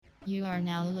You are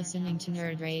now listening to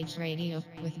Nerd Rage Radio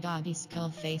with Bobby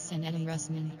Skullface and Adam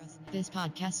Russman. This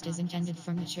podcast is intended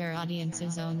for mature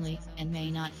audiences only and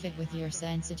may not fit with your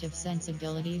sensitive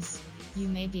sensibilities. You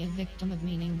may be a victim of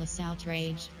meaningless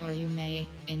outrage, or you may,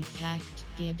 in fact,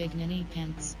 be a big ninny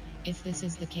pants. If this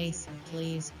is the case,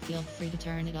 please feel free to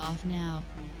turn it off now.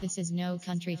 This is no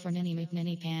country for Ninny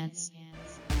McNinny pants.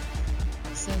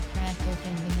 So crack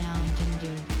open the Mountain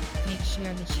Dew. Make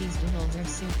sure the cheese doodles are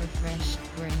super fresh.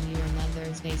 We're in your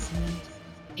mother's basement.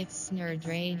 It's Nerd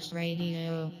Rage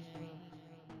Radio.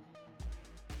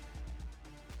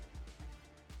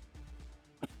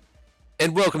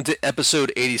 And welcome to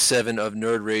episode 87 of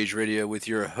Nerd Rage Radio with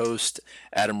your host,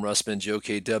 Adam Russman, Joe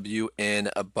KW, and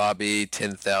Bobby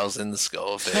 10,000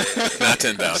 Skullface. Not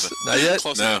 10,000. Not yet?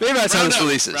 Close no. enough. Maybe by the time Round this up.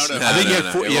 releases. Round up. I think No, you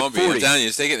have 40. It won't be. I'm 40. telling you,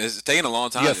 it's taking a long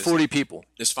time. You have 40 people.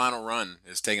 This final run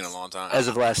is taking a long time. As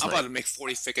of last I'm night. about to make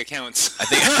 40 fake accounts. I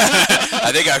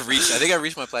think I've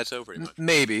reached my plateau pretty much.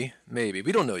 Maybe.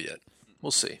 We don't know yet.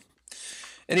 We'll see.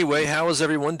 Anyway, how is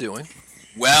everyone doing?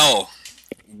 Well.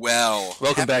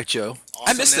 Welcome back, Joe.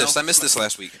 I missed this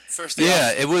last week. First day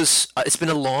Yeah, off. it was. It's been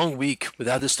a long week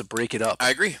without this to break it up.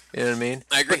 I agree. You know what I mean?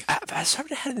 I agree. But I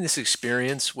started having this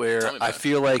experience Tell where me about I it.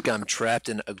 feel like I'm trapped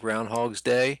in a Groundhog's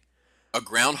Day. A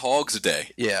Groundhog's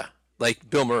Day. Yeah, like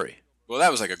Bill Murray. Well,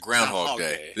 that was like a Groundhog Groundhog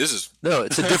Day. Day. This is No,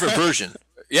 it's a different version.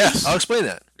 yes, I'll explain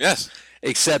that. yes.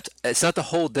 Except it's not the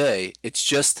whole day. It's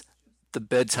just the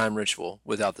bedtime ritual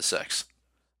without the sex.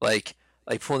 Like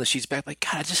pulling the sheets back. Like,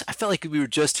 God, I felt like we were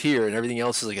just here, and everything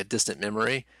else is like a distant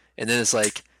memory. And then it's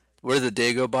like, where did the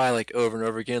day go by? Like over and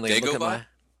over again. Like Day I look go at by?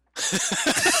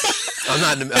 I'm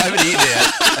not. I haven't eaten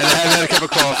yet, and I haven't had a cup of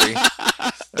coffee.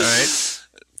 All right.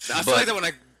 I feel like that when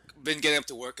I've been getting up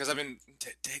to work, because I've been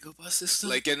Dago bus system.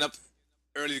 like getting up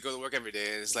early to go to work every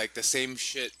day, and it's like the same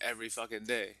shit every fucking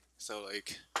day. So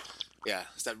like, yeah,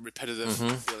 it's that repetitive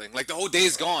feeling. Like the whole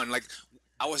day's gone. Like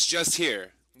I was just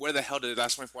here. Where the hell did the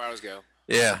last 24 hours go?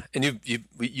 Yeah, and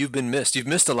you've been missed. You've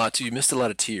missed a lot too. You missed a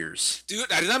lot of tears.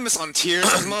 Dude, I did not miss on tears.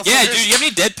 motherfuckers. Yeah, dude. You have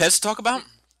any dead pets to talk about?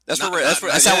 That's Not- what not-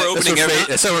 that's not how we're yet. opening every.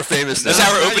 That's how we're famous. That's now.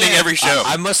 how we're opening Yeah. every show.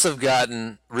 I must have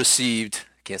received,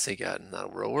 can't say gotten, not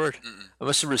a real word. I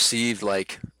must have received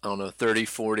like, I don't know, 30,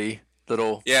 40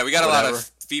 little. Yeah, we got a lot whatever, of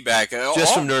feedback.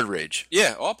 just from Nerd Rage.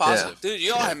 Yeah, all positive. Dude,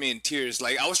 you all had me in tears.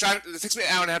 Like I was driving. It takes me an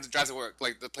hour and a half to drive to work.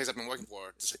 Like the place I've been working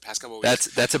for this past couple of weeks.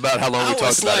 That's about how long we I talked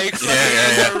was about like, it.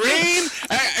 fucking the rain.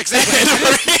 Exactly.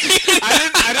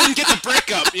 I didn't get the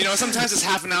breakup. You know, sometimes it's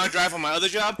half an hour drive on my other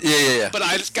job. Yeah. But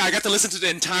I got to listen to the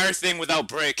entire thing without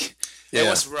break. Yeah. It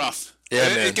was rough. Yeah,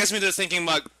 it, man. it gets me to thinking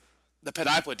about the pet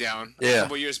I put down a Yeah.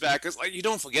 couple years back. Cause like you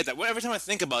don't forget that. Every time I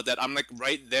think about that, I'm like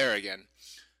right there again.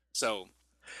 So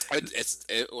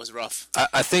it was rough.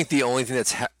 I think the only thing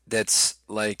that's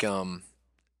like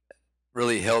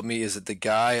really helped me is that the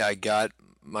guy I got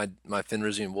my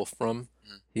Fenrisian wolf from,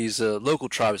 he's a local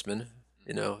tribesman,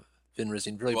 you know,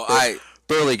 Fenrisian, really Well,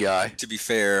 burly guy. to be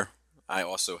fair, I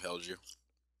also held you.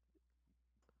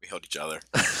 We held each other.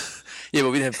 Yeah,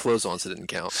 but we didn't have clothes on, so it didn't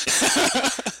count.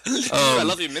 Dude, I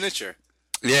love your miniature.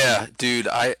 Yeah, dude,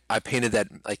 I painted that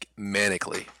like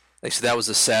manically. Like, so that was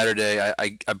a Saturday.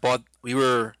 I bought.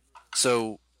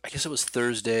 So I guess it was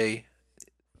Thursday.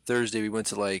 We went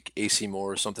to like AC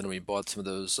Moore or something, and we bought some of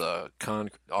those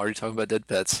already talking about dead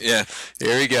pets. Yeah.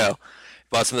 Here we go.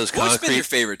 Bought some of those What's been your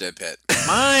concrete. favorite dead pet?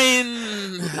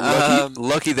 Mine,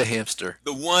 Lucky the hamster.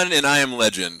 the one in I Am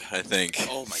Legend, I think.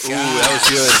 Oh my Ooh, god. that was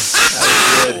good.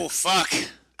 That was good. Oh fuck.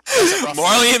 That's a rough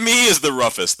Marley and Me is the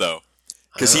roughest though,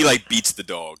 because he Oh. like beats the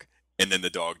dog, and then the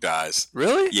dog dies.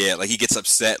 Really? Yeah, like he gets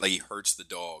upset, like he hurts the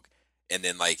dog, and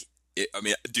then like,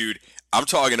 dude, I'm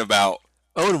talking about.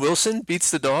 Owen Wilson beats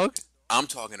the dog. No,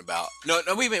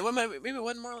 wait, maybe it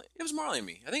wasn't Marley. It was Marley and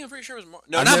Me. I think I'm pretty sure it was Marley.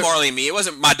 No, I've not never- Marley and Me. It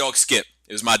wasn't My Dog Skip.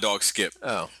 It was My Dog Skip.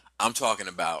 Oh. I'm talking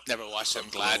about Never watched it. I'm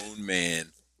a glad. grown man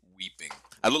weeping.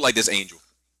 I look like this angel.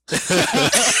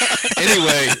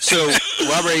 Anyway, so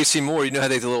Robert A.C. Moore, you know how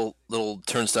they have the little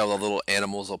turnstile of little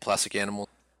animals, little plastic animals?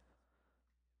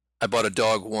 I bought a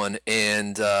dog one,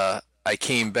 and I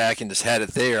came back and just had it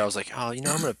there. I was like, oh, I'm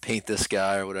going to paint this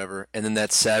guy or whatever. And then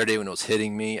that Saturday when it was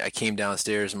hitting me, I came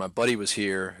downstairs, and my buddy was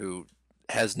here who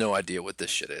has no idea what this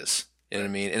shit is. You know what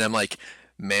I mean? And I'm like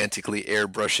mantically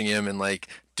airbrushing him and like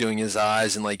doing his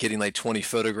eyes and like getting like 20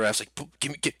 photographs. Like,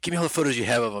 give me all the photos you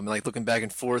have of him. And like looking back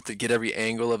and forth to get every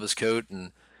angle of his coat.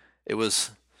 And it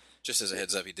was... Just as a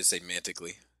heads up, he did say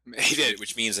mantically. He did.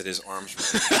 Which means that his arms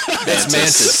were That's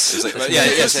mantis. It's like, That's yeah,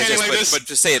 mantis. yes, Standing like this. but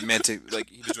just say it mantic, like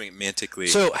he was doing it mantically.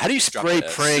 So how do you Drop spray the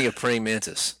S. praying a praying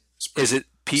mantis? Is it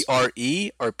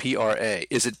P-R-E or P-R-A?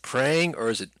 Is it praying or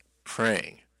is it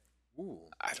praying? Ooh.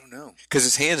 I don't know. Because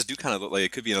his hands do kind of look like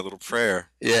it could be in a little prayer,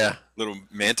 Yeah. little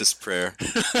mantis prayer.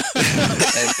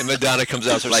 And Madonna comes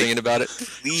out, starts singing about it.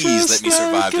 Please let me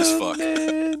survive this fuck.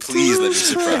 Please let me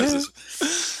surprise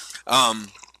this.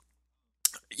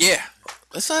 Yeah.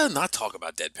 Let's not talk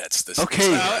about dead pets. This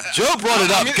Okay, Joe brought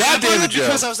it up. God damn it, Joe.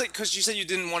 Because I was like, because you said you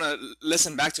didn't want to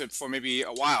listen back to it for maybe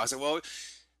a while. I said, well,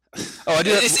 Oh, I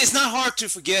did. it's not hard to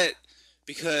forget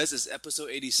because it's episode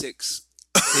 86.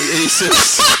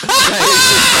 86.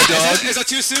 My dog. Is that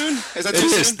too soon? Is that It too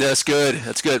is. soon? That's good.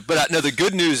 That's good. But no, the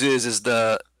good news is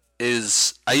I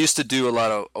used to do a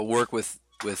lot of work with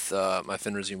my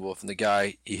Fenrisine Wolf, and the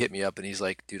guy, he hit me up and he's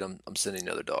like, dude, I'm sending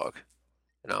another dog,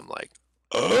 and I'm like,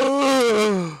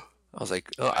 oh. I was like,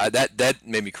 oh, that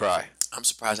made me cry. I'm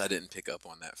surprised I didn't pick up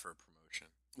on that for a promotion.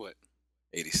 What?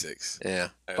 86. Yeah,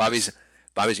 I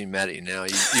Bobby's being mad at you now.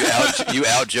 You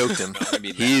out joked him.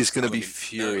 He's gonna be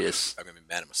furious. I'm gonna be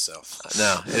mad at myself.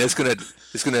 No, and it's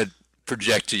gonna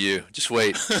project to you. Just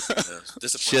wait.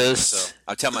 Disappointed in myself.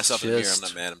 I tell myself in the mirror I'm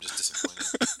not mad. I'm just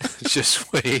disappointed.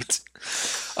 Just wait.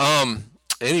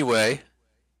 Anyway,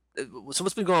 so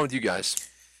what's been going on with you guys?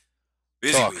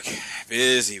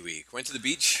 Busy week. Went to the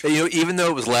beach. Hey, even though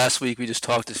it was last week, we just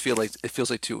talked. It feels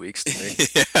like 2 weeks to me.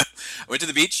 Yeah. I went to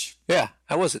the beach. Yeah.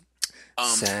 How was it?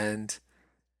 Sand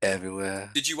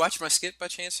everywhere. Did you watch my skit by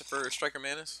chance for Striker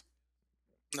Manus?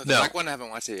 No, the black one, I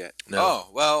haven't watched it yet. No. Oh,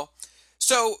 well.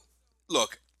 So,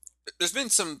 look, there's been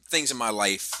some things in my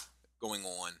life going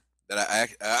on that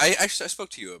I actually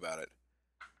spoke to you about it.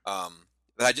 That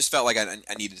I just felt like I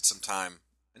needed some time.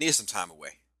 I needed some time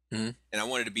away. Mm-hmm. And I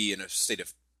wanted to be in a state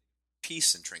of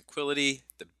peace and tranquility.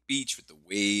 The beach with the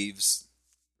waves,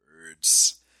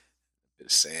 birds, a bit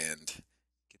of sand.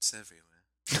 Gets everywhere.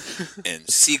 And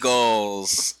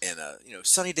seagulls, and a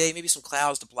sunny day, maybe some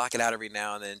clouds to block it out every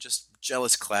now and then. Just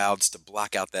jealous clouds to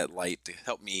block out that light to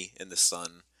help me in the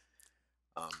sun.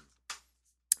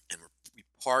 And we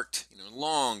parked,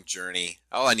 long journey.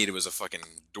 All I needed was a fucking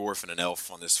dwarf and an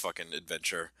elf on this fucking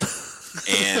adventure.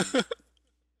 And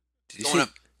Did you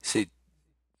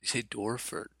say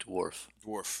dwarf or dwarf?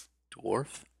 Dwarf.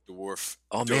 Dwarf? Dwarf.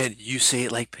 Oh, man, you say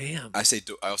it like Pam. I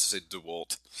also say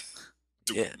DeWalt.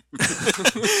 Yeah.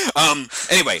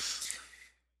 Anyway,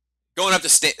 going up the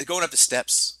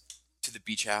steps to the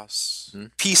beach house. Hmm.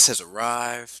 Peace has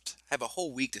arrived. I have a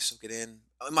whole week to soak it in.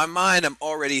 In my mind, I'm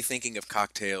already thinking of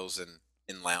cocktails and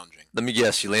lounging. Let me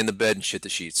guess. You lay in the bed and shit the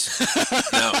sheets.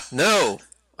 No.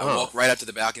 I Oh. walk right up to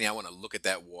the balcony. I want to look at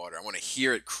that water. I want to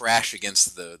hear it crash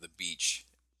against the beach.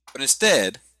 But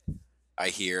instead, I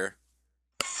hear...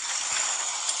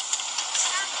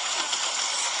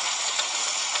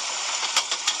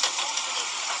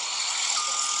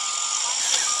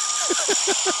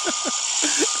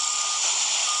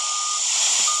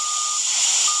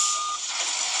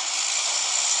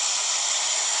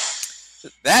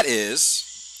 That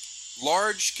is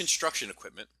large construction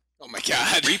equipment. Oh my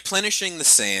god. Replenishing the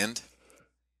sand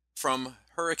from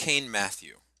Hurricane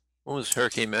Matthew What was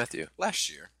Hurricane Matthew? last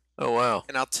year. Oh, wow.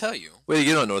 And I'll tell you, Way to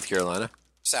get on North Carolina.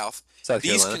 South South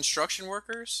these Carolina. construction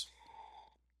workers,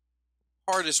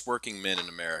 hardest working men in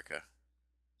America. As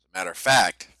a matter of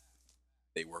fact,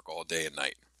 they work all day and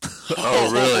night.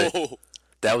 Oh, really?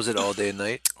 That was it all day and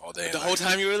night? All day and The night. whole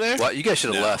time you were there? Well, you guys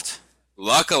should have No. left.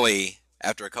 Luckily,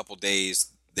 after a couple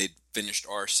days, they finished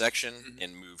our section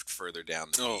and moved further down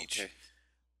the Oh, beach. okay.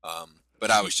 But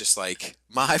I was just like,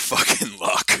 my fucking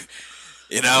luck.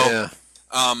 Yeah.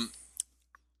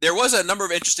 There was a number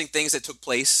of interesting things that took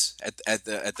place at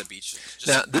the beach.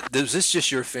 Now, was this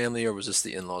just your family, or was this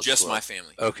the in-laws? Just as well? my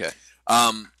family. Okay.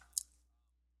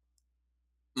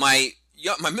 My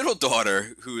middle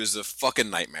daughter, who is a fucking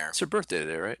nightmare. It's her birthday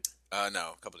today, right?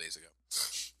 No, a couple days ago.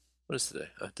 What is today?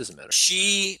 It doesn't matter.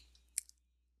 She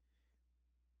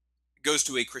goes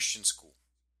to a Christian school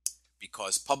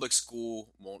because public school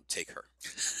won't take her.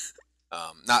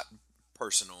 Not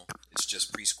personal. It's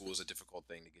just preschool is a difficult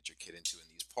thing to get your kid into in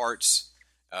these parts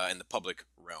in the public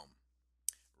realm.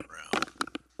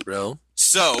 Bro?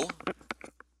 So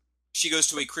she goes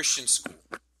to a Christian school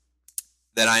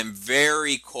that I'm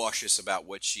very cautious about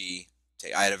what she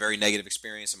takes. I had a very negative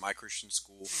experience in my Christian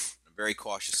school. I'm very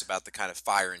cautious about the kind of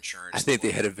fire insurance. I think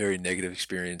they had a very negative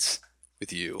experience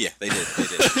with you. Yeah, they did.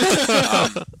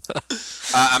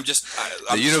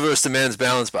 The universe demands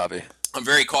balance, Bobby. I'm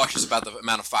very cautious about the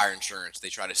amount of fire insurance they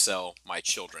try to sell my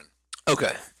children.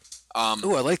 Okay.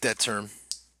 Oh, I like that term.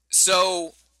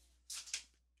 So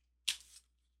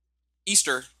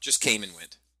Easter just came and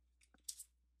went,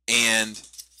 and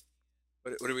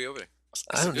what are we opening?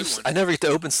 I never get to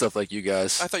open stuff like you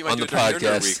guys. I thought you might on do the it during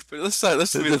your podcast. week, but let's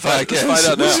do The the podcast. Let's find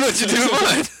out now. This is what you do in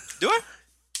mine. Do I?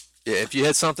 Yeah, if you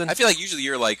had something, I feel like usually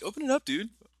you're like, open it up, dude.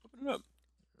 Open it up.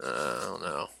 I don't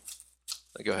know.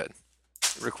 Go ahead.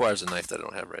 It requires a knife that I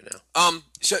don't have right now.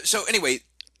 So anyway,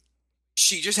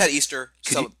 she just had Easter.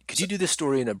 Could you do this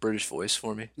story in a British voice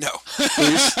for me? No.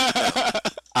 Please?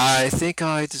 I think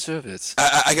I deserve it.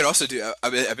 I could also do.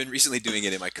 I've been recently doing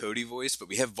it in my Cody voice, but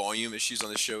we have volume issues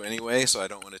on the show anyway, so I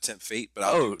don't want to tempt fate.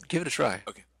 But give it a try.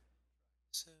 Okay.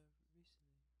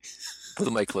 Put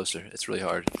the mic closer. It's really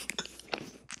hard.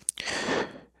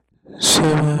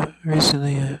 So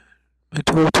recently, my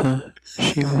daughter,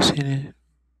 she was in a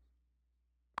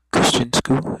Christian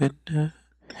school, and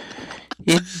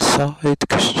inside the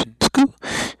Christian school,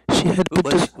 she had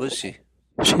Was she?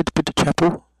 She had been to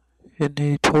chapel, and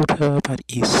they told her about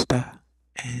Easter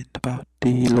and about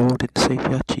the Lord and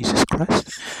Savior Jesus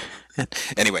Christ. And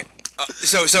anyway,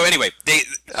 so anyway,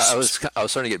 I was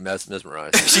starting to get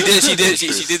mesmerized. She did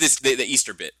this the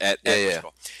Easter bit at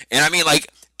baseball. And I mean,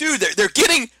 like, dude, they're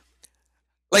getting,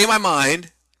 like, in my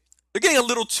mind, they're getting a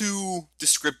little too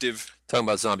descriptive. Talking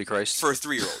about Zombie Christ for a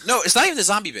 3-year-old. No, it's not even the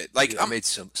zombie bit. Like, I made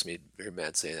somebody very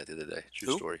mad saying that the other day.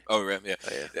 True story. Oh, right, yeah.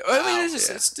 Oh, yeah. I mean, it's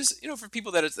just, for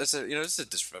people that it's a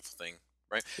disrespectful thing,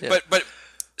 right? Yeah. But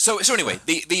so anyway,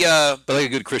 but like a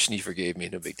good Christian, he forgave me.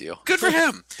 No big deal. Good for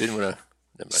him. Didn't want to.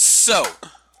 So,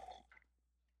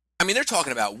 I mean, they're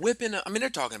talking about whipping. I mean, they're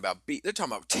talking about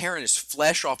tearing his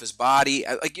flesh off his body.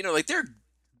 Like they're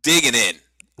digging in.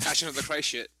 Passion of the Christ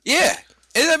shit. Yeah,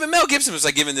 and Mel Gibson was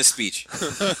like giving this speech.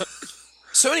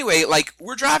 So anyway, like,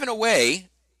 we're driving away,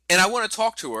 and I want to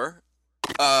talk to her,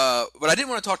 but I didn't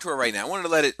want to talk to her right now. I wanted to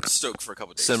let it soak for a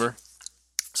couple days. Simmer.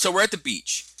 So we're at the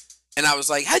beach, and I was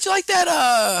like, "How'd you like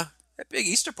that big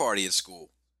Easter party at school?"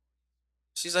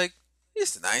 She's like,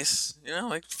 "It's nice,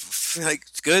 like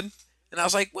it's good." And I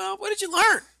was like, "Well, what did you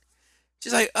learn?"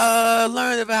 She's like,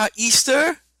 "Learned about Easter."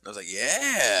 And I was like,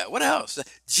 "Yeah. What else?"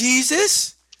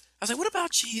 Jesus. I was like, "What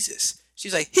about Jesus?"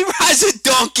 She's like, "He rides a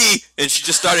donkey," and she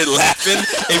just started laughing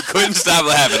and couldn't stop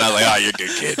laughing. I was like, "Oh, you're a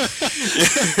good kid."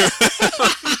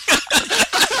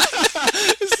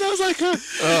 It sounds like her.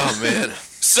 Oh man,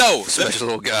 so special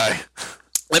little guy.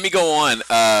 Let me go on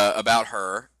about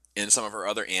her and some of her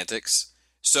other antics.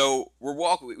 So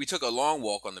we took a long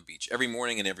walk on the beach every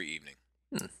morning and every evening,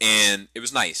 and it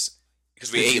was nice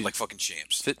because we ate like fucking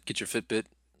champs. Get your Fitbit.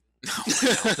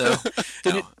 No.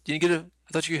 Didn't you get a?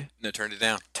 I thought you. No, turned it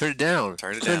down. Turn it down.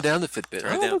 Turn down the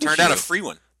Fitbit. Turn down a free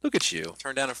one. Look at you.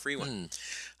 Turn down a free one.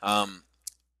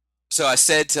 So I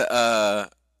said to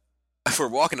we're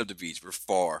walking up the beach. We're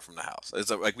far from the house. It's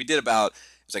like we did about.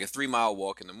 It's like a 3-mile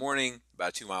walk in the morning,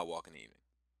 about a 2-mile walk in the evening,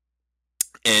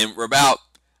 and we're about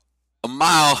a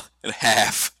mile and a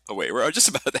half away. We're just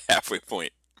about the halfway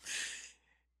point.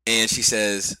 And she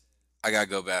says, "I gotta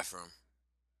go bathroom,"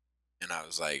 and I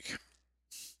was like,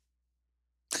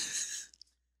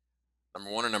 "Number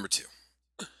 1 or number 2?"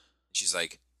 She's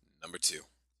like, "Number 2." And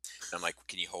I'm like,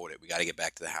 "Can you hold it? We got to get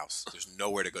back to the house. There's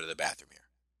nowhere to go to the bathroom here."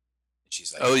 And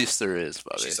she's like, "Oh, yes, there is,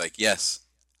 Bobby." She's like, "Yes,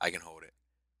 I can hold it."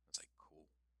 I was like, "Cool."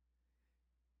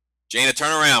 Jana,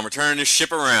 turn around. We're turning this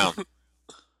ship around.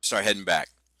 Start heading back.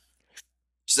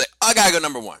 She's like, "I got to go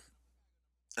number 1."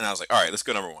 And I was like, "All right, let's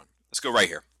go number 1. Let's go right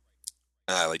here."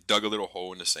 And I like dug a little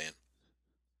hole in the sand.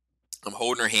 I'm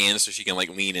holding her hand so she can like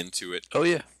lean into it. Oh,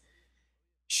 yeah.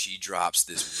 She drops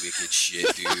this wicked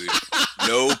shit, dude.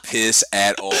 No piss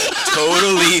at all.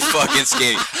 Totally fucking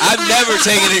skinny. I've never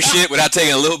taken a shit without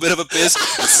taking a little bit of a piss.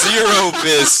 0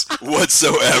 piss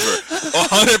whatsoever.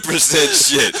 100%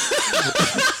 shit.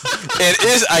 And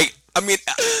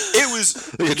it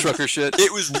was like a trucker shit.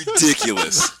 It was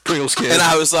ridiculous. Pringles can. And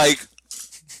I was like,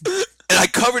 and I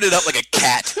covered it up like a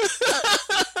cat.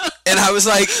 And I was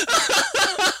like,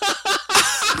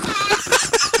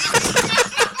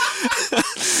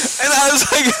 and I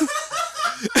was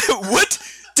like, "What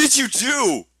did you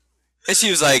do?" And she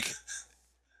was like,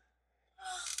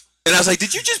 and I was like,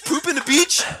 "Did you just poop in the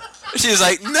beach?" And she was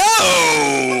like,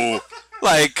 "No."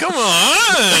 Like, come on,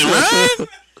 right?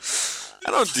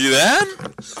 I don't do that.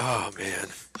 Oh, man.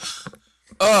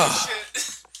 Oh,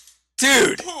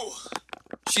 dude.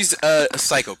 She's a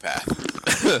psychopath.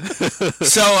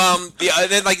 So,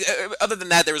 then, like, other than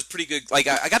that, there was pretty good. Like,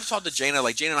 I got to talk to Jana.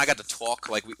 Like, Jana and I got to talk,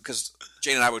 like, because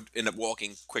Jana and I would end up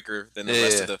walking quicker than the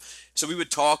rest of the. So we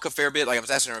would talk a fair bit. Like, I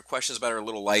was asking her questions about her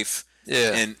little life.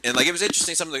 Yeah. And like, it was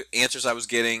interesting some of the answers I was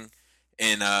getting,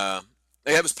 and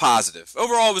it was positive.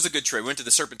 Overall, it was a good trip. We went to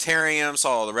the Serpentarium,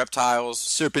 saw all the reptiles.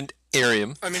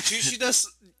 Serpentarium. I mean, she does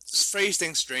phrase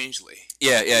things strangely.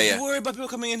 Yeah. You worry about people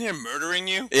coming in here murdering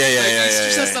you? Yeah.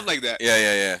 She says stuff like that.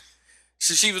 Yeah.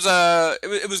 So she was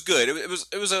it was good. It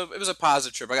was a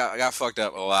positive trip. I got fucked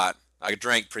up a lot. I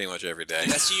drank pretty much every day.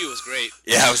 SCU was great.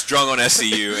 Yeah, I was drunk on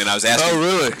SCU, and I was asking. Oh,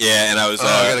 really? Yeah, and I was.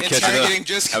 I gotta catch it up. Interrogating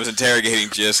Jisk. I was interrogating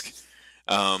Jisk.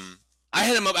 I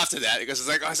hit him up after that because it's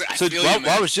like, I So feel why, you, man.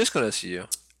 why was just going to see you?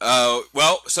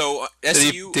 Well, so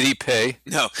SCU. Did he pay?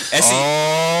 No, SCU.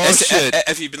 Oh, shit.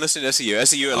 If you've been listening to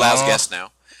SCU allows guests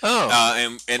now.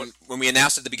 Oh. And when we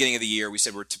announced at the beginning of the year, we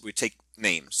said we'd take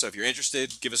names. So if you're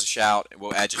interested, give us a shout, and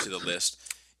we'll add you to the list.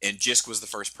 And Jisk was the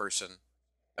first person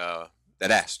that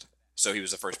asked. So he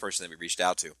was the first person that we reached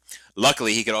out to.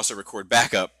 Luckily, he could also record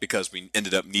backup because we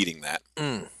ended up needing that.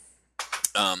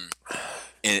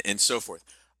 And so forth.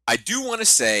 I do want to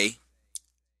say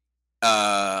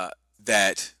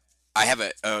that I have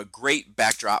a great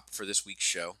backdrop for this week's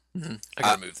show. I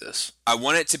gotta move this. I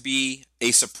want it to be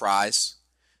a surprise.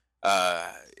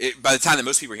 By the time that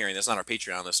most people are hearing this, not our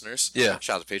Patreon listeners. Yeah.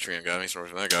 Shout out to Patreon, guys.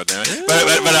 God damn it.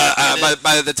 But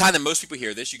by the time that most people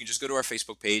hear this, you can just go to our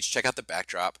Facebook page, check out the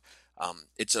backdrop.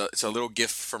 It's a little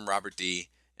gift from Robert D,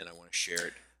 and I want to share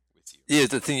it with you. Yeah,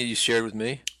 the thing that you shared with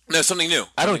me. No, something new.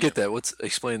 I don't get that.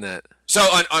 Explain that. So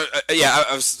I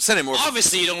was sending more.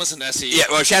 Obviously, you don't listen to SCU. Yeah,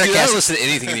 well, Dude, I don't Shattercast. listen to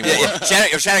anything anymore.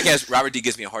 Shattercast. Robert D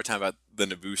gives me a hard time about the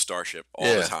Naboo starship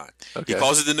all the time. Okay. He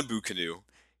calls it the Naboo canoe.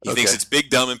 He thinks it's big,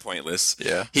 dumb, and pointless.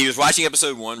 Yeah. He was watching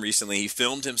episode 1 recently. He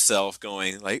filmed himself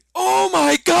going like, "Oh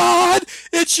my God,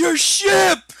 it's your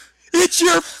ship! It's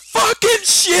your fucking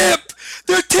ship!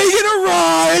 They're taking a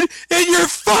ride in your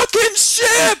fucking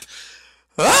ship!"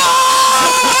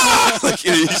 Ah! Like,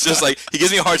 he's just like, he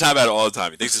gives me a hard time about it all the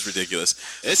time. He thinks it's ridiculous.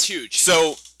 It's huge.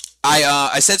 So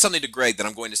I said something to Greg that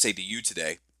I'm going to say to you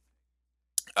today,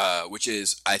 which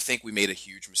is I think we made a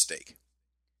huge mistake.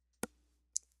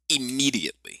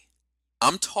 Immediately,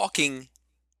 I'm talking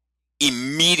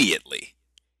immediately,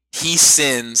 he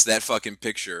sends that fucking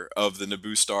picture of the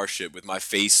Naboo starship with my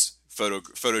face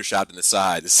photoshopped in the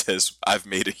side that says I've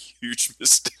made a huge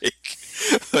mistake,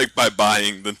 like by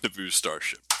buying the Naboo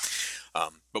starship.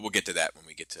 But we'll get to that when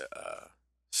we get to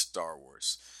Star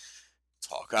Wars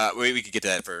talk. We could get to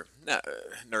that for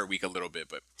Nerd Week a little bit,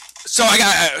 but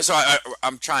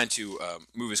I'm trying to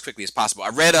move as quickly as possible. I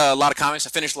read a lot of comics. I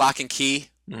finished Lock and Key.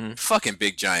 Mm-hmm. Fucking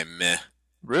big giant meh.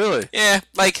 Really? Yeah,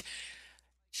 like,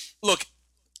 look.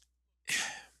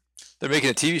 They're making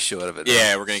a TV show out of it.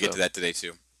 Yeah, we're gonna get to that today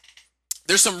too.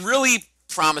 There's some really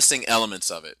promising elements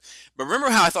of it, but remember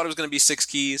how I thought it was gonna be 6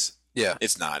 keys? Yeah.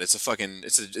 It's not. It's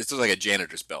it's like a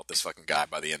janitor's belt. This fucking guy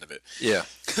by the end of it. Yeah.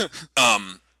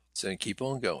 So keep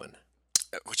on going.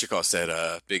 What you call said?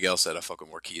 Big L said I fucking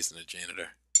more keys than a janitor.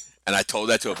 And I told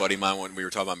that to a buddy of mine when we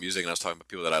were talking about music, and I was talking about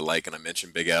people that I like, and I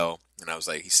mentioned Big L, and I was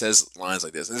like, he says lines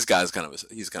like this, and this guy's kind of a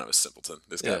simpleton.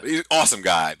 This guy, he's an awesome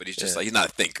guy, but he's just like, he's not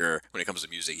a thinker when it comes to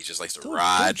music. He just likes to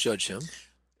ride. Don't judge him.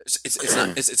 It's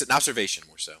not. It's an observation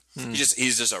more so.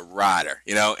 He's just a rider,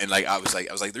 you know. And like I was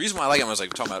like the reason why I like him, I was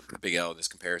like talking about Big L and his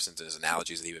comparisons and his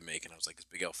analogies that he would make, and I was like, this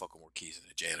Big L fucking more keys than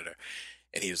a janitor.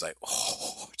 And he was like,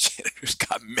 "Oh, janitor's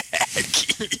got mad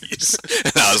keys."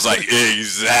 And I was like,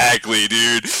 "Exactly,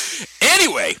 dude."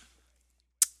 Anyway,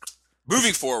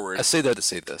 moving forward. I say that to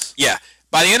say this. Yeah.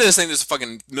 By the end of this thing, there's a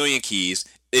fucking million keys.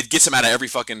 It gets him out of every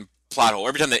fucking plot hole.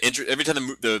 Every time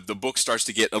the book starts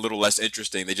to get a little less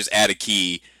interesting, they just add a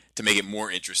key to make it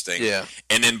more interesting. Yeah.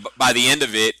 And then by the end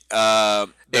of it, A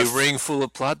ring full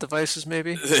of plot devices,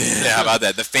 maybe? yeah, how about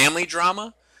that? The family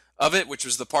drama of it, which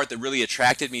was the part that really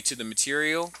attracted me to the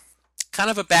material,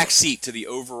 kind of a backseat to the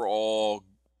overall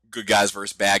good guys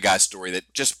versus bad guys story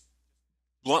that just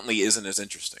bluntly isn't as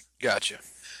interesting. Gotcha.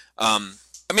 I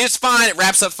mean, it's fine. It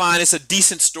wraps up fine. It's a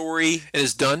decent story. It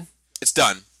is done? It's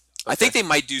done. Okay. I think they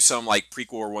might do some like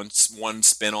prequel or one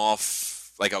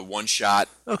spin-off, like a one-shot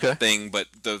thing, but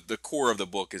the core of the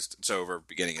book is it's over,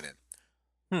 beginning and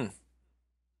end.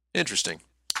 Interesting.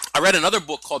 I read another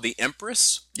book called The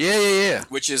Empress. Yeah.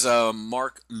 Which is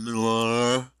Mark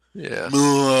Millar. Yeah.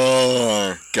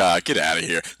 Millar. God, get out of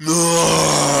here.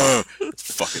 Millar.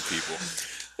 Fucking people.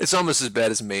 It's almost as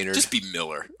bad as Maynard. Just be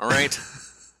Miller, all right?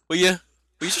 Will you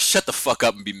just shut the fuck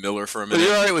up and be Miller for a minute? But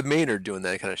you're all right with Maynard doing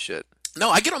that kind of shit. No,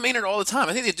 I get on Maynard all the time.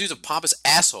 I think the dude's a pompous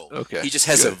asshole. Okay. He just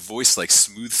has a voice like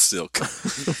smooth silk.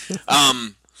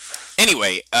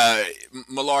 Anyway,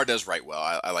 Millar does write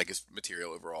well. I like his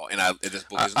material overall, and this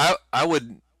book is. I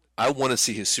want to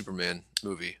see his Superman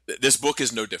movie. This book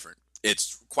is no different.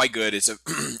 It's quite good.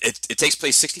 It takes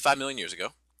place 65 million years ago.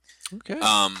 Okay.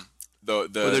 Were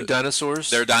there dinosaurs?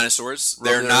 They're dinosaurs.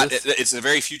 They're not. It's a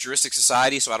very futuristic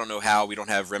society, so I don't know how we don't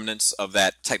have remnants of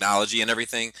that technology and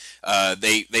everything.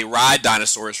 They ride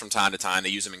dinosaurs from time to time. They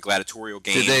use them in gladiatorial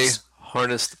games. Did they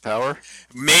harness the power?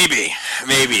 Maybe.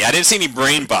 I didn't see any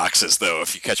brain boxes though,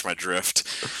 if you catch my drift.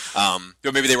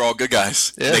 But maybe they were all good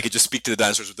guys. Yeah. They could just speak to the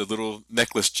dinosaurs with the little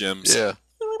necklace gems. Yeah.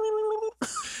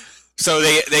 So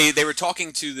they were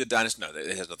talking to the dinosaurs. No,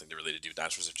 it has nothing to really to do with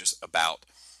dinosaurs. It's just about.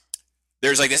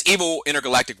 There's like this evil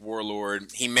intergalactic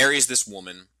warlord. He marries this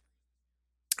woman.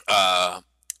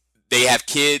 They have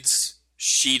kids.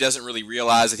 She doesn't really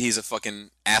realize that he's a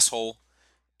fucking asshole,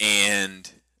 and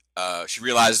she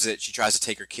realizes it. She tries to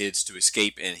take her kids to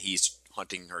escape, and he's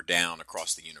hunting her down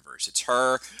across the universe. It's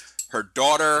her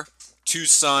daughter, 2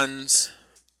 sons,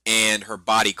 and her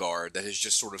bodyguard that has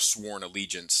just sort of sworn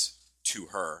allegiance to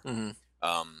her, and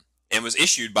was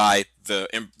issued by the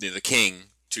king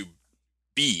to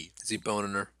be. Is he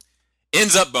boning her?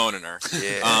 Ends up boning her.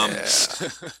 Yeah.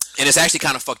 And it's actually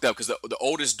kind of fucked up because the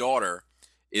oldest daughter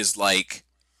is like,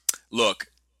 look,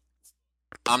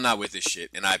 I'm not with this shit,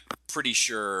 and I'm pretty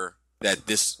sure that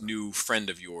this new friend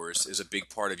of yours is a big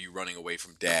part of you running away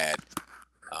from dad.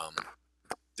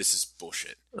 This is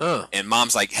bullshit. Oh. And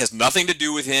mom's like, has nothing to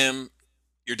do with him.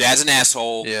 Your dad's an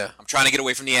asshole. Yeah. I'm trying to get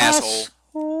away from the asshole.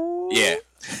 Yeah.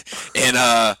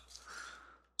 And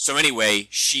so anyway,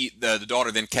 the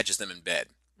daughter then catches them in bed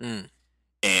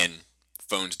and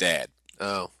phones dad.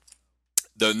 Oh.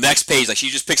 The next page, like, she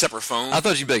just picks up her phone. I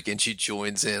thought you'd be like, and she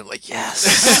joins in. I'm like,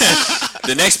 yes.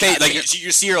 The next page, like,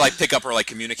 you see her, like, pick up her, like,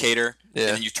 communicator. Yeah.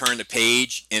 And then you turn the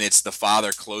page, and it's the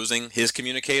father closing his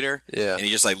communicator. Yeah. And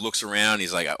he just, like, looks around. And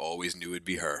he's like, I always knew it'd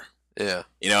be her. Yeah.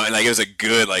 You know, and, like, it was a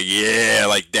good, like, yeah,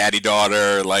 like,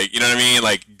 daddy-daughter, like, you know what I mean?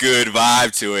 Like, good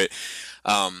vibe to it.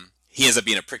 He ends up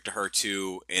being a prick to her,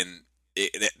 too. And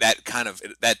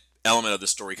that element of the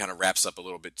story kind of wraps up a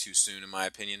little bit too soon, in my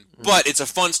opinion. But it's a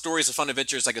fun story. It's a fun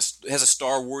adventure. It's like it has a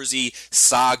Star Wars-y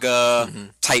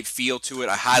saga type feel to it.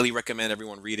 I highly recommend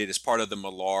everyone read it. It's part of the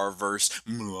Millar-verse.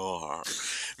 Part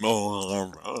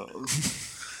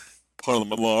of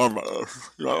the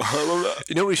Millar-verse.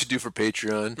 You know what we should do for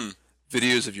Patreon?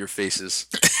 Videos of your faces.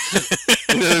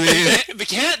 You know what I mean? We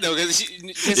can't though because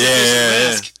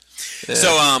Yeah. Yeah.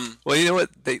 So well, you know what?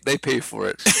 They pay for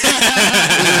it.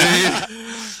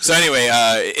 So anyway,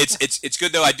 it's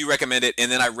good though. I do recommend it.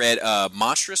 And then I read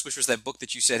Monstrous, which was that book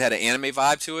that you said had an anime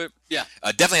vibe to it. Yeah,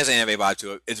 definitely has an anime vibe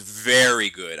to it. It's very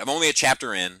good. I'm only a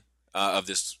chapter in of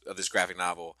this graphic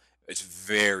novel. It's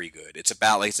very good. It's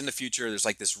about like it's in the future. There's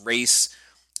like this race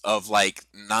of like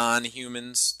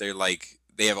non-humans. They're like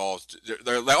they're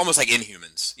like almost like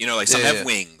Inhumans. You know, like some have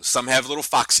wings, some have little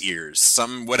fox ears,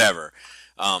 some whatever.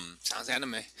 Sounds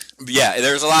anime. Yeah,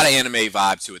 there's a lot of anime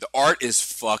vibe to it. The art is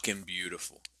fucking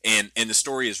beautiful, and the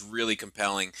story is really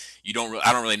compelling. I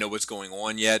don't really know what's going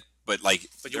on yet, but like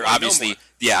they're obviously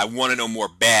I want to know more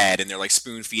bad, and they're like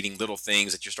spoon feeding little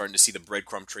things that you're starting to see the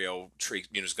breadcrumb trail. You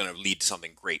know, is going to lead to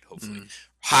something great. Hopefully,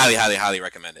 highly, highly, highly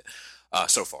recommend it.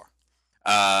 So far,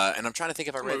 and I'm trying to think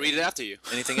if I read it after you.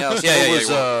 Anything else. What was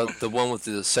the one with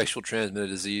the sexual transmitted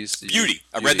disease? Beauty.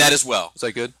 I read that as well. Is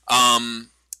that good?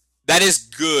 That is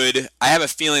good. I have a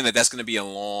feeling that that's going to be a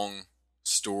long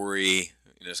story.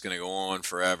 You know, it's going to go on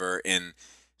forever. And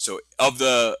so, of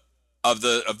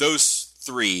those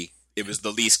 3, it was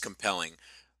the least compelling.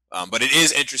 But it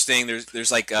is interesting.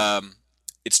 There's like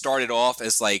it started off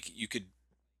as like you could,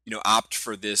 you know, opt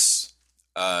for this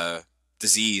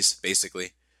disease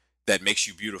basically that makes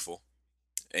you beautiful,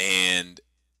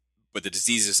 but the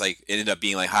disease is like it ended up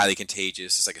being like highly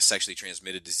contagious. It's like a sexually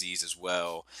transmitted disease as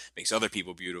well. Makes other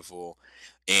people beautiful,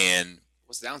 and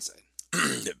what's the downside?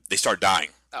 They start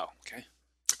dying. Oh, okay.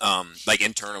 Like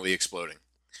internally exploding,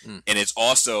 and it's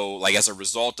also like as a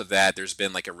result of that, there's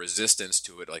been like a resistance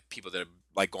to it. Like people that have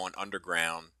like gone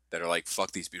underground that are like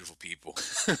fuck these beautiful people,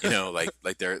 you know, like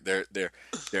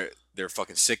they're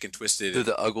fucking sick and twisted. They're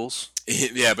the Uggles.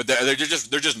 Yeah, but they're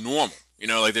just normal. You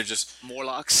know, like they're just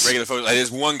Morlocks. Regular folks. Like there's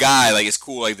one guy, like it's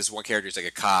cool. Like this one character is like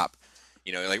a cop.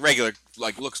 You know, like regular,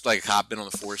 like looks like a cop. Been on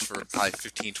the force for probably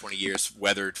 15, 20 years.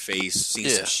 Weathered face, seen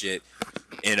some shit.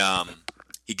 And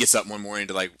he gets up one morning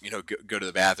to like go to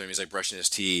the bathroom. He's like brushing his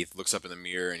teeth. Looks up in the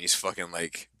mirror and he's fucking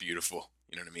like beautiful.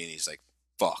 You know what I mean? He's like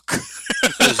fuck.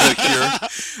 There's no cure.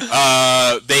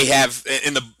 They have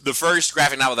in the first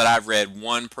graphic novel that I've read,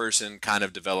 one person kind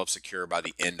of develops a cure by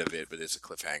the end of it, but it's a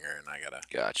cliffhanger, and I gotta.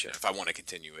 Gotcha. If I want to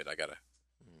continue it, I gotta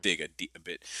dig a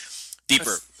bit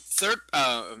deeper. Third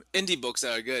indie books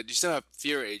that are good. You still have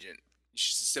Fear Agent. You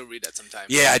should still read that sometime.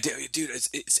 Yeah, I do, dude.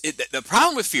 The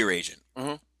problem with Fear Agent.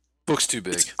 Book's too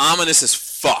big. It's ominous as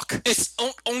fuck. It's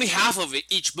only half of it.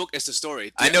 Each book is the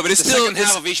story. I know, but it's the still second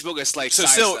half of each book is like so. side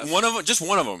Still, stuff. just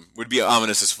one of them would be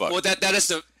ominous as fuck. Well, that is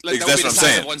the That's that would be what the I'm size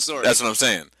saying. of one story. That's what I'm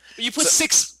saying. You put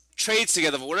 6 trades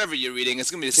together for whatever you're reading, it's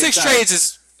gonna be the same 6 size. trades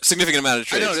is significant amount of I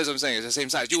trades. know, that's what I'm saying. It's the same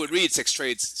size. You would read Six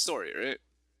Trades story, right?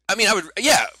 I mean, I would,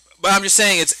 yeah, but I'm just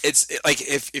saying it's like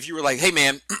if you were like, hey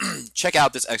man, check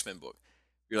out this X-Men book.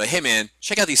 You're like, hey man,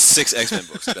 check out these 6 X-Men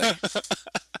books.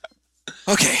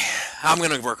 Okay, I'm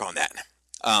gonna work on that.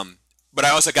 But I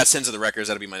also got Sins of the Wreckers.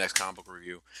 That'll be my next comic book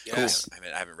review. Yes.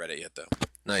 I haven't read it yet though.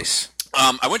 Nice.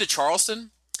 I went to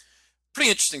Charleston. Pretty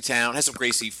interesting town. Has some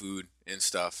great seafood and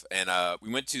stuff. And we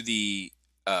went to the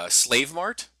Slave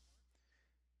Mart.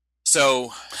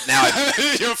 So now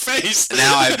Your face.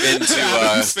 now I've been to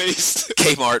Adam's face.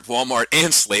 Kmart, Walmart,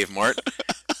 and Slave Mart.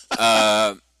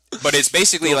 But it's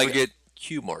basically Don't like forget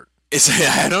Q-Mart. it's.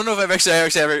 I don't know if I've actually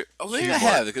ever. Oh, maybe I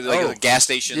have because like a gas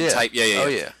station type. Yeah. Oh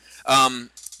yeah.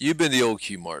 You've been the old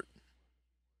Q-Mart.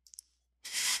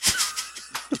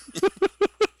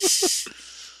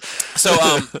 So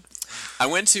I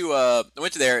went to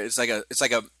there. It's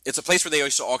a place where they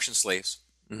used to auction slaves,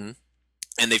 Mhm.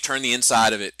 and they've turned the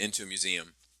inside of it into a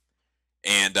museum.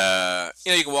 And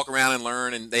you can walk around and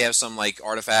learn, and they have some like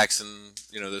artifacts and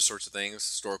those sorts of things,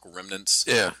 historical remnants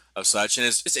Yeah. of such. And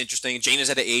it's interesting. Jane is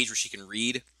at an age where she can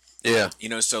read, Yeah.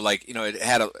 so like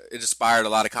it inspired a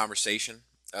lot of conversation.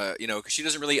 Because she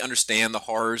doesn't really understand the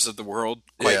horrors of the world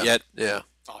quite yet. Yeah.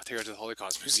 Oh, take her to the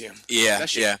Holocaust Museum. Yeah, That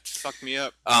shit yeah. fucked me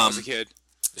up when I was a kid.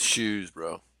 The shoes,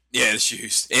 bro. Yeah, the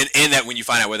shoes, and that when you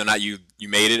find out whether or not you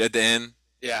made it at the end.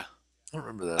 Yeah. I don't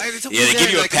remember that. Like, took Yeah, me they there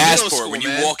give you a like in middle passport. school, When you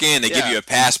man. walk in, they give Yeah. you a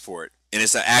passport, and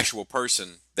it's an actual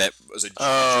person that was a Jewish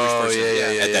Oh, person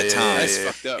yeah, at that yeah, time. That's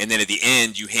yeah. fucked up. And then at the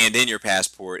end, you hand in your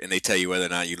passport, and they tell you whether or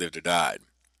not you lived or died.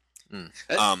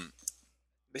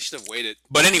 They should have waited.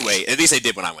 But anyway, at least they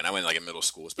did when I went. I went like in middle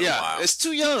school. It's been a Yeah, while. it's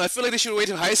too young. I feel like they should wait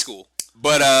till high school.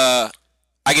 But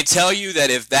I can tell you that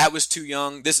if that was too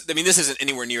young, this isn't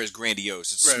anywhere near as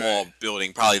grandiose. It's a Right, small right.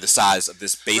 building, probably the size of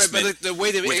this basement, Right, but the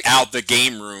way they without the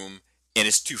game room, and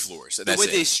it's 2 floors. the That's way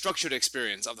it. they structured the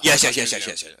experience of the Yes. Holocaust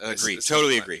Museum. Agree. It's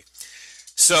Totally fun. agree.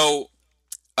 So,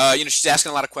 she's asking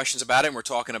a lot of questions about it, and we're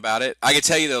talking about it. I can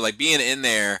tell you though, like being in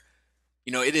there,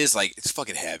 it is like it's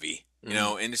fucking heavy,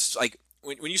 and it's like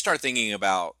when you start thinking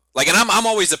about like, and I'm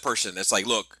always the person that's like,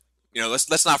 look,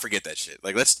 let's not forget that shit.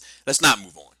 Like let's not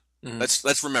move on.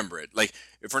 Let's remember it. Like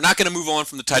if we're not gonna move on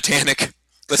from the Titanic,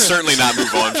 let's certainly not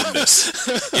move on from this.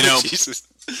 Jesus.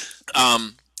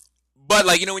 But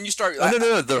like when you start,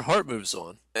 No. Their heart moves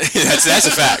on. that's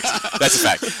a fact. That's a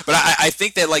fact. But I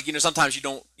think that like sometimes you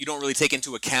don't really take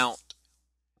into account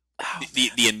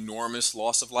the enormous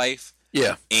loss of life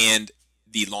Yeah. and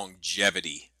the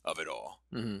longevity of it all.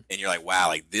 Mhm. And you're like, wow,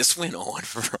 like this went on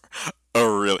for a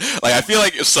really like I feel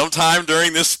like sometime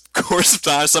during this course of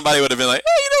time somebody would have been like,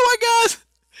 hey, you know what, guys?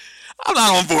 I'm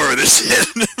not on board with this shit.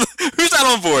 Who's not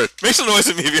on board? Make some noise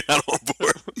with me if you're not on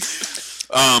board.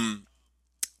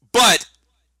 But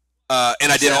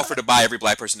and I did offer to buy every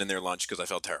black person in their lunch because I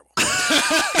felt terrible. What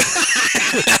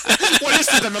is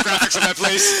the demographics of that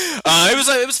place?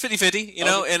 It was 50-50,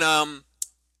 and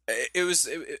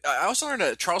I also learned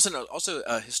that Charleston also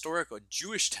a historical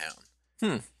Jewish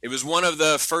town. It was one of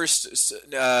the first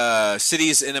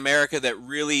cities in America that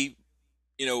really,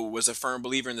 was a firm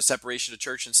believer in the separation of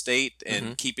church and state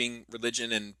and keeping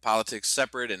religion and politics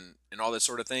separate and all that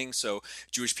sort of thing. So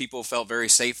Jewish people felt very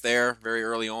safe there very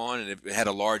early on, and it had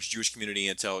a large Jewish community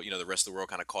until the rest of the world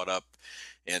kind of caught up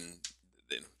and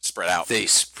then spread out. They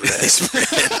spread.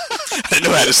 I didn't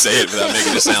know how to say it without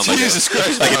making it sound like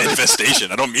like an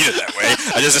infestation. I don't mean it that way.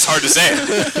 It's hard to say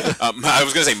it. I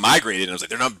was going to say migrated, and I was like,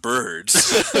 they're not birds.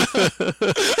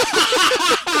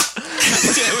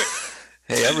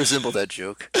 Hey, I resemble that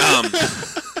joke.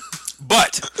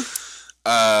 But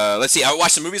let's see. I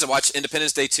watched some movies. I watched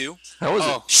Independence Day 2. How was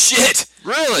Oh. Shit!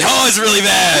 Really? Oh, it's really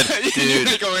bad.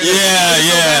 Dude.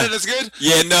 Yeah. That's good?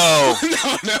 Yeah, no.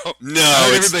 No. I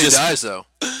heard It's everybody just dies though.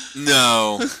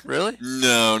 no, Really?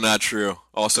 no, not true.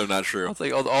 Also not I true. don't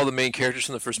think all the main characters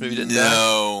from the first movie didn't die.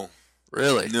 No,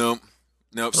 Really? nope.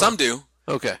 Some do,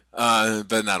 Okay.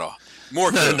 but not all.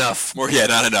 More Not could. enough. More, yeah,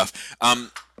 not enough.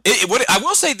 What I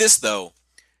will say this though,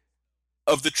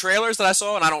 of the trailers that I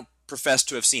saw, and I don't profess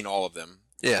to have seen all of them.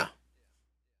 Yeah.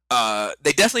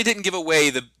 They definitely didn't give away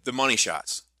the money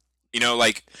shots.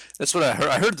 Like That's what I heard.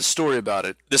 I heard the story about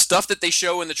it. the stuff that they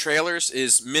show in the trailers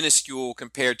is minuscule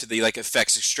compared to the like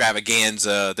effects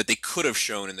extravaganza that they could have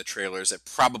shown in the trailers that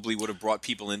probably would have brought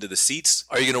people into the seats.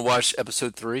 Are you gonna watch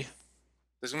episode 3?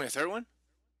 There's gonna be a third one?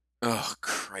 Oh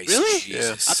Christ! Really?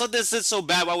 Jesus. I thought this did so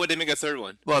bad. Why would they make a third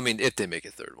one? Well, I mean, if they make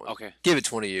a third one. Okay. Give it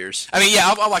 20 years. I mean, yeah,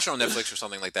 I'll watch it on Netflix or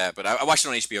something like that. But I watched it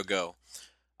on HBO Go.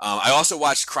 I also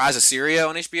watched Cries of Syria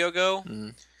on HBO Go.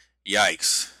 Mhm.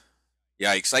 Yikes!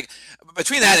 Yikes! Like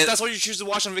between that, and, That's what you choose to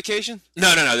watch on vacation?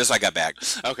 no. This is I got back.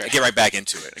 Okay. I get right back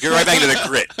into it. I get right back into the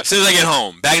grit. As soon as I get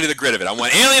home, back into the grit of it. I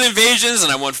want alien invasions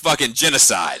and I want fucking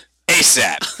genocide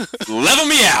ASAP. Level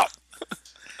me out.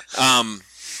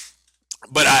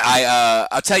 But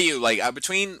I'll tell you, like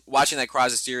between watching that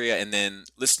Cries Hysteria and then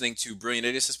listening to Brilliant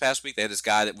Idiots this past week, they had this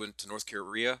guy that went to North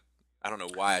Korea. I don't know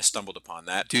why I stumbled upon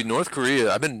that. Dude, North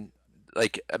Korea. I've been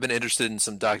interested in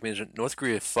some documentaries. North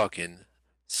Korea fucking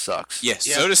sucks. Yes,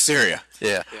 so does Syria.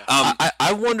 Yeah. Yeah.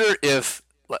 I wonder if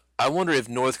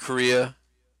North Korea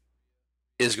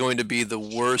is going to be the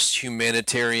worst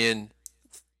humanitarian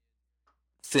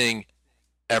thing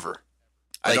ever.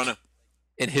 I don't know.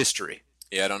 In history.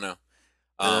 Yeah, I don't know.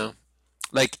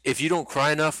 Like, if you don't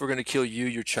cry enough, we're going to kill you,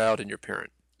 your child, and your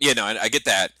parent. Yeah, no, I get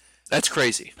that. That's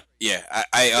crazy. Yeah,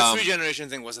 The three-generation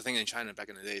thing was a thing in China back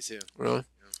in the day, too. Really?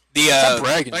 the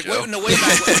bragging, Like, Joe. way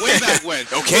back when.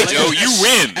 okay, Like, Joe, you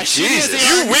win. as shitty as Jesus, they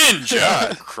you are- win,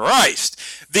 Joe. Christ.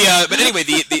 But anyway,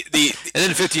 the And then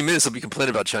in 15 minutes, they'll be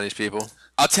complaining about Chinese people.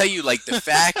 I'll tell you, like, the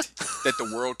fact that the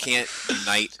world can't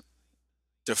unite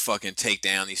to fucking take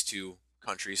down these two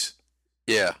countries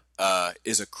Yeah.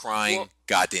 is a crying Well,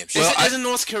 goddamn shit. Isn't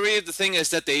North Korea the thing is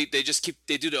that they just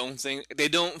they do their own thing. They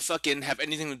don't fucking have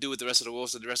anything to do with the rest of the world.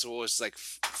 So the rest of the world is like,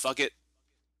 fuck it.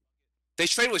 They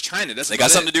trade with China. That's They about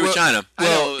got something to do with Well- China. I know.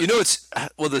 Well, you know, it's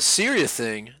the Syria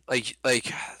thing. Like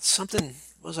something.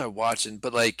 What was I watching?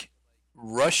 But like,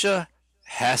 Russia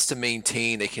has to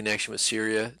maintain a connection with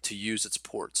Syria to use its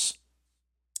ports.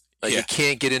 Like, Yeah. it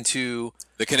can't get into.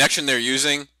 The connection they're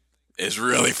using is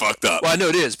really fucked up. Well, I know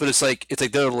it is, but it's like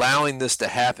they're allowing this to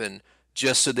happen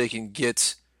just so they can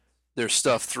get their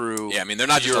stuff through. Yeah, I mean, they're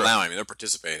not just Europe. allowing, I mean, they're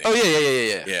participating. Oh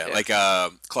yeah. Yeah, like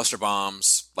cluster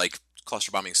bombs, like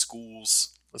cluster bombing schools.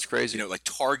 That's crazy. You know, like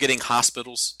targeting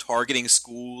hospitals, targeting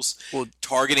schools, Well-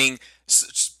 targeting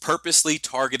purposely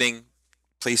targeting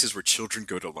places where children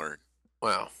go to learn.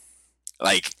 Wow.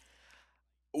 Like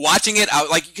watching it,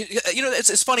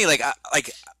 it's funny. Like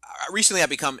recently, I've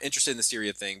become interested in the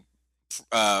Syria thing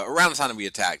around the time that we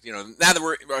attacked. You know, now that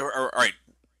we're all right,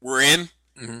 we're in.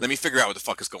 Mhm. Let me figure out what the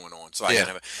fuck is going on. So I Yeah. can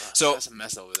have it. So that's a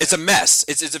mess over there. it's a mess.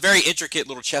 It's a very intricate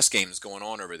little chess game that's going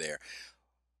on over there.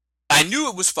 I knew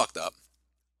it was fucked up,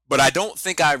 but I don't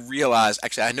think I realized.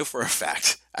 Actually, I know for a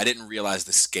fact I didn't realize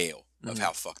the scale of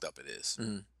how fucked up it is.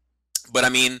 Mhm. But I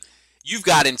mean, you've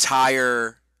got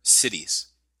entire cities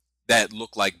that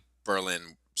look like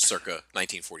Berlin circa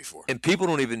 1944. And people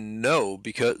don't even know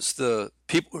because the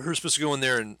people who are supposed to go in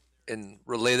there and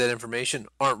relay that information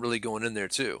aren't really going in there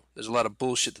too. There's a lot of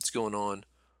bullshit that's going on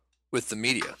with the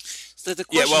media. So the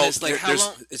Yeah, question well, is like, how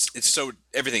long? it's so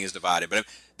everything is divided, but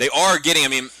they are getting. I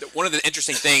mean, one of the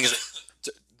interesting things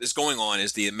that's going on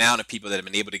is the amount of people that have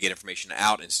been able to get information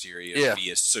out in Syria Yeah.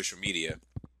 via social media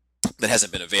that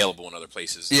hasn't been available in other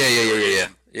places. Yeah.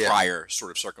 in Prior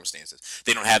sort of circumstances,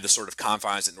 they don't have the sort of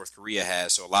confines that North Korea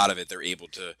has, so a lot of it they're able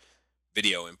to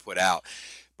video and put out.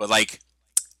 But like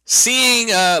seeing,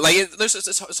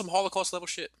 there's some Holocaust level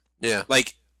shit. Yeah.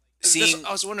 Like seeing.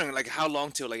 I was wondering, like, how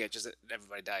long till like just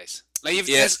everybody dies? Like, if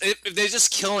Yeah. if they're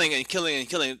just killing and killing and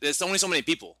killing, there's only so many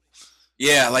people.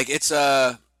 Yeah, like it's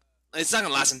It's not gonna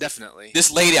last indefinitely.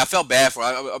 this lady. I felt bad for.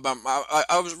 Her.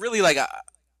 I was really like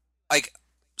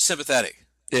sympathetic.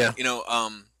 Yeah. You know,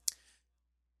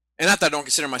 and not that I don't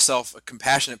consider myself a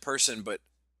compassionate person, but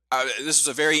this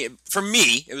was for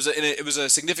me, it was a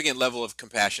significant level of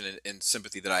compassion and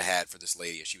sympathy that I had for this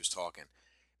lady as she was talking.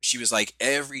 She was like,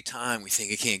 every time we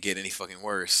think it can't get any fucking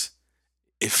worse,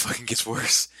 it fucking gets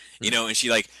worse. You know, and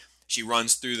she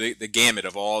runs through the gamut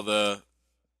of all the,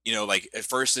 you know, like at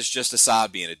first it's just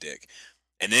Assad being a dick,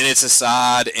 and then it's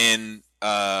Assad and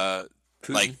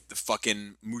like the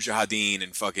fucking Mujahideen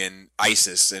and fucking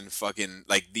ISIS and fucking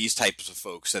like these types of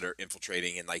folks that are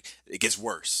infiltrating, and like it gets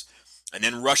worse. And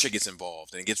then Russia gets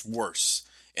involved and it gets worse.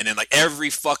 And then like every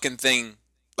fucking thing,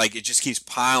 like it just keeps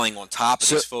piling on top of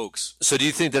these folks. So do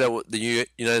you think that the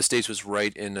United States was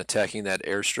right in attacking that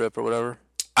airstrip or whatever?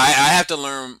 I have to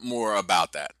learn more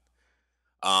about that.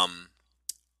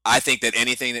 I think that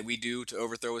anything that we do to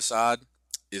overthrow Assad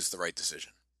is the right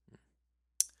decision.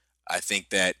 I think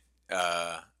that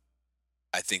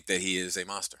he is a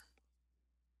monster.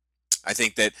 I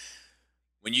think that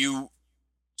when you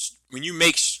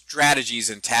make strategies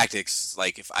and tactics,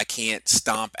 like if I can't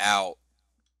stomp out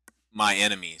my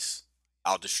enemies,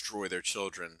 I'll destroy their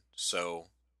children. So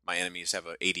my enemies have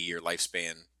a 80-year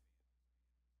lifespan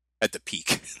at the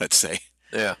peak, let's say.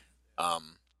 Yeah.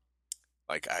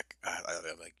 Like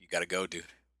I'm like, you gotta go, dude.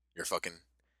 You're fucking,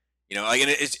 you know. Like, and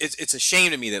it's a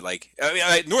shame to me that like, I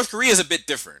mean, North Korea is a bit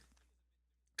different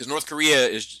because North Korea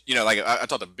is, like I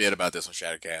talked a bit about this on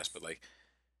Shattercast, but like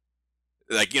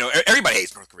everybody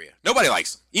hates North Korea. Nobody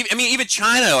likes them. Even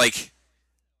China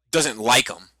doesn't like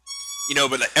them.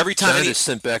 But like, every time China just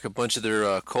sent back a bunch of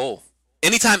their coal.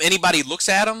 anytime anybody looks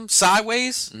at them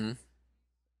sideways, Mm-hmm.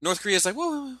 North Korea's like,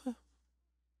 whoa.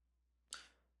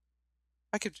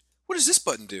 What does this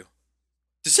button do?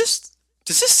 Does this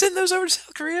send those over to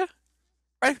South Korea?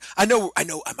 Right? I know I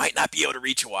might not be able to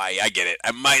reach Hawaii. I get it.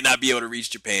 I might not be able to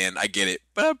reach Japan. I get it.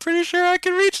 But I'm pretty sure I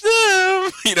can reach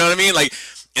them. You know what I mean?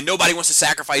 And nobody wants to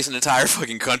sacrifice an entire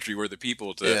fucking country worth of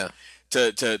people to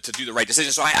do the right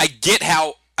decision. So I get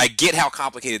how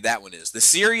complicated that one is. The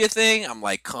Syria thing, I'm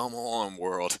like, come on,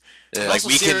 world. Yeah. Also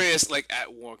serious,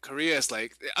 at war. Korea is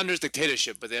under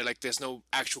dictatorship, but there's no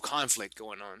actual conflict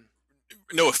going on.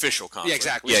 No official conflict. Yeah,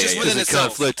 exactly. Yeah, it's just within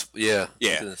itself. Conflict. Yeah.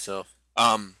 Yeah. Within itself.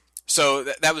 So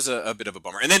that was a bit of a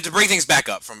bummer. And then to bring things back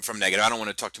up from negative, I don't want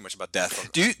to talk too much about death.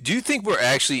 Do you think we're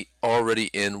actually already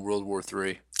in World War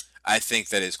III? I think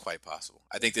that is quite possible.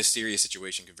 I think this Syria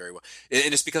situation could very well,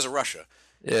 and it's because of Russia.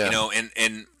 Yeah.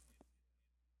 And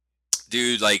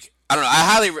dude, I don't know. I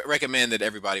highly recommend that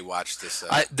everybody watch this.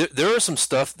 There are some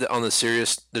stuff that on the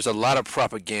serious. There's a lot of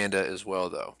propaganda as well,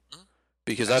 though,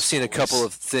 because I've seen a couple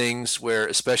of things where,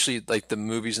 especially the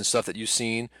movies and stuff that you've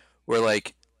seen, where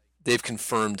they've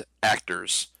confirmed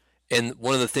actors, and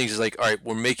one of the things is all right,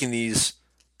 we're making these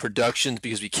productions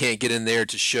because we can't get in there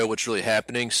to show what's really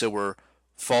happening, so we're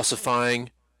falsifying.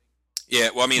 Yeah,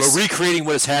 well, we're recreating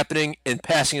what is happening and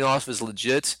passing it off as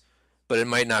legit, but it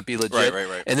might not be legit.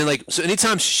 Right. And then so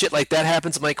anytime shit like that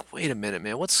happens, I'm like, wait a minute,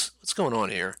 man, what's going on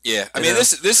here? Yeah, I mean,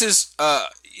 this is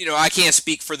I can't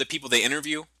speak for the people they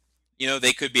interview.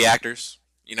 They could be actors.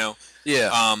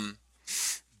 Yeah.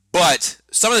 But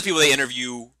some of the people they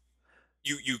interview,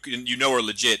 you know are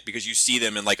legit because you see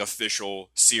them in official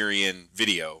Syrian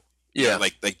video. Yeah.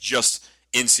 Like just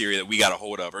in Syria that we got a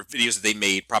hold of, or videos that they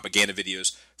made, propaganda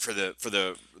videos for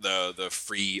the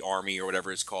Free Army or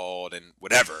whatever it's called, and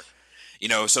whatever.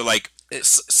 So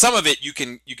some of it you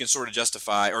can sort of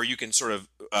justify, or you can sort of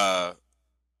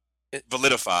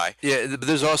validify. Yeah, but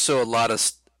there's also a lot of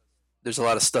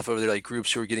stuff over there,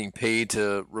 groups who are getting paid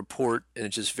to report, and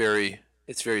it's very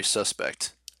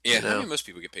suspect. Yeah, I mean, most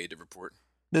people get paid to report.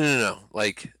 No.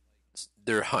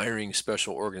 They're hiring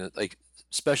special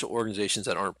organizations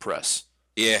that aren't press.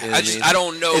 Yeah, you know I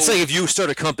don't know. It's like if you start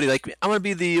a company, I'm going to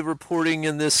be the reporting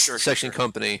in this section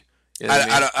company. You know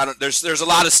I don't. There's a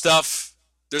lot of stuff.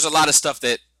 There's a lot of stuff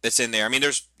that's in there. I mean,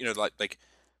 there's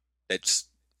that's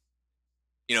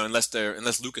unless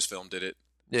Lucasfilm did it.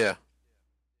 Yeah.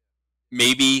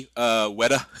 Maybe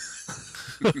Weta.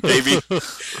 Maybe.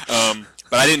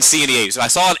 But I didn't see any apes. If I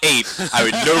saw an ape, I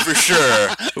would know for sure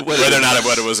whether or not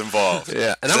Weta was involved.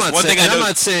 Yeah, and I'm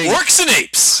not saying orcs and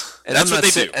apes. And that's what they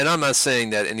do. And I'm not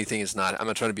saying that anything is not. I'm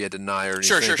not trying to be a denier or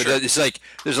anything. Sure. But it's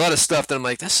there's a lot of stuff that I'm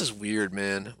like, this is weird,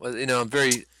 man. I'm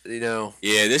very, Yeah,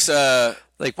 this why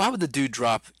would the dude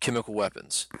drop chemical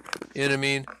weapons? You know what I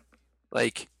mean?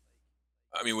 I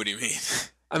mean, what do you mean?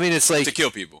 I mean, it's to kill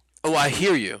people. Oh, I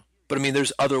hear you. But I mean,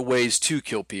 there's other ways to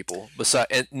kill people besides,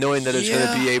 and knowing that there's going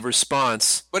to be a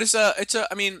response. But it's a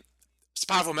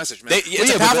powerful message, man.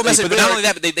 It's a powerful message. But not only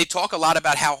that, but they talk a lot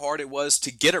about how hard it was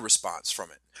to get a response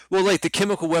from it. Well, the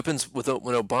chemical weapons when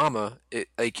Obama,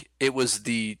 it was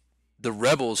the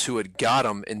rebels who had got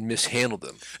them and mishandled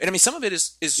them. And I mean, some of it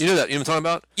is you know that what I'm talking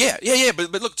about? Yeah.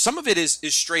 But look, some of it is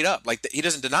straight up. He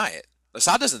doesn't deny it.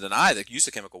 Assad doesn't deny the use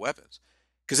of chemical weapons.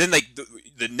 Because then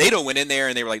the NATO went in there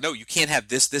and they were like, no, you can't have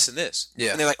this, this, and this.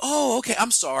 Yeah. And they're like, oh, okay,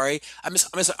 I'm sorry. I'm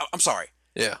sorry.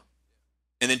 Yeah.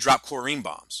 And then dropped chlorine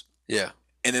bombs. Yeah.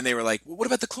 And then they were like, well, what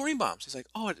about the chlorine bombs? He's like,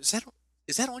 oh, is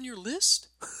that on your list?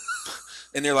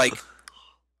 And they're like,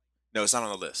 no, it's not on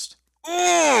the list.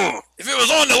 Oh, if it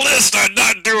was on the list, I'd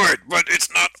not do it. But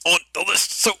it's not on the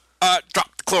list, so I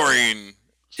dropped the chlorine.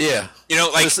 Yeah. Yeah,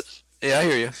 I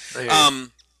hear you.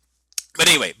 But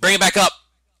anyway, bring it back up.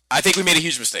 I think we made a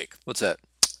huge mistake. What's that?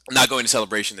 I'm not going to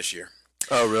Celebration this year.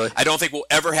 Oh, really? I don't think we'll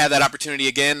ever have that opportunity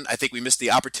again. I think we missed the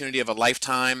opportunity of a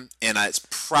lifetime, and it's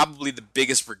probably the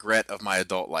biggest regret of my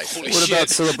adult life. What about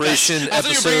Celebration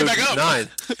episode 9?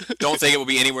 Don't think it will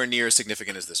be anywhere near as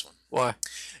significant as this one. Why?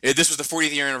 This was the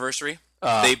 40th year anniversary.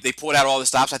 They pulled out all the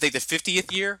stops. I think the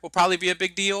 50th year will probably be a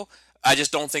big deal. I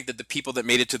just don't think that the people that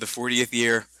made it to the 40th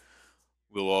year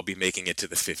will all be making it to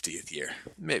the 50th year.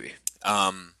 Maybe.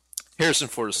 Harrison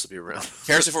Ford will still be around.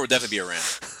 Harrison Ford will definitely be around.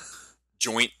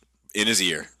 Joint in his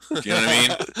ear. Do you know what I mean?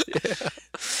 Yeah.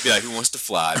 Be like, who wants to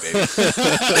fly, baby?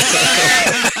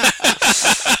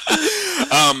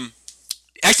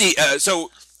 Actually, so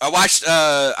I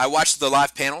watched the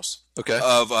live panels. Okay.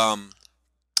 Of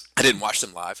I didn't watch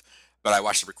them live, but I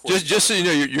watched the recording. Just so you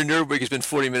know, your nerd week has been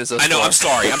 40 minutes thus I know.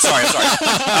 far. I'm sorry.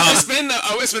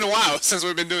 It's been a while since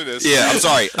we've been doing this. Yeah, I'm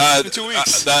sorry. It's been 2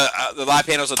 weeks. The live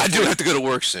panels. Of the I do have to go to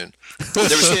work soon. There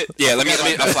was, yeah, let me.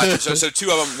 I'll fly through. So two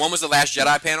of them. One was the Last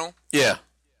Jedi panel. Yeah.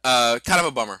 Kind of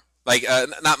a bummer. Like,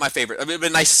 not my favorite. I mean, it'd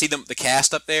been nice to see the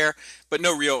cast up there, but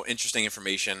no real interesting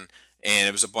information, and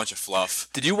it was a bunch of fluff.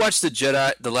 Did you watch the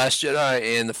Last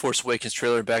Jedi and the Force Awakens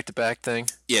trailer back to back thing?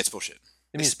 Yeah, it's bullshit.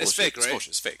 It's fake, right? It's bullshit.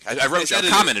 It's fake. I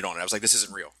commented on it. I was like, this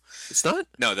isn't real. It's not?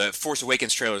 No, the Force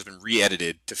Awakens trailer has been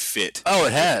re-edited to fit. Oh,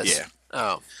 it has? Yeah.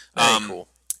 Oh, very cool.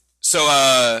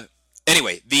 So,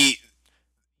 anyway, the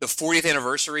 40th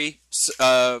anniversary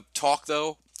talk,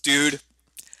 though, dude,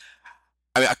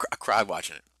 I mean, I cried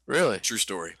watching it. Really? True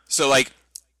story. So, like,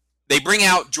 they bring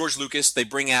out George Lucas. They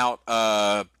bring out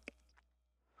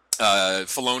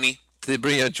Filoni. Did they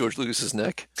bring out George Lucas's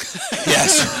neck?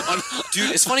 Yes.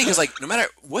 Dude, it's funny because, like, no matter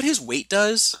what his weight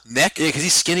does, neck... Yeah, because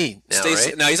he's skinny now,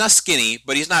 right? No, he's not skinny,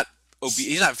 but he's not obese.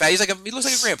 He's not fat. He looks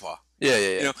like a grandpa. Yeah.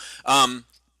 You know,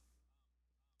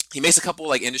 he makes a couple,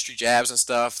 like, industry jabs and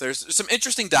stuff. There's some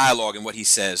interesting dialogue in what he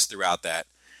says throughout that.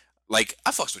 Like,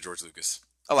 I fucks with George Lucas.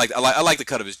 I like the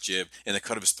cut of his jib and the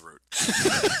cut of his throat.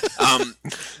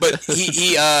 But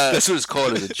he that's what it's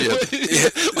called, as a jib.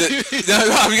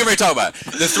 I'm getting ready to talk about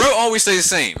it. The throat always stays the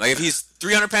same. Like, if he's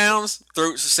 300 pounds,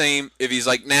 throat's the same. If he's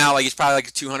like now, like he's probably like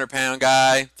a 200-pound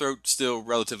guy, throat still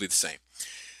relatively the same.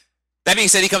 That being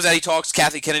said, he comes out, he talks.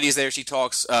 Kathy Kennedy is there. She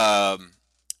talks.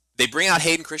 They bring out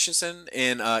Hayden Christensen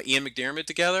and Ian McDiarmid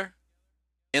together,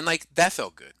 and like that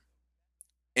felt good.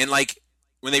 And like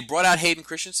when they brought out Hayden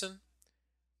Christensen,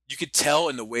 you could tell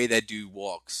in the way that dude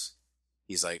walks.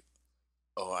 He's like,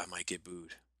 "Oh, I might get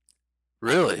booed."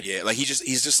 Really? Yeah, like he's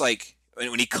just like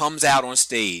when he comes out on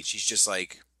stage, he's just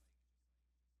like,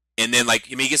 and then like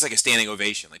I mean, he gets like a standing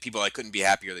ovation. Like people like couldn't be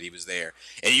happier that he was there,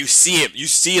 and you see him. You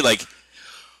see like,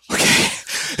 okay,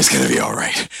 it's gonna be all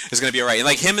right. It's gonna be all right. And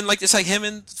like him and like it's like him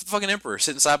and the fucking Emperor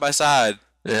sitting side by side.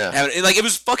 Yeah. And, like it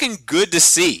was fucking good to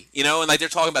see, you know. And like they're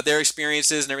talking about their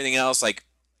experiences and everything else, like.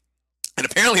 And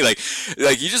apparently, like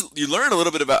you learn a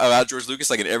little bit about George Lucas,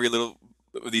 like in every little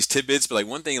of these tidbits. But like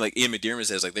one thing, like Ian McDiarmid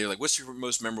says, like they're like, "What's your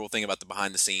most memorable thing about the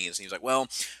behind the scenes?" And he was like, "Well,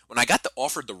 when I got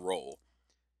offered the role,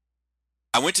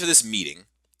 I went to this meeting.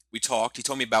 We talked. He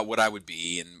told me about what I would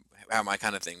be and how my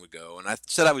kind of thing would go. And I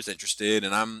said I was interested.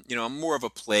 And I'm more of a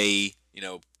play,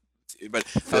 but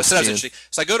I said I was interested.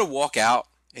 So I go to walk out,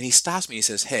 and he stops me. He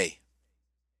says, "Hey,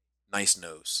 nice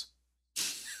nose."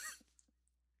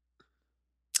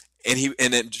 And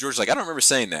then George's like, I don't remember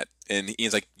saying that. And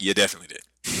Ian's like, you definitely did.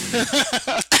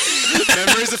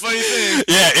 Memory's a funny thing.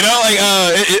 Yeah,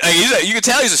 you can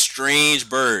tell he's a strange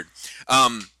bird.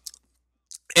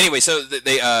 Anyway, so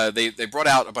they brought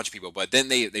out a bunch of people, but then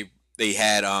they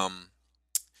had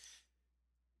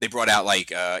they brought out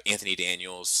like Anthony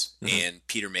Daniels and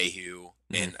Peter Mayhew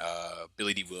and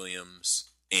Billy D. Williams.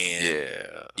 And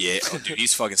yeah, oh, dude,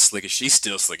 he's fucking slick as shit. He's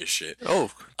still slick as shit. Oh,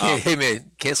 hey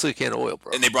man, can't sleep, can't oil,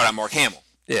 bro. And they brought out Mark Hamill.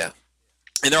 Yeah,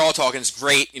 and they're all talking. It's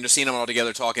great, seeing them all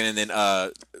together talking. And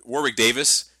then Warwick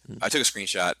Davis, I took a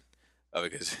screenshot of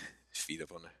it because his feet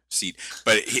up on the seat.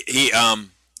 But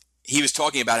he was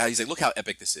talking about how he's like, look how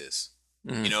epic this is.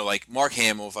 Like Mark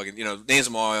Hamill, fucking, names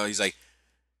them all. He's like,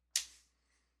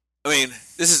 I mean,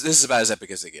 this is about as epic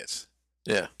as it gets.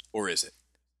 Yeah, or is it?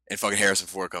 And fucking Harrison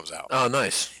Ford comes out. Oh,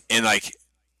 nice. And like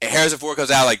Harrison Ford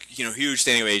comes out, like, huge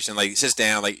standing ovation, like sits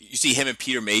down, like you see him and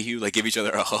Peter Mayhew like give each other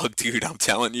a hug, dude. I'm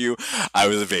telling you, I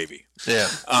was a baby. Yeah.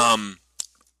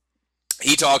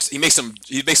 He talks. He makes some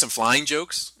flying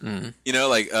jokes.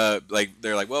 Mm-hmm. Like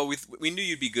they're like, well, we knew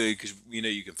you'd be good because we know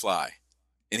you can fly.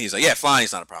 And he's like, yeah,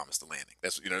 flying's not a problem, it's the landing.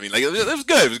 That's what I mean. Like it was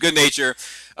good. It was good nature.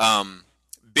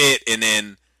 Bit, and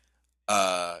then.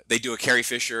 They do a Carrie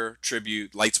Fisher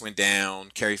tribute. Lights went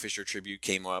down. Carrie Fisher tribute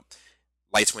came up.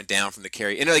 Lights went down from the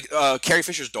Carrie. And like Carrie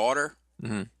Fisher's daughter,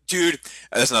 dude.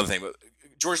 That's another thing. But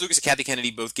George Lucas and Kathy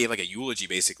Kennedy both gave like a eulogy,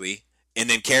 basically. And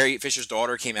then Carrie Fisher's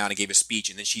daughter came out and gave a speech,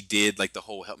 and then she did like the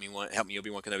whole "Help me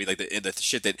Obi-Wan Kenobi," like the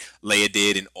shit that Leia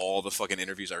did in all the fucking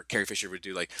interviews. Or Carrie Fisher would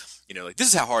do, like like this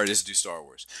is how hard it is to do Star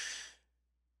Wars.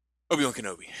 Obi-Wan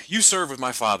Kenobi, you served with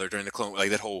my father during the clone, like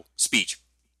that whole speech.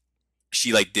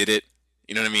 She like did it.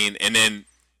 You know what I mean? And then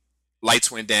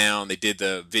lights went down. They did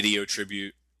the video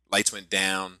tribute. Lights went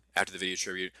down after the video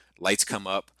tribute. Lights come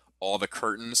up. All the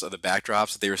curtains of the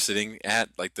backdrops that they were sitting at,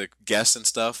 like the guests and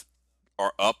stuff,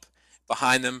 are up.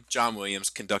 Behind them, John Williams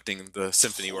conducting the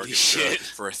symphony orchestra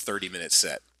for a 30-minute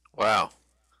set. Wow.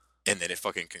 And then it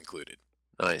fucking concluded.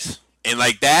 Nice. And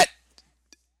like that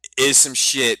is some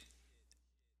shit.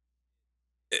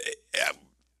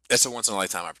 that's a once in a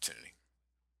lifetime opportunity.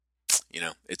 You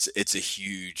know, it's a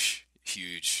huge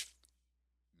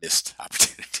missed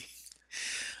opportunity.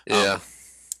 Yeah.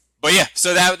 But yeah,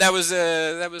 so that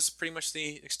was pretty much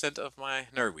the extent of my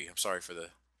nerd week. I'm sorry for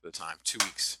the time. 2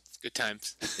 weeks. Good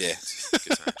times. Yeah,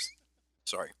 good times.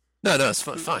 Sorry. No, it's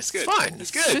fine. It's good. It's fine.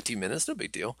 It's good. 50 minutes, no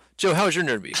big deal. Joe, how was your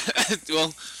nerd week?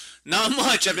 Well, not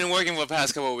much. I've been working for the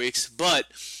past couple of weeks, but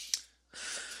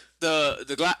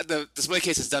the display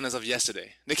case is done as of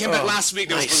yesterday. They came back last week.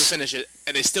 They were supposed to finish it,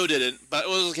 and they still didn't. But it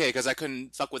was okay because I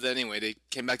couldn't fuck with it anyway. They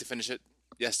came back to finish it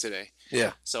yesterday.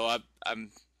 Yeah. So I'm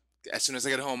as soon as I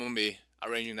get home, I'm gonna be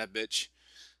arranging that bitch.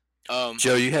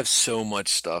 Joe, you have so much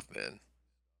stuff, man.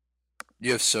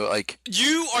 You have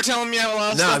You are telling me I have a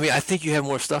lot of No, stuff? I mean, I think you have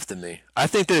more stuff than me. I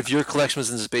think that if your collection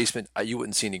was in this basement, you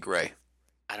wouldn't see any gray.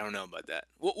 I don't know about that.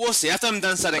 We'll see. After I'm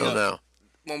done setting I don't up, know.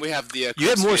 when we have the You have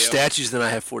Crips more video. statues than I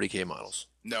have 40K models.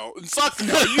 No, fuck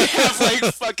no. You have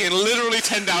like fucking literally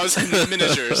 10,000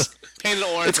 miniatures painted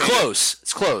orange. It's close.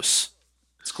 It's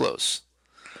close.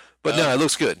 But no, it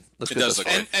looks good. Looks It good does thus look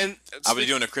far. good. And I'll be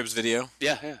doing a Cribs video.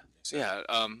 yeah.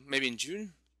 Maybe in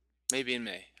June, maybe in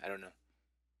May. I don't know.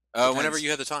 Whenever you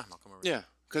have the time, I'll come over. Yeah,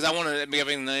 because I want to make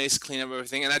everything nice, clean up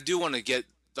everything, and I do want to get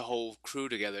the whole crew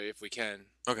together if we can.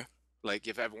 Okay. Like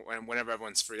whenever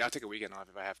everyone's free, I'll take a weekend off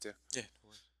if I have to.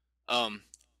 Yeah.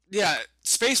 Yeah.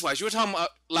 Space wise, you were talking about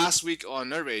last week on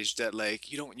Nerd Rage that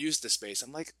like you don't use the space.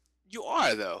 I'm like, you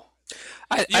are though.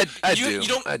 I do. You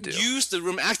don't I do. use the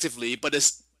room actively, but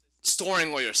it's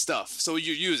storing all your stuff, so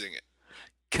you're using it.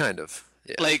 Kind of.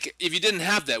 Yeah. Like if you didn't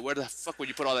have that, where the fuck would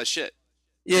you put all that shit?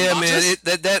 Yeah, man.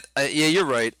 Boxes? Yeah, you're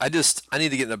right. I need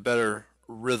to get in a better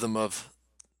rhythm of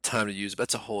time to use. But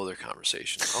that's a whole other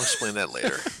conversation. I'll explain that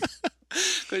later.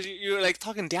 Because you're like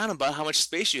talking down about how much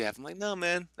space you have. I'm like, no,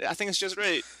 man. I think it's just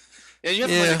right. And you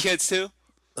have a Yeah. bunch of kids too.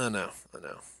 I know.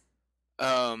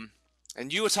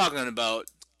 And you were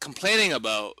complaining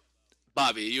about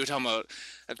Bobby. You were talking about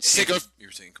sick of You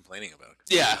were saying complaining about.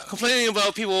 complaining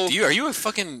about people. Are you a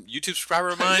fucking YouTube subscriber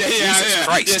of mine? Yeah, Jesus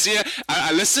Christ. Yes, yeah.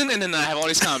 I listen and then I have all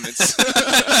these comments.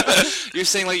 You're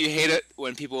saying like you hate it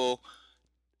when people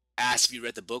ask if you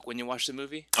read the book when you watch the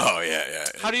movie. Oh yeah.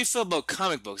 How do you feel about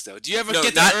comic books though? Do you ever No,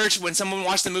 get not- the urge when someone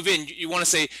watched the movie and you want to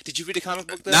say, "Did you read the comic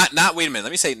book?" Though? Not wait a minute.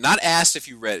 Let me say not asked if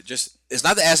you read it. Just it's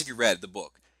not the ask if you read the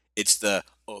book. It's the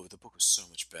the book was so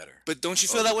much better. But don't you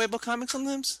feel that way about comics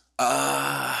sometimes?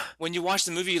 When you watch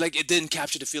the movie, like it didn't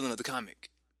capture the feeling of the comic.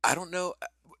 I don't know.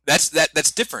 That's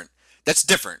different. That's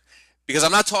different because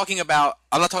I'm not talking about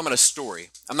a story.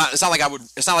 It's not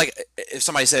like if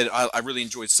somebody said I really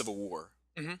enjoyed Civil War,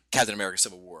 Captain America: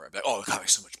 Civil War. I'd be like, oh, the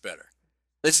comic's so much better.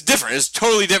 It's different. It's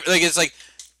totally different. Like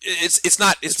it's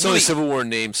not. It's really, only Civil War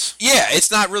names. Yeah,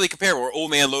 it's not really comparable. Or Old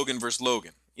Man Logan versus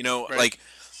Logan. You know, Right. like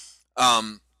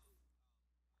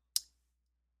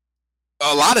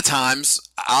a lot of times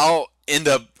I'll end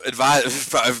up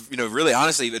really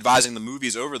honestly advising the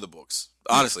movies over the books.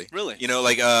 Honestly, Really? you know,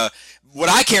 like what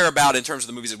I care about in terms of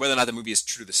the movies is whether or not the movie is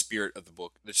true to the spirit of the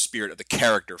book, the spirit of the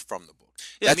character from the book.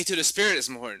 Yeah, me too. The spirit is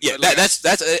important. Yeah, But, like, that's.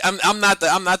 I'm not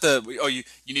the. Oh, you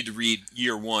need to read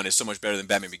Year One is so much better than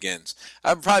Batman Begins.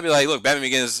 I'd probably be like, look, Batman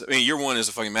Begins. I mean, Year One is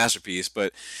a fucking masterpiece,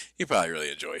 but you probably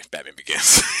really enjoy Batman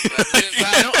Begins. but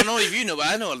I don't know if you know, but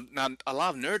I know a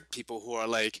lot of nerd people who are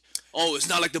like, "Oh, it's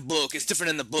not like the book. It's different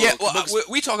in the book." Yeah, The well, book's-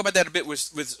 we talk about that a bit with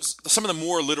some of the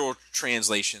more literal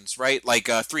translations, right? Like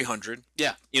 300.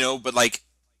 Yeah. You know, but like,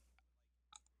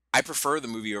 I prefer the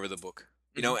movie over the book.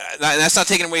 You know, and that's not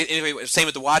taking away anyway. Same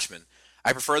with The Watchmen.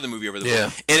 I prefer the movie over the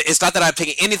book. And it's not that I'm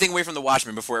taking anything away from The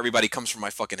Watchmen before everybody comes from my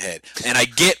fucking head. And I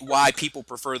get why people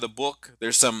prefer the book.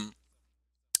 There's some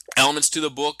elements to the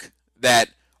book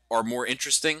that are more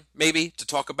interesting, maybe, to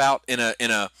talk about in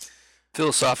a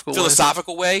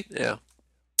Philosophical way. Yeah.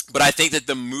 But I think that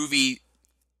the movie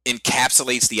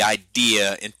encapsulates the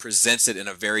idea and presents it in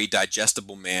a very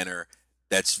digestible manner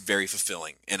that's very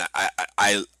fulfilling. And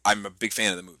I'm a big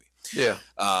fan of the movie. Yeah.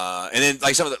 And then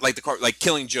like some of the like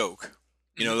Killing Joke.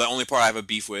 You know, the only part I have a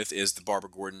beef with is the Barbara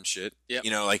Gordon shit. Yep.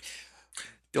 You know, like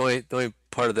The only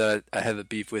part of that I have a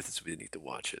beef with is we need to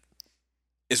watch it.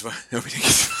 is what nobody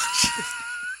gets.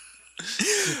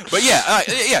 But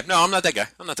yeah, no, I'm not that guy.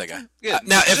 Yeah,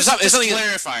 Now, if just something,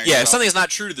 clarifying. yeah, if about- something is not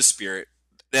true to the spirit,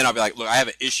 then I'll be like, look, I have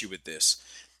an issue with this,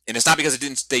 and it's not because it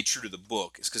didn't stay true to the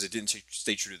book; it's because it didn't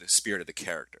stay true to the spirit of the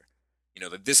character. You know,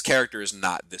 that this character is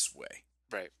not this way.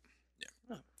 Right.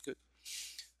 Yeah.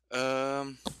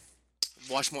 Oh, good.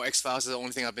 Watch more X-Files is the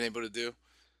only thing I've been able to do,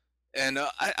 and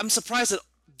I'm surprised at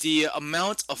the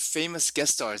amount of famous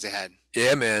guest stars they had.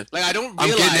 Yeah, man. Like I don't I'm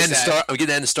realize getting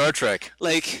that. into Star Trek.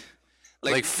 Like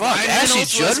Like, fuck, Ryan Ashley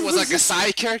Reynolds Judd was was like a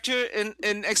side character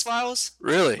in X-Files.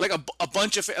 Really? Like a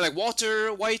bunch of like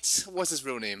Walter White. What's his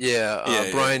real name? Yeah,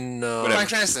 Yeah. Brian. Bryan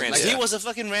Cranston. Like Yeah. he was a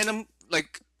fucking random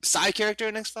like side character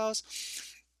in X-Files.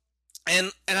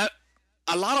 And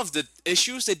a lot of the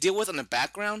issues they deal with in the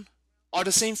background are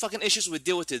the same fucking issues we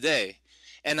deal with today.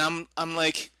 And I'm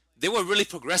like, they were really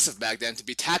progressive back then to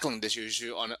be tackling this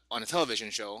issue on a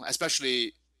television show.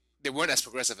 Especially, they weren't as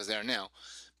progressive as they are now.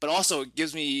 But also, it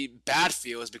gives me bad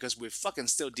feels because we're fucking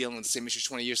still dealing with the same issues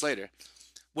 20 years later.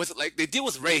 With like, they deal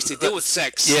with race, they deal with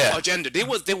sex, Yeah. or gender. They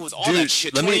deal with all Dude, that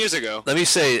shit let 20 me- years ago. Let me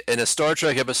say, in a Star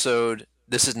Trek episode,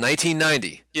 this is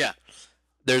 1990. Yeah.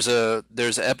 There's an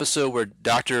episode where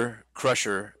Dr.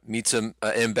 Crusher meets an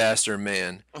ambassador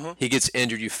man. Uh-huh. He gets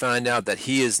injured. You find out that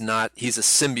he's a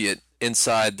symbiote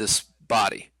inside this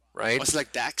body, right? What's it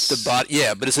like Dax? The body,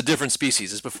 yeah, but it's a different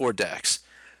species. It's before Dax.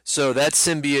 So that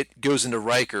symbiote goes into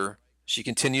Riker. She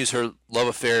continues her love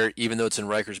affair even though it's in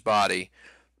Riker's body.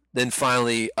 Then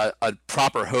finally, a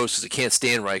proper host, because it can't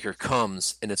stand Riker,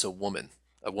 comes, and it's a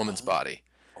woman's body.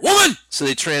 Woman! So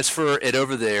they transfer it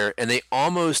over there, and they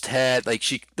almost had, like,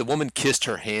 the woman kissed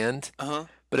her hand, Uh-huh.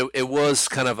 but it was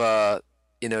kind of a,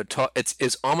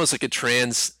 it's almost like a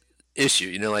trans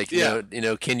issue, like, Yeah.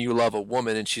 can you love a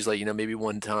woman? And she's like, maybe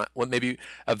one time, maybe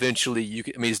eventually you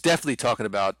can, I mean, it's definitely talking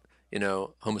about,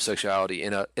 homosexuality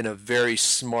in a very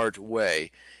smart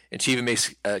way. And she even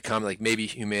makes a comment like maybe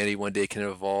humanity one day can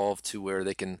evolve to where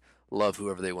they can love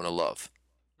whoever they want to love.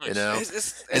 And this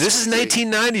is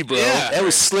 1990, bro. Yeah. That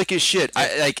was slick as shit.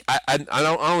 I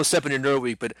don't want to step on your nerd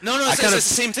week, but No, I it's the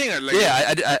same thing. Like,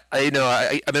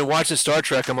 I've been watching Star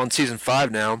Trek. I'm on season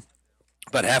 5 now,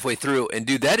 about halfway through, and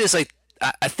dude, that is like,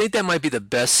 I think that might be the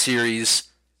best series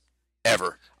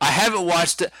ever. I haven't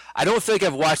watched it. I don't think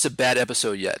I've watched a bad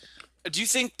episode yet. Do you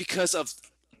think because of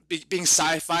being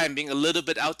sci-fi and being a little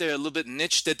bit out there, a little bit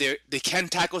niche, that they can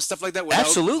tackle stuff like that? Without,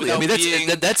 Absolutely. I without mean,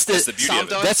 being that's That's the beauty of it.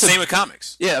 Sound That's the same with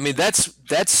comics. Yeah, I mean that's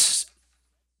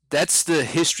the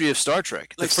history of Star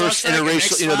Trek. The Like Star first Trek and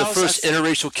interracial, the X-Files, first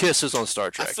interracial kiss is on Star I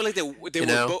Trek. feel like they You were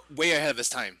know? way ahead of its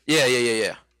time. Yeah.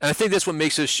 And I think that's what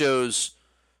makes those shows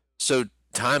so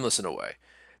timeless in a way.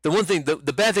 The one thing, the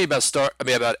bad thing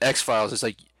about X-Files is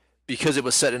like, because it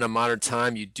was set in a modern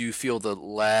time, you do feel the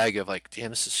lag of like,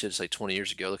 damn, this shit is like 20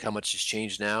 years ago. Look how much has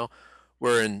changed now.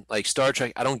 Where in like Star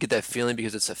Trek, I don't get that feeling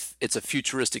because it's a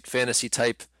futuristic fantasy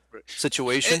type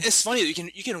situation. It's funny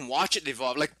that you can watch it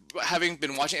evolve. Like having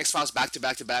been watching X-Files back to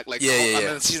back to back. Like Yeah.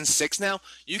 I'm in season 6 now.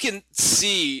 You can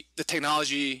see the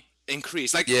technology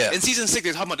increase. Like Yeah. in season 6,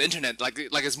 they're talking about the internet. Like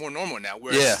it's more normal now.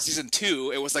 Whereas Yeah. season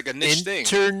 2, it was like a niche thing.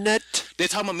 Internet. They're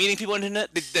talking about meeting people on the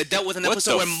internet. They dealt with an What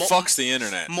episode the where fuck's the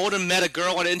internet? Mulder met a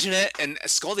girl on the internet, and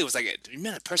Scully was like, "You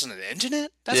met a person on the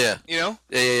internet?" That's, Yeah.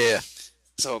 Yeah.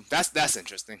 So that's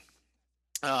interesting.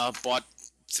 Bought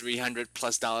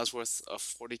 $300+ worth of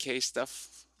 40K stuff.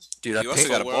 Dude, I You also paid.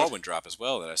 got a World. Baldwin drop as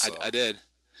well that I saw. I did.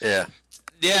 Yeah.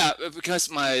 Yeah, because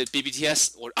my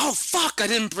BBTS. Oh fuck! I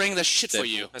didn't bring the shit for Deadpool.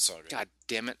 you. That's all right. God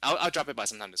damn it! I'll drop it by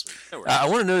sometime this week. No worries. I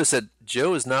want to notice that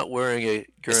Joe is not wearing a.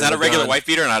 It's not a regular white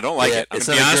beater, and I don't like Yeah, it. I'm it's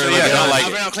gonna be not a honest with you, I Gurren don't Lagann. like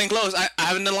I've it. been on clean clothes. I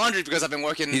have it in the laundry because I've been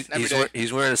working every day.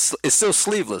 He's wearing it's still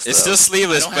sleeveless. It's though. still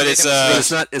sleeveless, I don't but have it's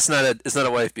anything But it's not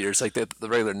a wife beater. It's like the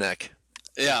regular neck,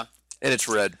 Yeah. and it's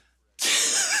red.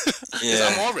 'Cause yeah.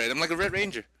 I'm all red. I'm like a Red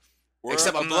Ranger. We're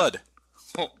Except a I'm not- blood.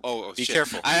 Oh, Be shit.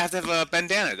 careful. I have to have a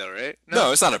bandana though, right?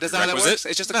 No, it's not a That's not how that prerequisite. works?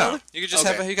 It's just a no. color? You could just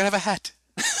Okay. you could have a hat.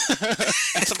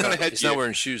 Some kind of head He's not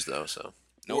wearing shoes though, so.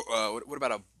 Nope. What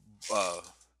about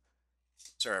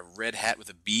a red hat with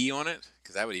a B on it?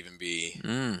 Because that would even be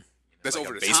That's like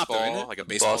over a the top, baseball, though, isn't it? like a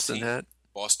baseball Boston team. hat.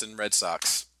 Boston Red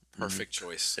Sox. Perfect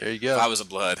choice. There you go. If I was a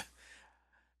blood.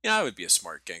 Yeah, I would be a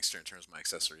smart gangster in terms of my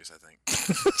accessories, I think.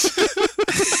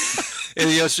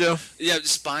 Anything else, Joe? Yeah,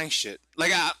 just buying shit.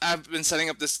 Like I've been setting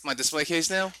up my display case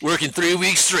now. Working 3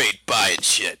 weeks straight buying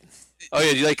shit. Oh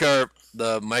yeah, do you like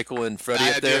the Michael and Freddie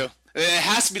I up there? do. It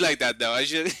has to be like that though. I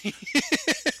should.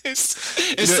 it's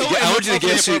so I want you to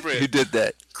guess who inappropriate. did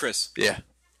that. Chris, Yeah.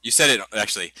 you said it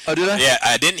actually. Oh, did I? Yeah,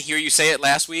 I didn't hear you say it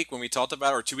last week when we talked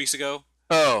about it, or 2 weeks ago.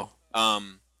 Oh.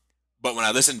 But when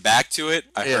I listened back to it,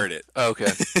 I Yeah. heard it. Oh,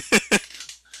 okay.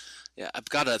 Yeah, I've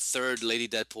got a third Lady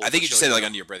Deadpool. I think you for just said it like shoujo,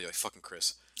 under your breath. You're like, fucking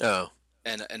Chris. Oh.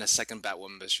 and a second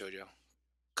Batwoman for shoujo,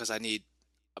 because I need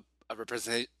a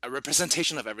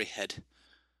representation of every head.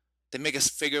 They make a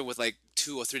figure with like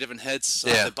 2 or 3 different heads, so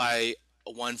I Yeah. have to buy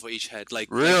one for each head. Like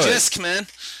Really? Jisk, man.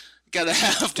 Gotta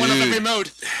have one of Dude. every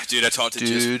mode. Dude, I talked to Dude.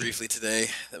 Just briefly today.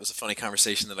 That was a funny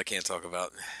conversation that I can't talk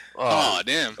about. Oh,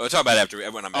 damn. We'll talk about it after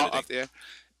when I'm Oh, editing. up there.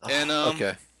 And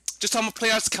okay. just talking about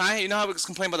Playarts Kai, you know how I was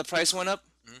complaining about the price went up?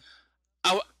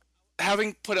 Mm-hmm.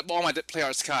 having put up all my Play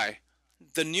Art Sky,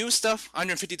 the new stuff,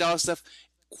 $150 stuff,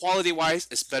 quality-wise,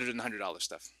 is better than $100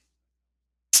 stuff.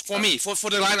 For me, for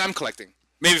the line I'm collecting.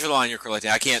 Maybe for the line you're collecting,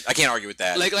 I can't argue with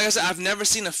that. Like I said, I've never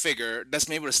seen a figure that's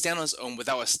able to stand on its own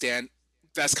without a stand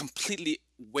that's completely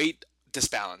weight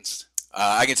disbalanced.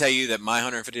 I can tell you that my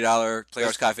 $150 Play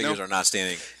Art Sky figures are not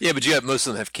standing. Yeah, but you got most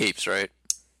of them have capes, right?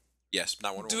 Yes,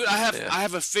 not Wonder Dude, Woman. I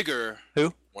have a figure.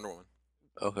 Who? Wonder Woman.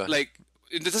 Okay. Like,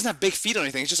 it doesn't have big feet or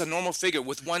anything. It's just a normal figure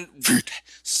with one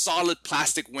solid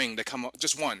plastic wing that come up,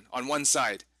 just one on one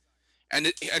side,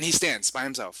 and he stands by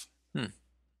himself.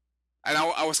 And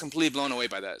I was completely blown away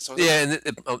by that. So yeah, and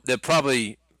they're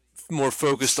probably more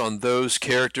focused on those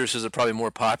characters because they're probably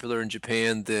more popular in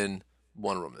Japan than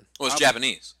Wonder Woman. Well, it's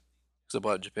Japanese. Because I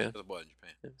bought it in Japan. Because I bought it in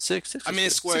Japan. Six. I mean,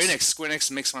 it's Square Enix. Square Enix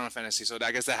makes Final Fantasy, so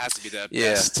I guess that has to be the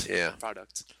best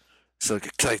product. So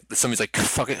like somebody's like,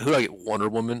 fuck it, who do I get? Wonder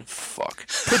Woman? Fuck.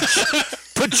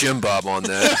 Put Jim Bob on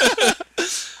that.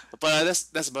 But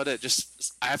that's about it.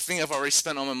 Just I think I've already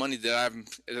spent all my money that I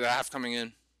have coming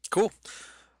in. Cool.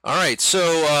 All right, so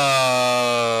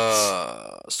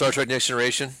Star Trek Next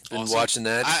Generation. Been watching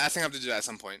that. I think I have to do that at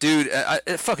some point. Dude, I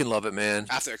fucking love it, man.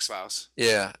 After X-Files.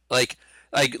 Yeah, like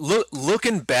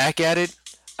looking back at it,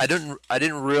 I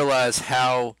didn't realize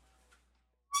how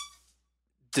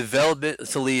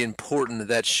developmentally important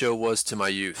that show was to my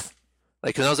youth.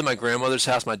 Like, when I was at my grandmother's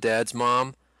house, my dad's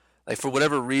mom, like, for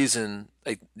whatever reason,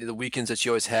 like, the weekends that she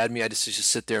always had me, I just used to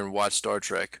sit there and watch Star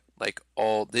Trek. Like,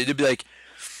 they'd be like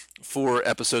 4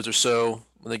 episodes or so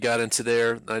when they got into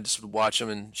there, and I just would watch them,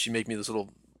 and she'd make me those little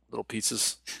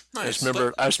pizzas. Nice.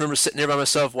 I just remember sitting there by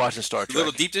myself watching Star Trek.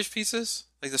 Little deep dish pizzas?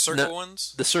 Like the circle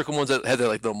ones? The circle ones that had the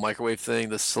like little microwave thing,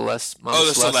 the Celeste. Mama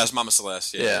the Celeste. Mama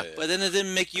Celeste. Yeah. But then it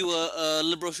didn't make you a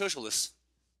liberal socialist.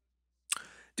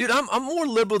 Dude, I'm more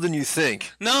liberal than you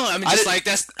think. No, I mean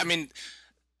I mean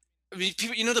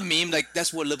people, you know the meme, like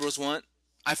that's what liberals want.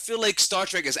 I feel like Star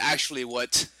Trek is actually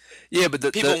what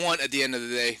but people want at the end of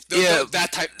the day. The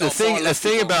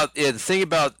thing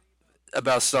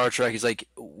about Star Trek is like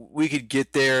we could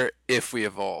get there if we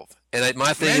evolve. And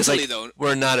my thing mentally, is like though,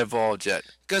 we're not evolved yet.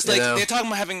 Because like they're talking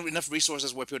about having enough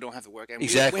resources where people don't have to work. And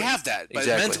exactly. We have that, but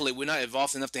mentally we're not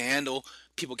evolved enough to handle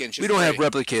people getting shit. We don't have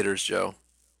replicators, Joe.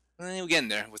 We're getting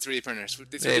there with 3D printers.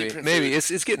 Maybe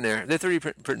it's getting there. They're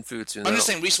 3D printing food soon. I'm just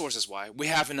saying resources. Why we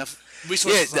have enough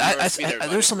resources? Yeah,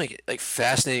 there's something like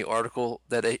fascinating article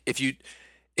that if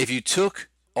you took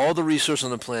all the resources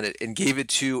on the planet and gave it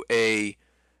to a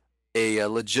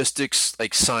logistics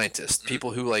like scientist,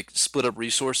 people who like split up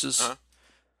resources,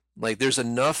 like there's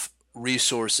enough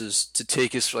resources to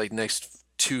take us for like next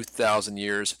 2,000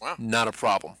 years. Wow. Not a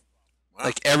problem. Wow.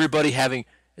 Like everybody having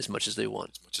as much as they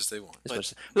want.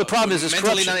 The problem is mentally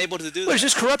corruption. not able to do that. Well, it's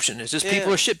just corruption. It's just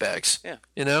people are shitbags. Yeah.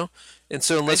 You know? And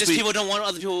so unless people don't want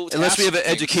other people to we have an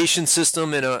education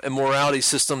system and a morality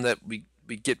system that we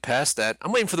get past that.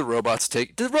 I'm waiting for the robots to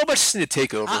take. The robots just need to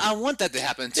take over. I want that to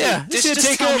happen too. Yeah,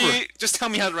 just tell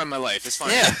me how to run my life. It's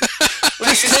fine. Yeah.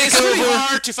 It's really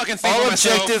hard to fucking think all of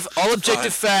objective, myself. all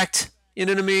objective fact. You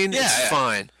know what I mean? Yeah, it's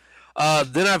fine.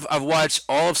 Then I've watched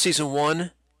all of season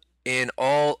 1 and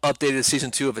all updated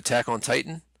season 2 of Attack on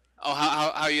Titan. Oh,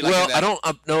 how are you liking that? Well,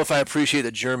 I don't know if I appreciate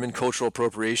the German cultural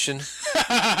appropriation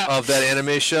of that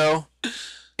anime show.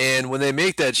 And when they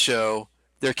make that show,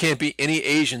 there can't be any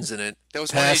Asians in it. There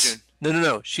was one Asian.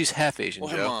 No. She's half Asian,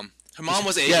 Well, Joe. her mom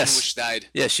was Asian, which died.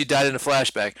 Yeah, she died in a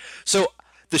flashback. So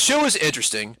the show is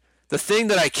interesting. The thing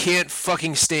that I can't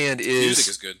fucking stand is... music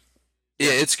is good.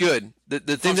 Yeah, it's good.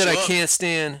 The thing that I can't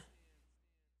stand...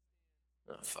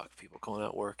 Oh, fuck, people calling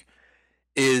out work.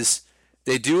 Is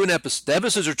they do an episode... The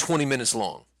episodes are 20 minutes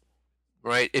long,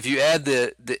 right? If you add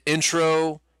the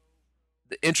intro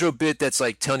bit that's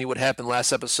like telling you what happened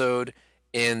last episode,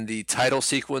 and the title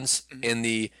sequence, and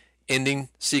the ending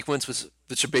sequence,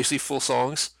 which are basically full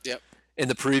songs, yep. In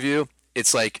the preview,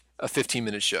 it's like a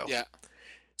 15-minute show. Yeah.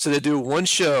 So they do one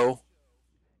show,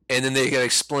 and then they gotta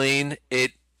explain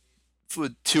it for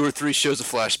 2 or 3 shows of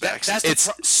flashbacks. It's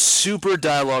super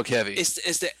dialogue heavy. It's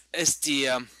the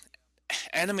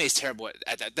anime is terrible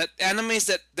at that. That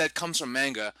animes that comes from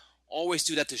manga always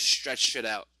do that to stretch shit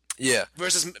out. Yeah.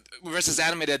 Versus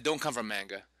anime that don't come from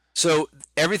manga. So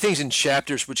everything's in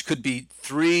chapters, which could be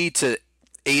 3 to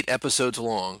 8 episodes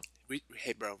long.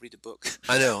 Hey, bro, read the book.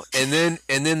 I know, and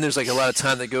then there's like a lot of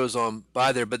time that goes on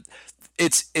by there, but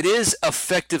it is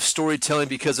effective storytelling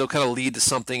because they'll kind of lead to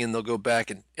something and they'll go back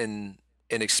and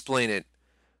explain it,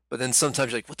 but then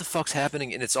sometimes you're like, what the fuck's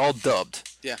happening, and it's all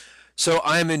dubbed. Yeah. So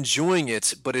I'm enjoying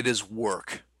it, but it is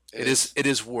work. It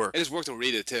is work. It is work to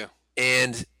read it too.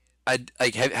 And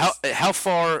how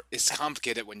far? It's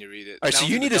complicated when you read it. All right, so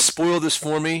you need to spoil this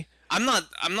for me. I'm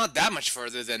not that much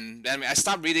further than. I mean, I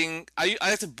stopped reading. I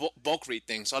have to bulk read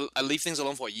things, so I leave things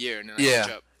alone for a year and then I catch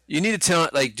up. You need to tell.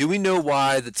 Like, do we know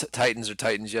why the Titans are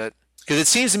Titans yet? Because it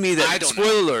seems to me that I don't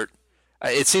spoiler know. alert.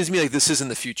 It seems to me like this is in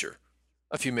the future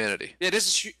of humanity. Yeah,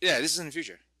 this is in the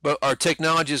future. But our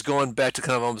technology is going back to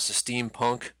kind of almost a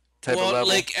steampunk type of Well, level.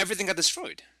 like everything got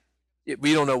destroyed.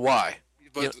 We don't know why.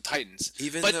 But Yeah. the Titans.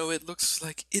 Even But- though it looks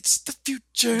like it's the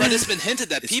future. But it's been hinted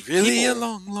that it's people really a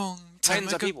long, long time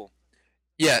Titans are ago. people.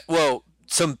 Yeah, well,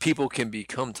 some people can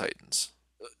become Titans.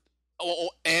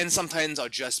 And some Titans are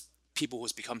just people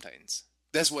who's become Titans.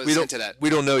 That's what We it's don't. hinted at. We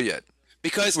don't know yet.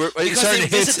 Because It's they starting to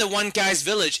hint- visit the one guy's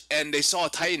village and they saw a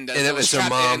Titan that And it was was their trapped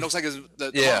mom. and it looks like it's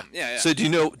the Yeah. mom. Yeah. So do you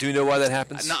know why that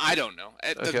happens? No, I don't know.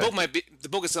 Okay. The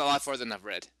book is a lot further than I've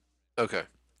read. Okay.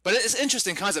 But it's an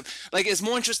interesting concept. Like it's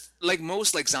more like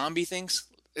most like zombie things.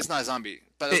 It's not a zombie,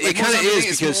 but It like most kinda zombie is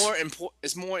things, because-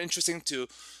 it's more interesting to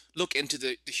look into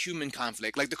the human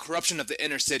conflict, like the corruption of the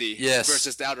inner city Yes.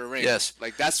 versus the outer ring. Yes.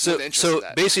 Like that's So what the interest so of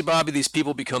that. basically, Bobby, these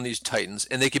people become these Titans,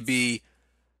 and they could be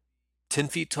 10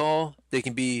 feet tall. They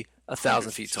can be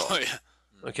 1,000 feet tall. Oh yeah.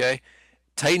 Okay.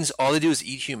 Titans, all they do is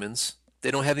eat humans.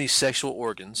 They don't have any sexual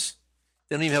organs.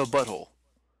 They don't even have a butthole.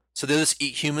 So they'll just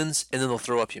eat humans, and then they'll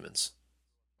throw up humans.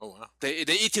 Oh wow. They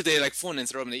eat till they like full and then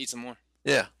throw them. They eat some more.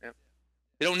 Yeah.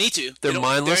 They don't need to. They're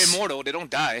mindless. They're immortal. They don't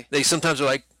die. They sometimes are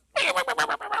like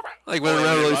running Oh,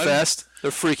 around they really run? fast.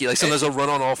 They're freaky. Like sometimes they'll run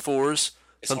on all fours.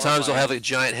 It's Sometimes they'll horrifying. have a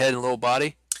giant head and a little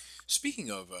body.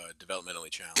 Speaking of developmentally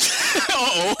challenged,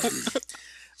 Oh.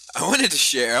 I want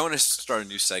to start a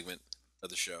new segment of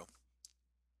the show.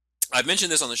 I've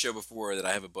mentioned this on the show before that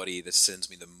I have a buddy that sends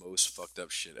me the most fucked up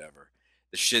shit ever.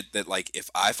 The shit that, like, if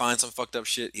I find some fucked up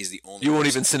shit, he's the only You won't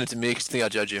person- even send it to me because you think I'll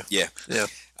judge you. Yeah. Yeah.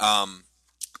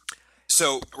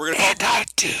 So we're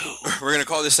gonna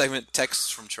call this segment "Texts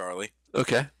from Charlie,"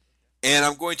 Okay. and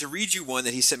I'm going to read you one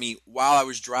that he sent me while I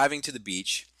was driving to the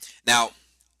beach. Now,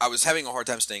 I was having a hard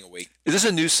time staying awake. Is this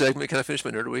a new segment? Can I finish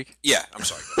my Nerd of the Week? Yeah, I'm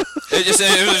sorry. it was just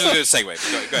a good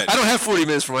segue. Go ahead. I don't have 40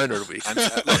 minutes for my Nerd of the Week. Look,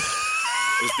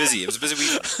 it was busy. It was a busy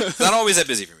week. It's not always that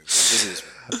busy for me. But it was busy this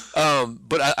week.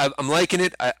 But I'm liking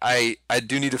it. I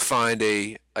do need to find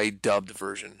a dubbed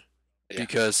version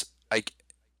because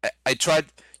I tried.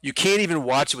 You can't even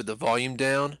watch it with the volume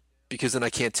down because then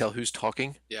I can't tell who's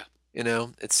talking. Yeah. You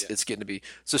know, it's getting to be.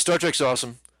 So Star Trek's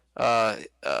awesome.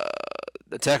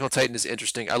 Attack on Titan is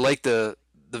interesting. I like the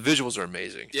visuals are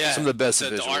amazing. Yeah, Some of the best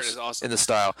the visuals art is awesome. and the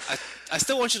style. I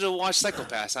still want you to watch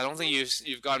Psychopaths. I don't think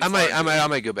you've gotten. I far into it.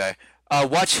 might go back.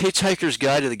 Watch Hitchhiker's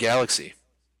Guide to the Galaxy.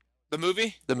 The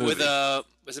movie. The movie. With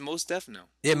was it Mos Def? No.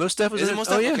 Yeah, Most Def was Is in it Mos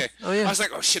Oh Def? yeah. Okay. Oh yeah. I was like,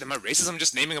 oh shit, am I racist? I'm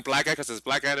just naming a black guy because there's a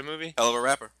black guy in the movie. Hell of a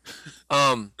rapper.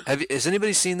 Has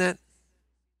anybody seen that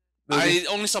movie? I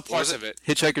only saw parts of it.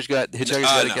 Hitchhiker's Guide to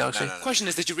the Galaxy? No. Question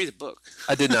is, did you read the book?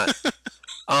 I did not.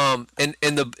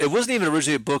 It wasn't even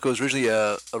originally a book. It was originally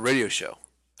a radio show.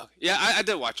 Okay. Yeah, I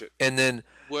did watch it. And then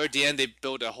Where at the end they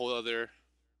build a whole other.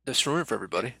 there's room for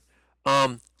everybody.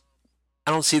 I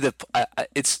don't see the.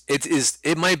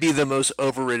 It might be the most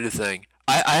overrated thing.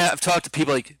 I have talked to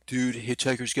people like, dude,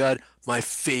 Hitchhiker's Guide, my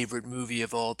favorite movie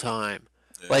of all time.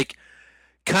 Yeah. Like,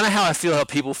 kind of how I feel how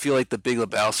people feel like The Big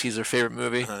Lebowski is their favorite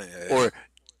movie, Yeah. or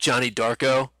Johnny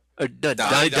Darko. Or Donnie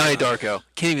Darko.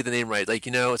 Can't even get the name right. Like,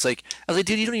 you know, it's like I was like,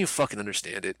 dude, you don't even fucking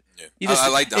understand it. Yeah. You just, I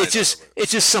like Donnie it's just Darko, but-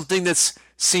 it's just something that's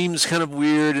seems kind of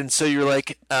weird, and so you're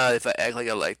like, if I act like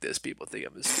I like this, people think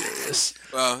I'm mysterious.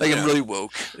 Well, Like yeah. I'm really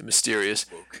woke and mysterious.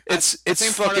 It's I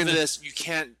think fucking. part of it is you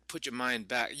can't put your mind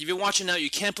back. If you're watching now, you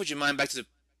can't put your mind back to the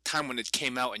time when it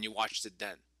came out and you watched it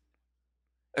then.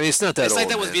 I mean, it's not that It's old. like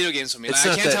that with man. video games for me. It's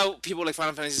Like, I not can't that- tell people like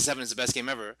Final Fantasy VII is the best game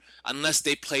ever unless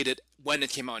they played it when it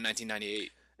came out in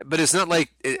 1998. But it's not like.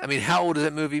 I mean, how old is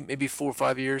that movie? Maybe 4 or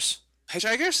 5 years.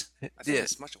 Hitchhikers? I think Yeah.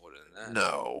 it's much older than that.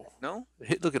 No. No?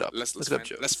 Look it up. Let's look it up, find,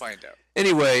 Joe. let's find out.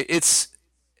 Anyway, it's.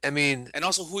 I mean, And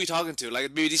also, who are you talking to? Like,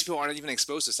 maybe these people aren't even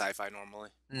exposed to sci-fi normally.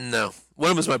 no. One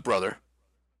of them was my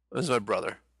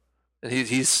brother. And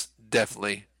he's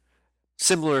definitely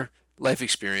similar life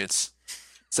experience,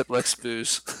 except less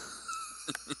booze.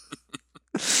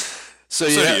 So So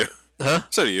yeah. do you. Huh?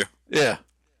 So do you. Yeah.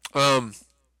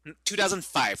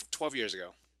 2005, 12 years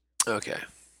ago. Okay.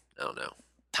 I don't know.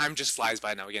 Time just flies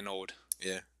by now. We're getting old.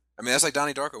 Yeah. I mean, that's like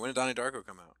Donnie Darko. When did Donnie Darko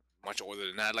come out? Much older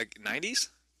than that. Like 90s?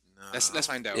 No. Let's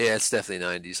find out. Yeah, it's definitely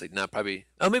 90s. Like not probably.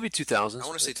 Oh, maybe 2000s. I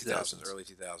want to say like 2000s, early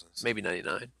 2000s. Maybe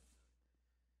 99.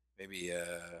 Maybe,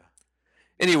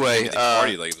 Anyway, they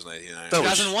partied like it was 1999. that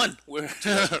was- 2001. We're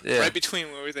Yeah. right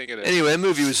between where we think it is. Anyway, that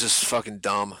movie was just fucking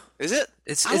dumb. Is it?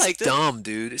 It's I liked it. dumb,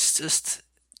 dude. It's just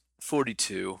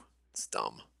 42. It's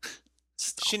dumb.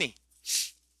 It's dumb. Shinny.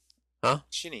 Huh?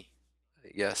 Shinny.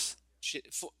 Yes.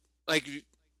 Like,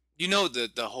 you know the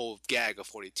whole gag of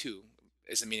 42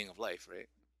 is the meaning of life, right?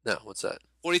 No, what's that?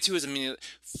 42 is the meaning.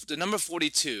 The number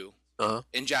 42 Uh-huh.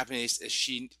 in Japanese is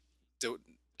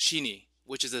shini,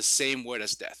 which is the same word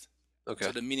as death. Okay.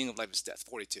 So the meaning of life is death.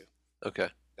 42. Okay.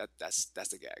 That's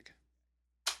the gag.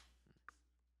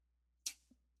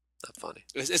 Not funny.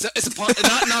 It's a pun.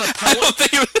 Not a pun. I don't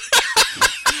think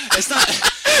It's not.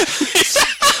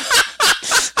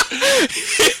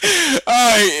 All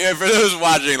right, for those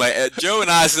watching, like Joe and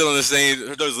I sit on the same.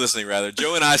 For those listening, rather,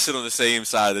 Joe and I sit on the same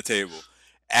side of the table.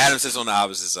 Adam sits on the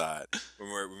opposite side when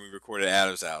we record at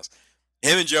Adam's house.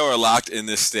 Him and Joe are locked in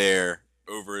this stare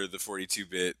over the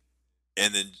 42-bit,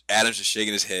 and then Adam's just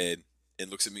shaking his head and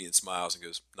looks at me and smiles and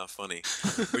goes, "Not funny,"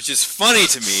 which is funny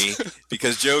to me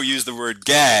because Joe used the word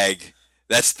gag.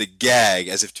 That's the gag,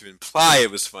 as if to imply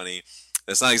it was funny.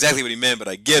 That's not exactly what he meant, but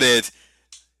I get it.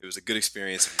 It was a good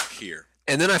experience, and we're here.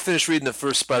 And then I finished reading the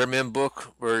first Spider-Man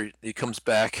book where he comes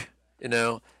back, and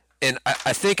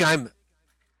I think I'm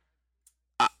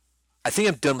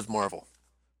done with Marvel.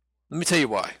 Let me tell you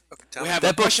why. We have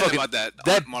a question about that.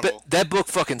 Marvel. That book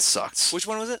fucking sucks. Which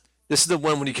one was it? This is the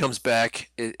one when he comes back.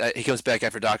 He comes back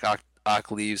after Doc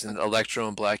Ock leaves, and Electro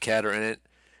and Black Cat are in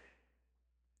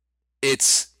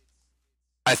it.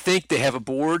 I think they have a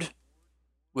board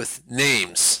with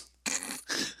names.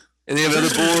 And they have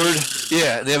another board.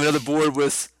 Yeah, and they have another board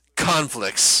with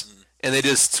conflicts. And they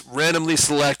just randomly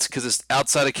select because it's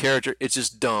outside of character. It's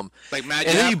just dumb. Like Mad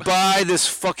And then you Jab? buy this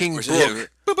fucking book.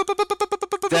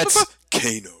 That's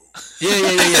Kano. yeah.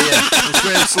 It's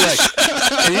random select.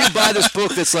 And you buy this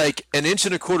book that's like an inch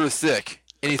and a quarter thick,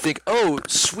 and you think, "Oh,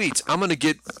 sweet, I'm gonna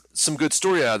get some good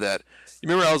story out of that." You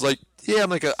remember I was like, "Yeah,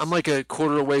 I'm like a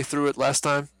quarter away through it last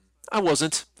time." I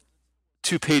wasn't.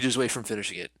 2 pages away from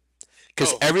finishing it,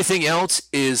 because everything else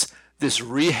is this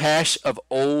rehash of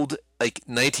old like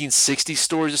 1960s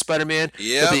stories of Spider-Man.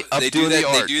 Yeah, they do that. the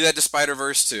art. They do that to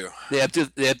Spider-Verse too. They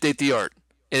update the art,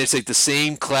 and it's like the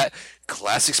same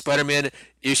classic Spider-Man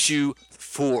issue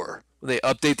 4. When they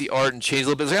update the art and change a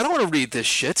little bit, it's like, I don't want to read this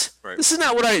shit. Right. This is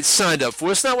not what I signed up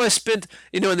for. It's not what I spent.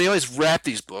 And they always wrap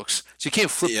these books, so you can't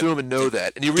flip through them and know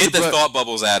that. And you read Get the thought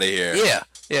bubbles out of here.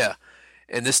 Yeah.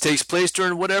 And this takes place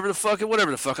during whatever the fuck.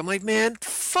 I'm like, man,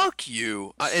 fuck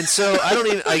you. And so I don't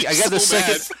even. I got the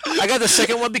second. I got the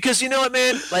second one because you know what,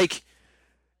 man. Like,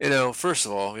 first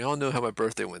of all, we all know how my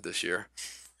birthday went this year.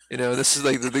 This is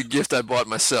like the big gift I bought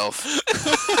myself.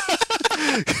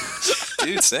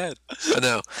 Dude, sad. I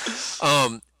know.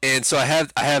 And so I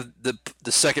have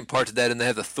the second part to that, and they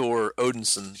have the Thor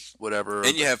Odinson whatever.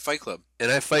 And you have Fight Club. And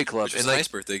I have Fight Club. Which was and a nice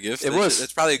birthday gift. It was.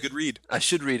 That's probably a good read. I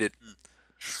should read it.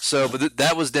 So, but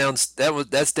that was down.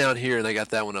 That's down here, and I got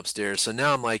that one upstairs. So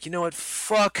now I'm like, you know what?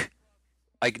 Fuck.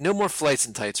 Like, no more Flights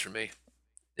and Tights for me.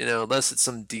 Unless it's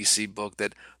some DC book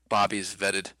that Bobby's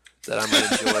vetted that I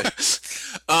might enjoy.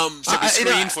 Should be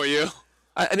screened for you.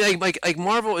 I mean, like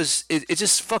Marvel is it's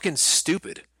just fucking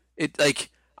stupid.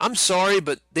 I'm sorry,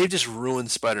 but they've just ruined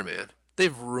Spider-Man.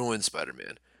 They've ruined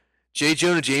Spider-Man. J.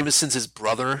 Jonah Jameson's his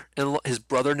brother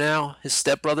now, his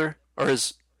stepbrother or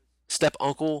his step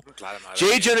uncle.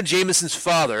 J. Jonah Jameson's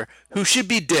father, who should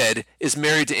be dead, is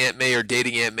married to Aunt May or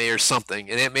dating Aunt May or something,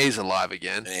 and Aunt May's alive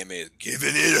again. And Aunt May is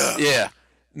giving it up. Yeah,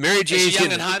 Mary Jane's Is she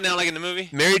young and hot now, like in the movie?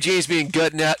 Mary Jane's being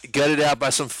gutted out by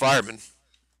some fireman.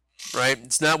 Right?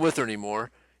 It's not with her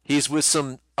anymore. He's with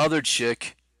some other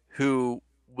chick who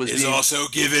was also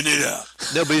giving it up.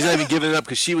 No, but he's not even giving it up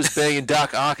because she was banging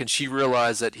Doc Ock and she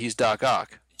realized that he's Doc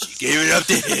Ock. She gave it up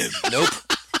to him.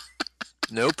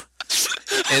 Nope.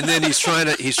 And then he's trying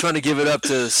to give it up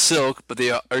to Silk, but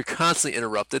they are constantly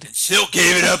interrupted. Silk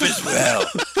gave it up as well.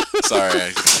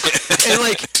 Sorry. And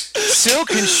like Silk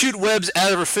can shoot webs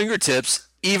out of her fingertips,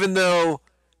 even though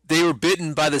they were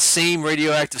bitten by the same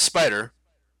radioactive spider.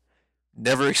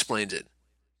 Never explains it.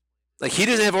 Like, he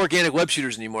doesn't have organic web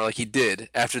shooters anymore like he did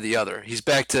after the other. He's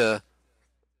back to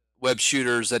web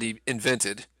shooters that he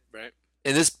invented. Right.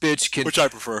 And this bitch can Which I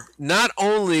prefer. not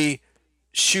only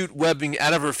shoot webbing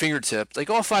out of her fingertip, like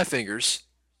all 5 fingers.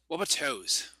 What about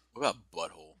toes? What about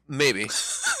butthole? Maybe. You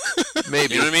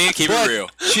know what I mean? Keep But it real.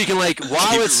 she can, like,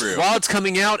 while Keep it it's real.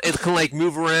 coming out, it can, like,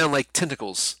 move around like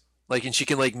tentacles. Like, and she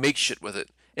can, like, make shit with it.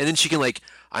 And then she can, like,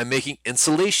 I'm making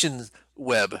insulation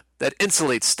web that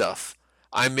insulates stuff.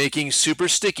 I'm making super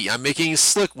sticky. I'm making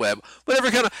slick web.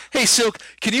 Whatever kind of. Hey, Silk,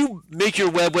 can you make your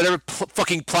web whatever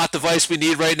fucking plot device we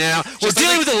need right now? We're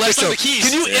dealing with electro.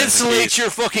 Can you insulate your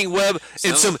fucking web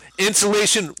in some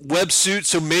insulation web suit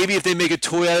so maybe if they make a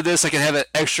toy out of this, I can have an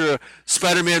extra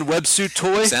Spider-Man web suit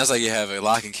toy? Sounds like you have a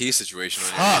lock and key situation on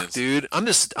your Fuck, hands. dude.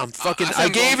 I'm fucking. I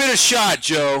gave it a shot,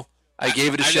 Joe. I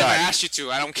gave it a shot. I never asked you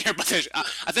to. I don't care about that.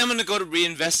 I think I'm gonna go to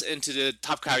reinvest into the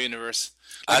Top Cow universe.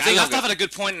 I Like, think I I'm left off at a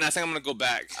good point, and I think I'm gonna go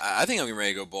back. I think I'm getting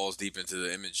ready to go balls deep into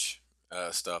the image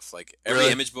stuff. Like every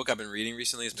Really? image book I've been reading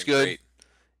recently has been good. great.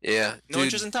 Yeah, No dude.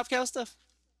 interest in Top Cow stuff.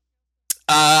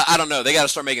 I don't know. They got to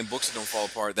start making books that don't fall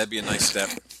apart. That'd be a nice step.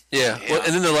 Yeah. Well,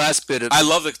 and then the last bit of I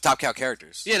love the Top Cow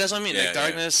characters. Yeah, that's what I mean. Yeah, like yeah.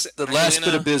 Darkness. the last bit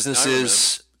Angelina. of business I remember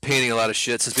is painting a lot of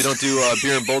shit since we don't do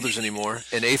beer and boulders anymore,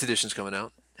 and 8th edition's coming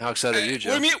out. How excited are you,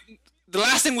 Joe? What do you mean? The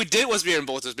last thing we did was beer and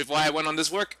bolters before I went on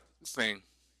this work thing.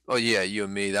 Oh yeah, you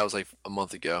and me. That was like a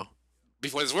month ago.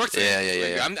 Before this work thing.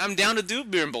 Yeah. I'm down to do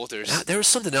beer and bolters. There was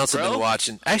something else I've Bro? been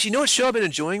watching. Actually, you know what show I've been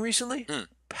enjoying recently?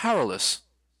 Powerless.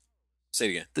 Say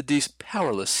it again.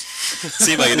 Powerless.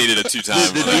 Seemed like it needed a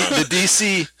two-time.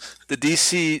 The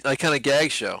DC like kind of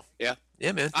gag show. Yeah.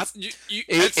 Yeah, man. At first you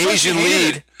Asian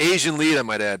hated it. Asian lead, I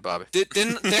might add, Bobby.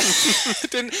 Didn't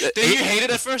you hate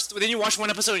it at first? Then you watch one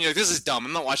episode and you're like, this is dumb.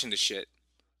 I'm not watching this shit.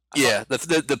 Yeah,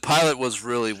 the pilot was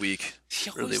really weak. He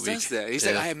Really always does weak. that. He's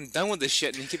Yeah. like, I am done with this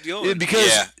shit, and he keeps going. Yeah, because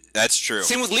Yeah, that's true.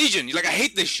 Same with Legion. You're like, I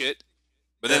hate this shit.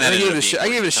 But then I that gave ended it a up shot. I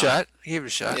being gave it a worth the time. shot. I gave it a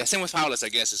shot. Yeah, same with Powerless. I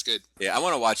guess it's good. Yeah, I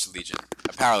want to watch Legion.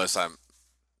 Powerless.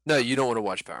 No, you don't want to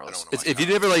watch Powerless. wanna watch If you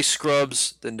never like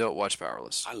Scrubs, then don't watch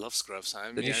Powerless. I love Scrubs.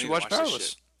 Then you I should need to watch this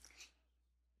Powerless.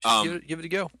 shit. Give it a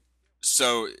go.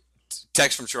 So,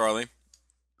 text from Charlie.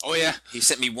 Oh yeah. He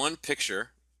sent me one picture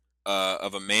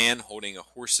of a man holding a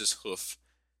horse's hoof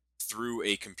through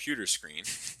a computer screen,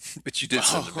 But you did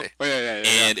send it to me. Oh, yeah.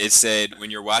 and it said,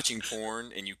 "When you're watching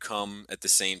porn and you come at the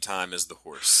same time as the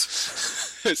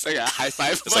horse." It's like a high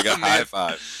five. It's like a high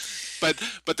five.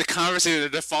 But the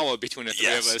conversation that followed between the three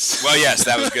of us. Well, yes,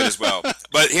 that was good as well.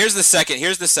 But here's the second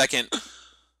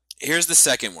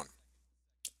one.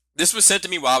 This was sent to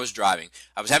me while I was driving.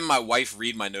 I was having my wife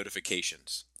read my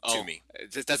notifications to me.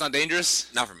 That's not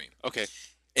dangerous. Not for me. Okay.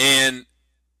 And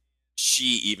she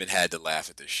even had to laugh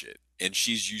at this shit. And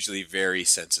she's usually very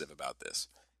sensitive about this.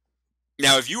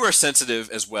 Now, if you are sensitive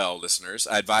as well, listeners,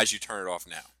 I advise you turn it off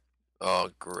now.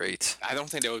 Oh, great. I don't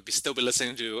think they would still be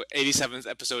listening to 87th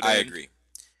episode. I agree.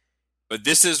 But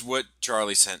this is what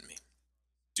Charlie sent me.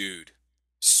 Dude,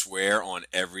 swear on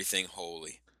everything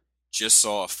holy. Just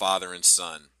saw a father and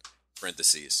son,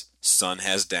 parentheses, son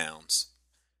has Downs,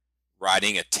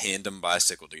 riding a tandem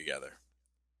bicycle together.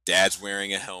 Dad's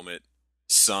wearing a helmet.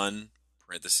 Son,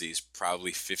 parentheses,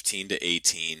 probably 15 to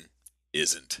 18,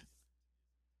 isn't.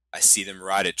 I see them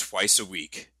ride it twice a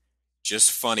week.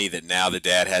 Just funny that now the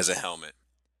dad has a helmet.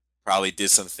 Probably did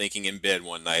some thinking in bed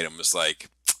one night and was like,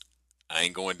 I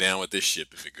ain't going down with this ship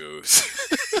if it goes.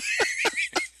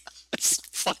 It's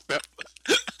fucked up.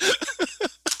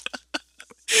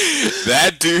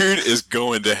 That dude is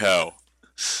going to hell.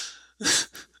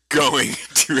 Going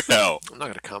to hell. I'm not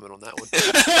going to comment on that one.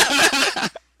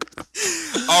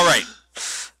 All right,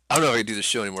 I don't know if I can do this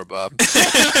show anymore, Bob.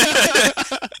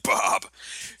 Bob.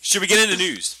 Should we get into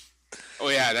news? Oh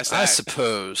yeah, that's I that.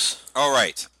 suppose. All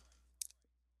right.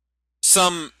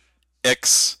 Some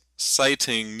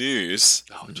exciting news.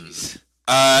 Oh jeez.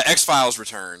 X-Files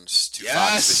returns to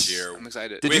Fox this year I'm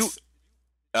excited. Did you- with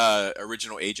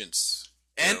original agents.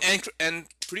 And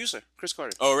producer Chris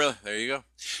Carter. Oh, really? There you go.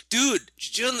 Dude,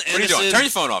 Jill What are you doing? Turn your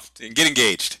phone off and get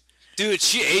engaged. Dude,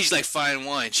 she aged like fine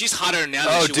wine. She's hotter now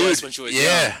Oh, than she was when she was young.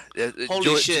 yeah.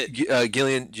 Holy shit.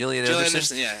 Gillian Gillian Anderson.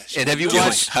 Anderson, yeah. And have you Gillian.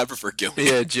 watched? I prefer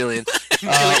Gillian. Yeah, Gillian.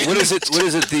 What is it? What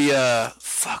is it? The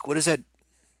fuck. What is that?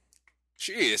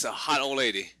 She is a hot old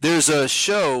lady. There's a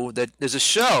show that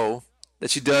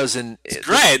she does in. It's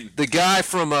great. The guy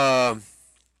from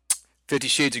 50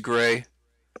 Shades of Grey,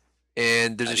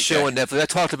 and there's a show on Netflix. I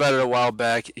talked about it a while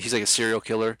back. He's like a serial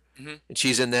killer, and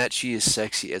she's in that. She is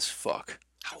sexy as fuck.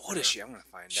 How old is she? I'm gonna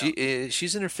find out.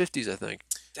 She's in her 50s, I think.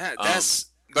 That's.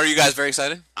 Are you guys very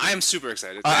excited? I am super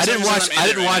excited. I didn't watch. I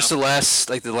didn't watch the.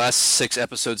 the last 6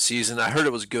 episode season. I heard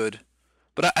it was good,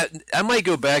 but I might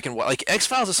go back and watch. Like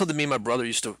X-Files is something me and my brother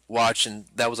used to watch, and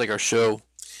that was like our show.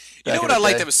 You know what I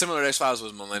liked that was similar to X-Files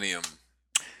was Millennium.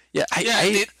 Yeah,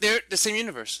 They're the same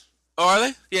universe. Oh, are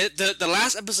they? Yeah, the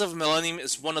last episode of Millennium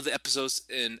is one of the episodes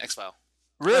in X-File.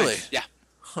 really. Yeah.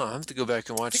 Huh, I have to go back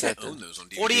and watch I that. think I own Then. those on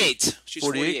DVD. 48. She's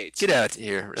 48. Get out of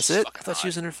here. That's She's it. I fucking thought she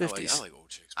was in her I like 50s. old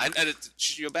chicks. I added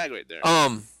your bag right there.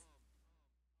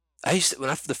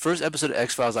 The first episode of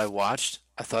X-Files I watched,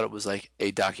 I thought it was like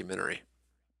a documentary.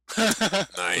 Nice.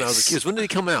 When I was a kid, when did it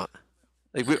come out?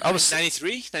 Like I was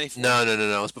 93, 94. no,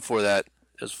 it was before that.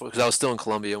 It was because I was still in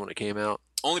Columbia when it came out.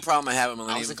 Only problem I have with I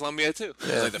Millennium. was in Colombia too.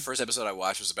 is, like the first episode I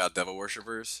watched was about devil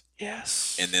worshippers,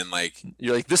 Yes. and then like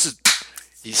You're like, this is.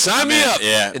 You sign me up.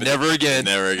 Yeah, And but never again.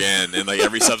 never again, and like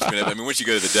every subsequent. I mean, once you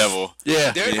go to the devil,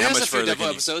 Yeah. There, I mean, how there's much a few further devil can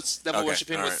you- episodes. Devil Okay,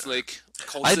 worshipping all with right. like.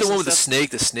 I had the one with the cultists and stuff. snake.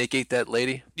 The snake ate that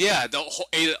lady. Yeah, the whole,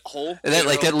 ate it whole. And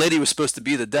that lady was supposed to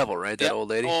be the devil, right? That Yep. old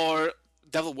lady. Or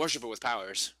devil worshipper with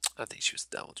powers. I think she was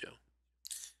the devil, Joe.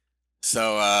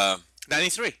 so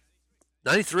 93.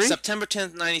 93? September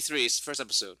 10th, 93 is the first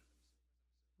episode.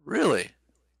 Really?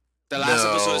 The last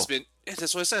No. episode has been. Yeah,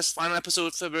 that's what it says. Final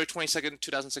episode, February 22nd,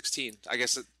 2016. I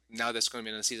guess now that's going to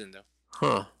be in the season, though.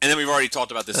 Huh. and then we've already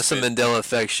talked about this. That's a some bit. Mandela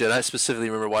effect shit. I specifically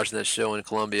remember watching that show in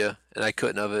Columbia, and I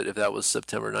couldn't have it if that was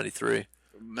September 93.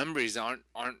 Memories aren't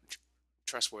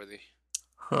trustworthy.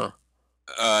 Huh.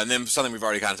 And then something we've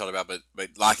already kind of talked about, but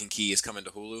Lock and Key is coming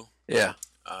to Hulu. Yeah.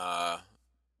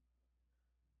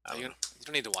 You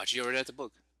don't need to watch it. You already read the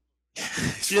book.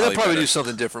 Yeah, they'll probably do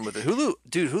something different with it.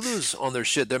 Hulu's on their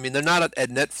shit. I mean, they're not at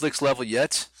Netflix level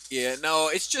yet. Yeah, no,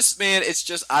 it's just, man,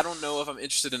 I don't know if I'm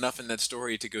interested enough in that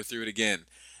story to go through it again.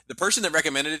 The person that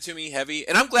recommended it to me, heavy,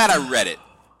 and I'm glad I read it,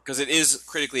 because it is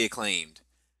critically acclaimed.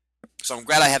 So I'm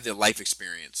glad I have the life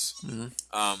experience. Mm-hmm.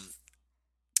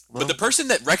 But the person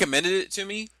that recommended it to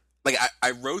me, like,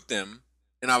 I wrote them,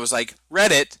 and I was like,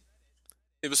 read it,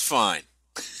 it was fine.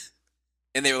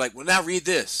 And they were like, well, now read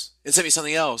this. And sent me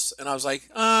something else, and I was like,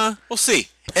 we'll see.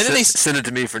 And then they send it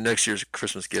to me for next year's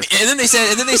Christmas gift. And then they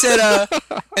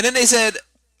said,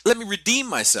 let me redeem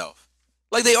myself.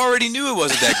 Like they already knew it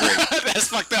wasn't that great. That's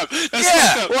fucked up. That's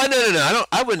Yeah. fucked up. Well, no.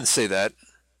 I wouldn't say that.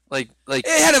 Like. It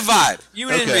had a vibe. You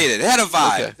didn't Okay. read it. It had a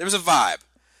vibe. Okay. There was a vibe.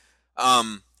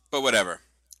 But whatever.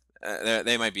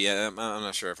 They might be. I'm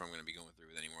not sure if I'm going to be going through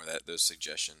with any more of those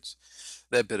suggestions.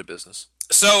 That bit of business.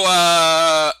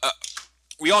 So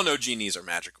we all know genies are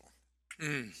magical.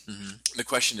 Mm-hmm. The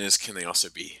question is, can they also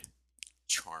be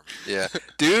charming? Yeah,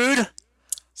 dude.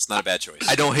 It's not a bad choice.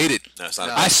 I don't hate it. No, it's not.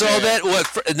 A I bad saw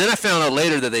that. And then I found out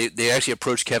later that they actually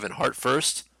approached Kevin Hart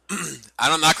first.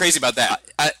 I'm not crazy about that.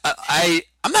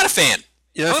 I'm not a fan.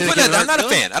 You know, I'm not a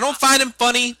fan. I don't find him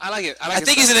funny. I like it. I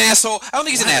think he's an asshole. I don't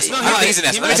think he's an asshole. I don't think he's an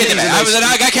asshole. he Let me take might that be.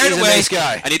 back. I got carried He's a away. nice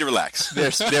guy. I need to relax.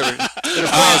 There's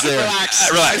plans there.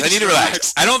 Relax. I need to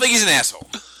relax. I don't think he's an asshole.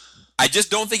 I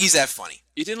just don't think he's that funny.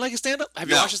 You didn't like his stand-up? Have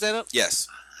you No. watched his stand-up? Yes.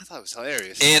 I thought it was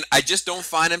hilarious. And I just don't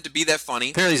find him to be that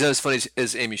funny. Apparently, he's not as funny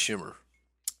as Amy Schumer.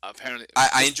 Apparently.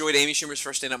 I enjoyed Amy Schumer's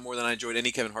first stand-up more than I enjoyed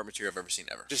any Kevin Hart material I've ever seen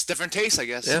ever. Just different tastes, I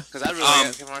guess. Yeah. Because I really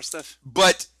like Kevin Hart stuff.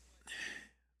 But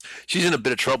She's in a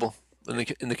bit of trouble in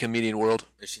the comedian world,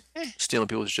 is she? stealing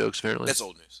people's jokes. Apparently, That's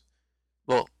old news.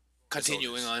 well,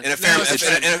 Continuing on. In a fair,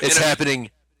 it's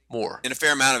happening more. and a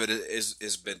fair amount of it is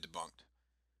been debunked.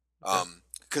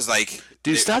 Because like,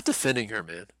 Dude, stop defending her,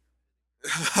 man.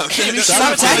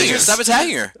 stop attacking her. Stop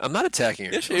attacking her. I'm not attacking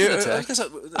her. Yeah, She's not attacking.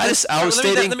 I was Let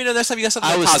stating. me know next time you got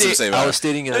something I was, positive to say about I it. was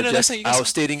stating an No, next time you got I was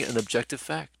stating an objective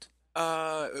fact.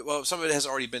 Well, some of it has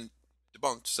already been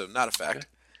debunked, so not a fact.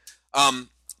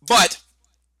 But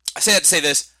I say that to say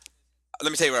this.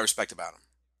 Let me tell you what I respect about him.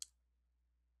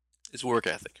 It's work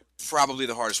ethic. Probably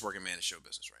the hardest working man in show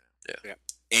business right now. Yeah.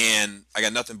 And I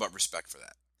got nothing but respect for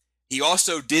that. He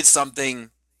also did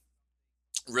something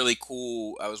really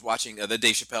cool. I was watching the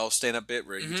Dave Chappelle stand-up bit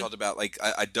where he talked about, like,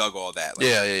 I dug all that. Like,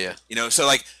 Yeah. You know, so,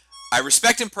 like, I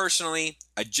respect him personally.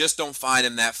 I just don't find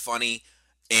him that funny.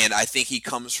 And I think he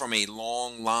comes from a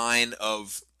long line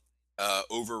of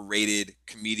overrated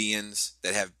comedians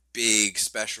that have big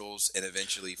specials and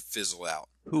eventually fizzle out.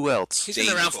 Who else? He's been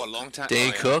Dane around Cook. for a long time.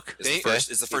 Dane Cook?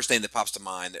 Is the first name that pops to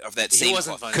mind of that He same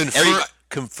wasn't club. funny.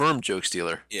 Confirmed joke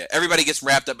stealer. Yeah, everybody gets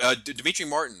wrapped up. Dimitri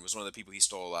Martin was one of the people he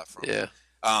stole a lot from. Yeah.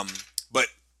 But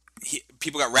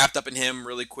people got wrapped up in him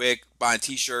really quick, buying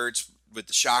T-shirts with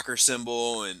the shocker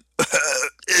symbol and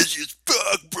edgy as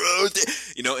fuck, bro.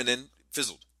 You know, and then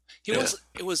fizzled.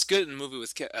 It was good in the movie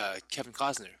with Kevin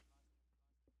Costner.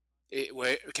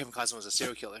 Where Kevin Costner was a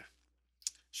serial killer.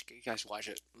 You guys should watch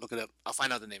it. Look it up. I'll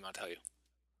find out the name. I'll tell you.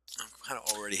 I'm kind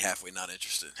of already halfway not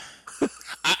interested.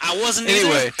 I wasn't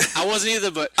Anyway. either. I wasn't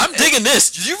either, but I'm digging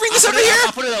this. Did you bring this I'll over put it- here?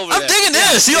 I'll put it over I'm there. digging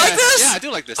this. You like this? Yeah, I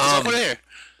do like this. I'll put it here.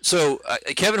 So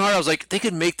Kevin Hart, I was like, they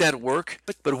could make that work,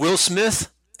 but Will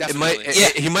Smith, Definitely.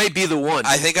 he might be the one.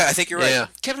 I think you're right. Yeah.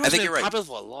 Kevin I Hart's think been you're right. popular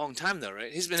for a long time, though,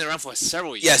 right? He's been around for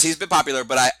several years. Yes, he's been popular,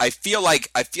 but I feel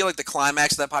like the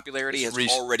climax of that popularity has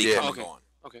already yeah. come Okay. and gone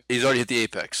He's already hit the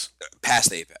apex.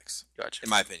 past the apex. Gotcha. In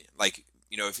my opinion, like,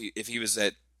 you know, if he was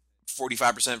at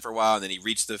 45% for a while, and then he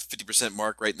reached the 50%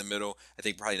 mark right in the middle. I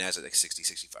think probably now it's at like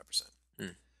 60-65%.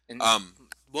 And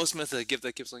Will Smith, the gift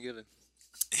that keeps on giving.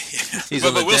 He's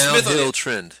on the downhill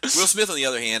trend. Will Smith, on the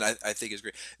other hand, I think is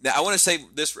great. Now, I want to say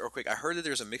this real quick. I heard that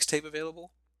there's a mixtape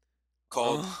available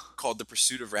called The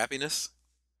Pursuit of Rappiness,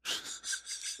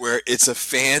 where it's a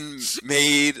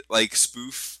fan-made like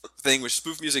spoof thing, which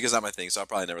spoof music is not my thing, so I'll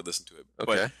probably never listen to it.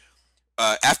 Okay.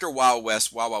 But after Wild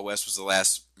West was the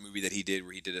last movie that he did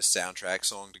where he did a soundtrack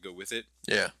song to go with it.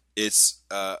 Yeah. It's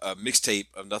a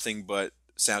mixtape of nothing but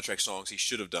soundtrack songs he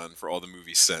should have done for all the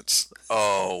movies since.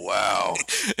 Oh, wow.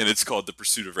 And it's called The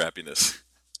Pursuit of Rappiness.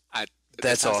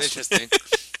 That's awesome. Interesting.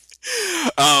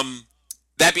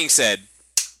 That being said,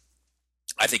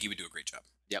 I think he would do a great job.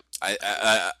 Yep.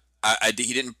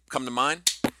 He didn't come to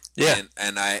mind. Yeah.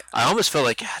 And I almost felt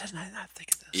like, God, didn't I not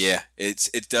think of this? Yeah,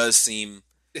 it does seem.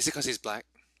 Is it because he's black?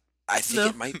 I think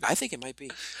it might. I think it might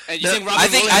be. And you think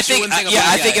Robin Williams? I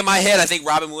think in my head, I think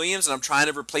Robin Williams, and I'm trying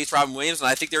to replace Robin Williams, and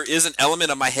I think there is an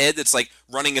element of my head that's like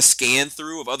running a scan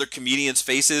through of other comedians'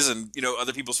 faces and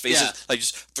other people's faces, like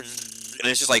just, and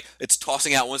it's just like it's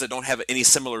tossing out ones that don't have any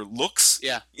similar looks,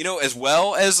 as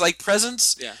well as like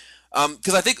presence,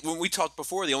 Because I think when we talked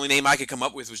before, the only name I could come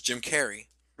up with was Jim Carrey,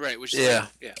 right? Which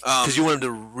because you want him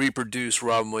to reproduce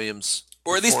Robin Williams,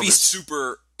 or at least be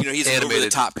super. He's an over the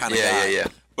top kind of guy. Yeah.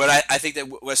 But I think that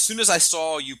as soon as I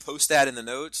saw you post that in the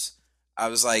notes, I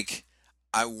was like,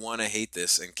 I want to hate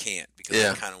this and can't because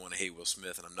I kind of want to hate Will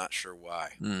Smith, and I'm not sure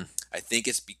why. I think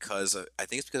it's because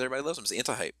everybody loves him. It's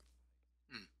anti-hype.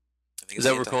 Is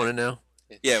that what we're calling it now?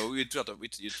 Yeah, we talked about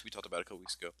it a couple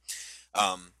weeks ago.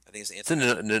 I think it's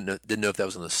anti-hype. Didn't know if that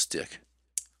was on the stick.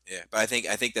 Yeah, but I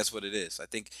think that's what it is. I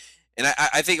think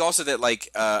also that like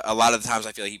a lot of the times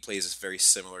I feel like he plays this very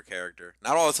similar character.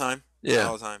 Not all the time. Yeah. Not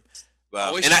all the time.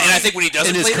 And I think when he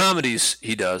doesn't in his comedies,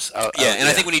 he does. I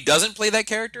think when he doesn't play that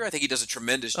character, I think he does a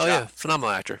tremendous job. Oh yeah,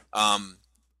 phenomenal actor.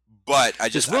 But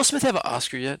does Will Smith have an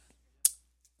Oscar yet?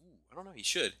 I don't know. He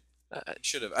should. He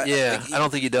should have. I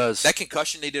don't think he does. That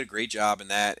Concussion, they did a great job in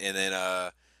that, and then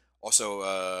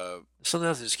also something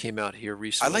else that just came out here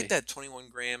recently. I like that 21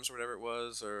 grams or whatever it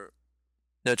was, or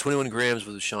no, 21 grams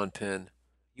was Sean Penn.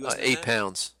 8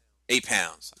 pounds. 8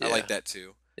 pounds. Yeah. I like that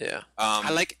too. Yeah.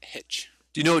 I like Hitch.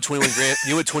 Do you know what 21 grams?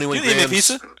 You know what 21 grams? Grams?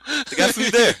 Pizza? They got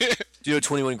food there. Do you know what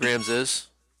 21 grams is?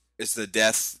 It's the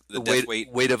death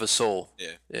weight of a soul.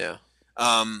 Yeah. Yeah.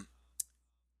 And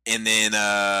then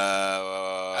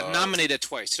nominated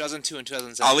twice, 2002 and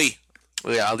 2007. Ali.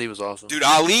 Well, yeah, Ali was awesome. Dude,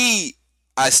 Ali,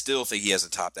 I still think he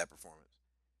hasn't topped that performance.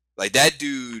 Like that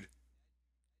dude,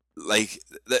 like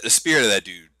the spirit of that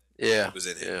dude. Yeah. Was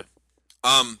in him.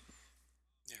 Yeah.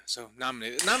 Yeah. So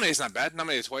nominated. Nominated's not bad.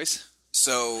 Nominated twice.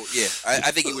 So yeah,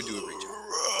 I think he would do a great job.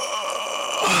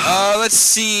 Let's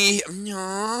see.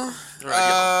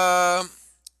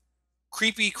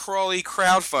 Creepy crawly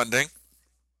crowdfunding.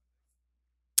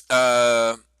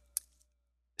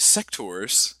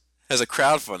 Sectors has a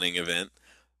crowdfunding event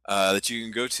that you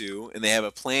can go to, and they have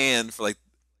a plan for like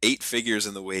 8 figures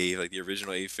in the wave, like the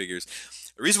original 8 figures.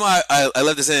 The reason why I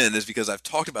let this in is because I've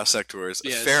talked about Sectors a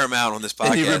fair amount on this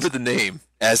podcast. And you remember the name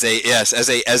as a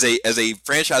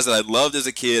franchise that I loved as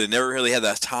a kid and never really had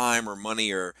the time or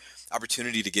money or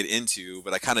opportunity to get into,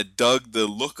 but I kind of dug the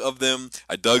look of them.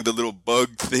 I dug the little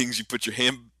bug things you put your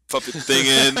hand puppet thing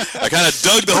in. I kind of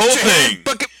dug the whole thing.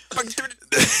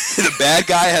 The bad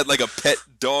guy had like a pet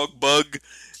dog bug.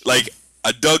 Like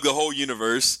I dug the whole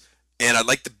universe, and I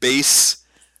like the base.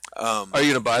 Are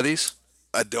you gonna buy these?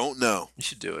 I don't know. You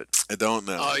should do it. I don't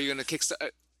know. Oh, you're gonna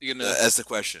kickstart? That's the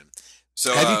question.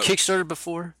 So have you kickstarted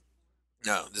before?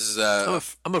 No, this is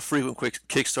I'm a frequent quick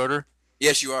Kickstarter.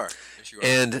 Yes, you are. Yes, you are.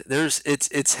 And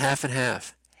it's half and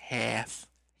half. Half.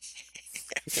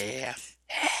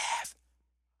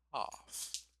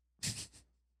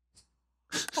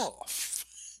 Off.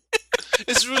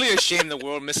 It's really a shame the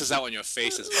world misses out on your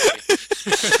faces, buddy.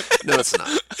 No, it's not.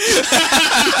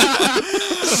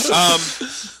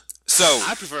 So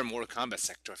I prefer a Mortal Kombat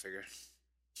Sector figure.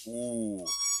 Ooh,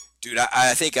 dude,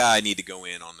 I think I need to go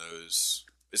in on those.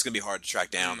 It's gonna be hard to track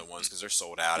down the ones because they're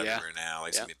sold out everywhere now. Like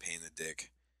it's gonna be a pain in the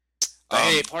dick.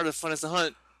 Hey, part of the fun is the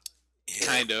hunt. Yeah,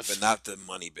 kind of, but not the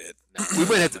money bit. No, we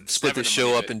might have to split the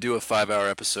show up and do a 5-hour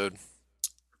episode.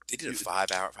 They did a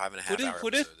 5.5 hour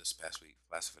episode this past week,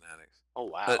 Class of Fanatics. Oh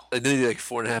wow! They did like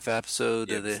 4.5 episode.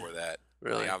 Yeah, before that.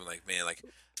 Really? Like, I'm like, man, like.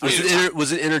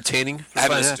 Was it entertaining? I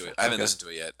haven't listened to it. I haven't listened to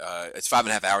it yet. It's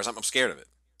 5.5 hours. I'm scared of it.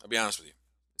 I'll be honest with you.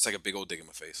 It's like a big old dig in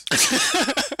my face.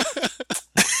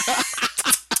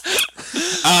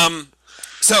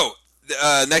 So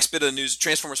next bit of news: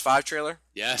 Transformers 5 trailer.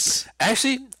 Yes.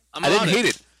 Actually, I didn't hate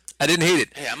it. I didn't hate it.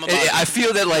 Hey, I'm And about it. I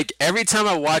feel that like every time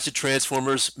I watch a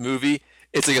Transformers movie,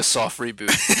 it's like a soft reboot.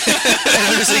 And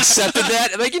I just accepted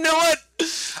that. I'm like, you know what?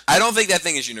 I don't think that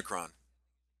thing is Unicron.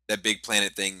 That big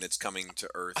planet thing that's coming to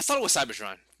Earth. I thought it was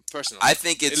Cybertron. Personally, I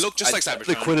think it looked just like The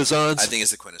Cybertron. Quintessons. I think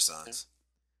it's the Quintessons.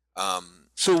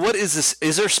 So what is this?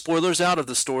 Is there spoilers out of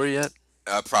the story yet?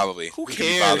 Probably. Who We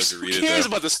couldn't be bothered cares? to Who read it, cares though.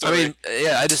 about the I story? mean,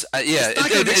 yeah, It's not it's not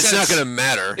gonna make sense. going to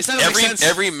matter. It's not gonna make sense.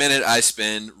 Every minute I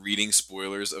spend reading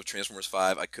spoilers of Transformers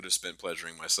 5, I could have spent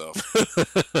pleasuring myself.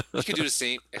 You could do the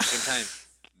same at the same time.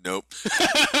 Nope.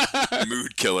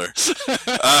 Mood killer.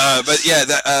 But yeah,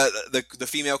 the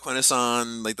female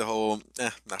Quintesson, like the whole,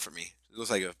 not for me. It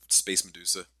looks like a space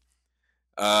Medusa.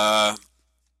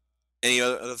 Any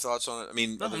other thoughts on it? I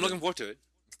mean, No, I'm looking forward to it.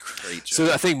 great job.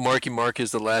 So I think Marky Mark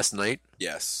is the last knight.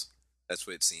 Yes, that's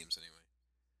what it seems anyway.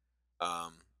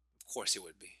 Of course, it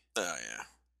would be. Oh yeah.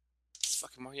 It's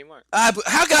fucking Marky Mark. But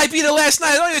how can I be the last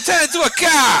night? I don't even turn into a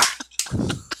car.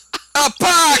 A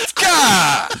parked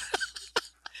car.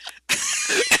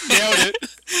 Nailed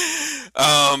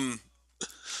it.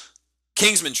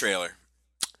 Kingsman trailer.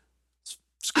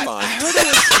 It's fine. I heard it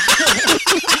was.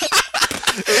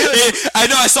 I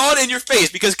know, I saw it in your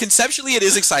face because conceptually it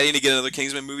is exciting to get another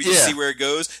Kingsman movie to Yeah. see where it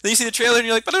goes. Then you see the trailer and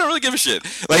you're like, but I don't really give a shit.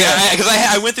 Like, because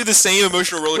I went through the same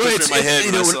emotional roller coaster in my head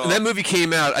you when know, I saw when that movie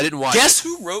came out, I didn't watch Guess it.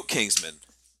 who wrote Kingsman?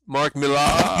 Mark Millar.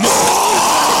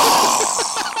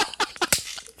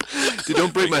 Dude,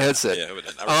 don't break my headset. Yeah,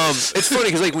 but I It's funny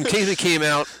because like when Kingsman came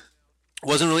out,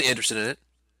 wasn't really interested in it.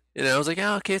 You know, I was like,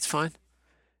 oh, okay, it's fine.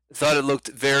 Thought it looked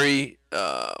very,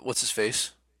 what's his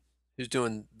face? Who's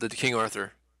doing the King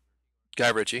Arthur? Guy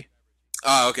Ritchie.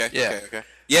 Oh, okay. Yeah. Okay.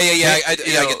 Yeah. I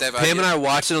You know, get that vibe. Pam and I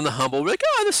watched it on the Humble. We're like,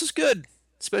 oh, this is good.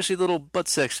 Especially the little butt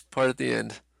sex part at the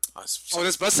end. Oh,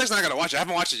 this butt sex. I'm not gonna watch it. I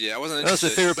haven't watched it yet. I wasn't That was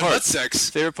interested. my favorite The part. Butt sex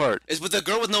Favorite part? is with the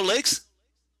girl with no legs.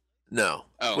 No.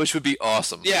 Oh. Which would be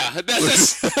awesome. Yeah,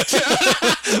 that's.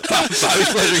 Bobby's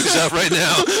pleasuring himself right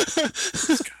now.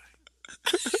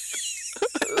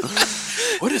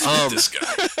 What is with this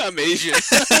guy? I'm Asian. Is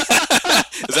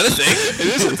that a thing?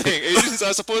 It is a thing. Asians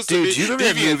are supposed to be. Dude, do you remember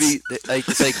that deviants.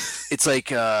 movie? It's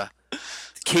like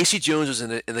Casey Jones was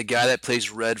in it, and the guy that plays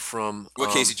Red from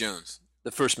What Casey Jones?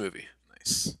 the first movie,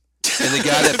 Nice. and the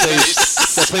guy that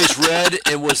plays Red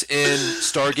and was in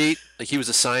Stargate, like he was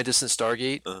a scientist in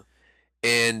Stargate, Uh-huh.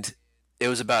 and it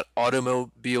was about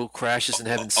automobile crashes and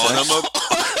having sex.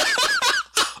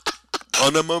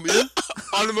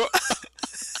 Automobile?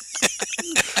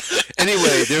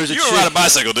 Anyway, there was a You don't ride a chick.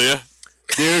 bicycle, do you?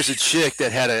 There's a chick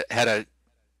that had a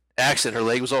accident. Her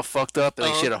leg was all fucked up, and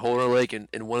like, she had a hole in her leg, and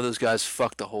one of those guys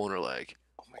fucked the hole in her leg.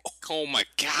 Oh my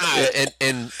god.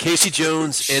 And Casey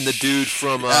Jones and the dude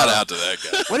from Shout out to that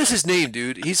guy. what is his name,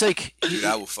 dude? He's like Dude,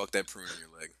 I will fuck that prune in your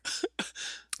leg.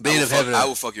 they end up having I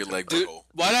will fuck your leg Dude, butthole.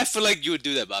 why do I feel like you would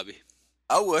do that, Bobby?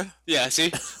 I would. Yeah, see?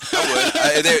 I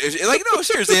would. Like, no,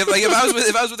 seriously. Like, if I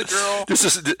was with a girl, this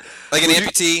is like an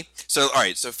amputee. So, all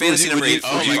right. So, fantasy number 8.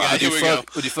 Oh my God, here we go.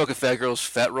 Would you fuck a fat girl's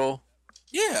fat roll?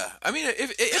 Yeah, I mean,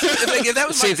 if that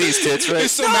was Same my thing as tits, right?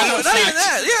 It's so no, matter of not even fact.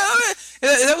 that. Yeah, I mean,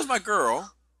 if that was my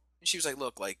girl, and she was like,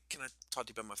 "Look, like, can I talk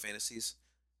to you about my fantasies?"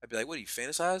 I'd be like, "What do you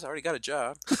fantasize? I already got a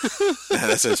job."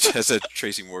 that's a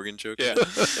Tracy Morgan joke. Yeah. But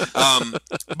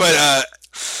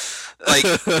like,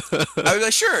 I was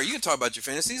like, "Sure, you can talk about your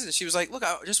fantasies." And she was like, "Look,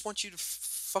 I just want you to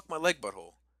fuck my leg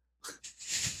butthole."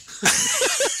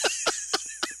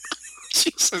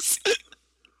 Jesus.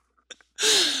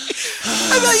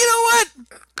 I'm like, you know what?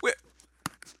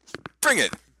 Bring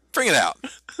it out.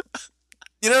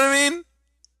 You know what I mean?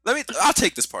 I'll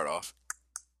take this part off.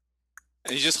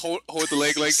 And you just hold the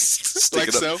leg like Stick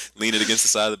it up, so. lean it against the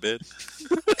side of the bed.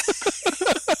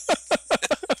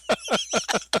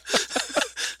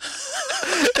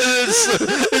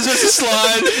 It's just a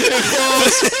slide. It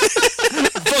falls.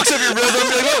 Fucks up your rhythm.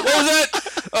 You're like, what was that?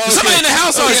 Oh, Somebody in the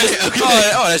house. Okay.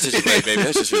 Oh, that's just your leg, baby.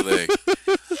 That's just your leg.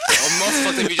 Oh,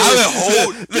 motherfucker, if you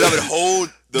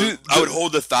I would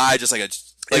hold the thigh just like a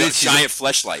And a it's giant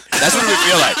fleshlight. That's what it would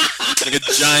feel like. Like a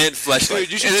giant fleshlight.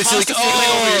 Dude, you should And it's toss like, the thing like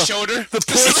over oh, your shoulder. The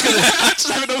port's gonna Just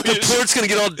have it over your shoulder. port's gonna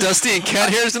get all dusty and cat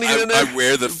hair's gonna get in there. I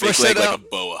wear the fake Brush leg that like out. a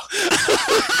boa.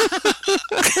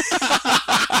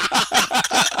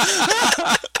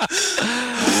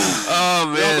 Oh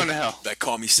We're all man. going to hell. That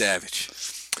call me savage.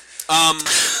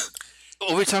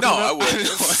 What are we talking No, about? I would.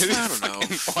 I don't know.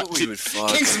 What we would fuck.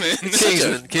 Kingsman.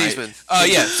 Kingsman.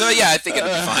 Yeah. So yeah, I think it'd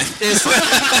be fine.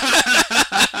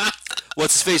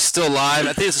 What's his face still alive?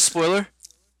 I think it's a spoiler.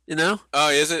 You know? Oh,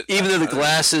 is it? Even though the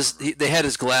glasses, they had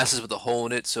his glasses with a hole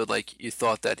in it, so like you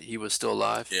thought that he was still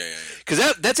alive. Yeah. Because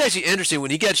that's actually interesting.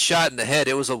 When he got shot in the head,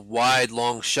 it was a wide,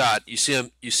 long shot. You see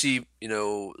him. You see,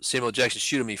 Samuel Jackson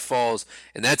shoot him. He falls,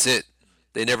 and that's it.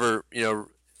 They never,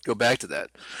 go back to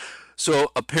that.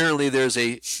 So apparently, there's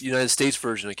a United States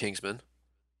version of Kingsman,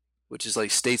 which is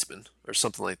like Statesman or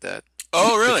something like that.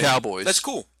 Oh, really? The Cowboys. That's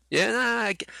cool.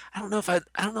 Yeah, I don't know if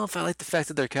I like the fact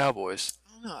that they're cowboys.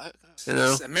 It's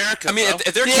America. I mean, bro.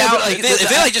 if they're if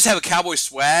they like just have a cowboy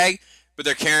swag, but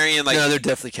they're carrying like No, they're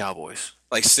definitely cowboys.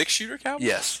 like 6-shooter cowboys.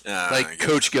 Yes, I like get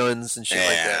Coach guns and shit like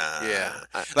that.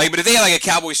 Yeah, Like, but if they had like a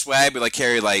cowboy swag, but like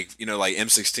carry like like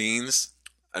M16s,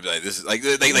 I'd be like, this is like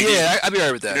I'd be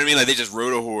alright with that. You know what I mean? Like they just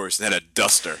rode a horse and had a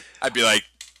duster. I'd be like,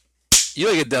 You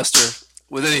like a duster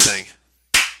with anything,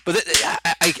 but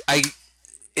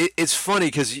it's funny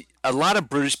because a lot of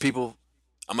British people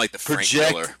I'm like the Frank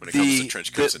project Miller when it comes to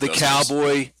trench coats and the dusters.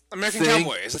 cowboy American thing,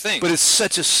 cowboy is a thing. but it's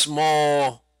such a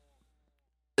small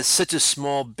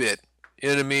bit. You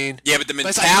know what I mean? Yeah, but the But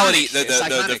it's mentality, iconic. It's the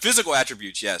iconic. physical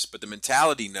attributes, yes, but the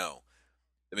mentality, no.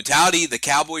 The mentality, the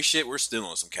cowboy shit, we're still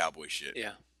on some cowboy shit.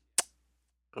 Yeah.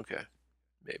 Okay,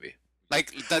 maybe.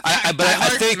 Like the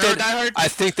I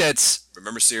think that's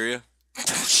Remember Syria?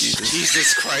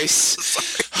 Jesus Christ.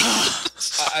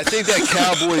 I think that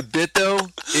cowboy bit though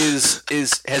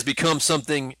has become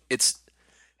something.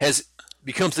 Has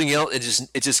become something else.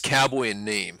 It's just cowboy in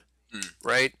name,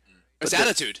 right? It's But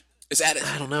attitude. It's attitude.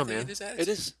 I don't know, man. It is attitude.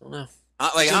 It is. I don't know.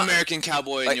 Like It's an American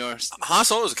cowboy like, in yours. Han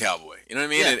Solo's a cowboy. You know what I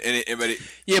mean? Yeah. But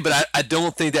Yeah, but I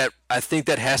don't think that. I think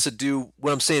that has to do.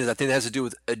 What I'm saying is, I think that has to do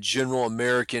with a general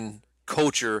American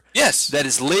culture yes, that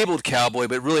is labeled cowboy,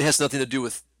 but really has nothing to do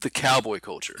with the cowboy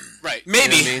culture. Right.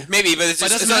 maybe, You know what I mean? maybe, but it's But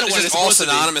it just, doesn't matter it's what just it's all supposed to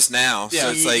be. synonymous now. Yeah. So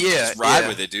it's like, Yeah, just ride yeah.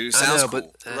 with it, dude. I Sounds know,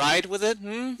 cool. but, Ride with it?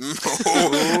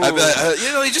 I'd be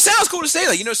like, it just sounds cool to say,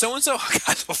 like, so and so, I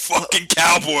got the fucking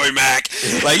cowboy, Mac.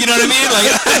 Like, you know what I mean?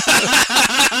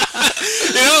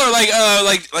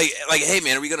 Like, like, hey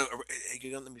man, are you gonna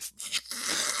let me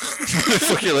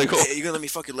Fuck your leg hole. Hey, you gonna let me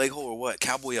fuck your leg hole or what?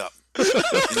 Cowboy up. All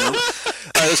right,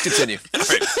 let's continue.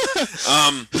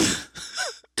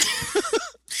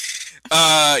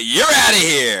 You're out of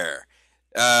here.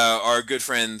 Our good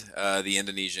friend, the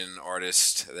Indonesian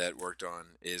artist that worked on,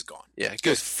 is gone. Yeah,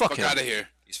 good. Fuck Fuck him. out of here.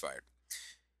 He's fired.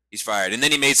 He's fired. And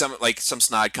then he made some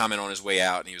snide comment on his way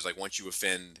out, and he was like, "Once you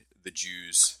offend the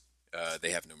Jews,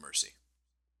 they have no mercy."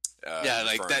 Yeah,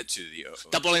 like referring that- to the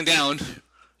Doubling down.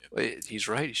 Wait, he's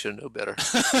right. He should know better.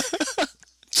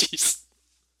 Jeez.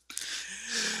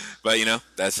 But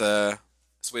that's the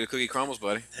way the cookie crumbles,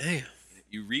 buddy. Hey.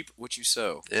 You reap what you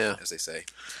sow, Yeah. as they say.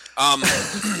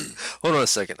 Hold on a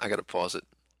second. I gotta pause it.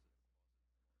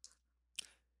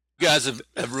 You guys have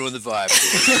ruined the vibe.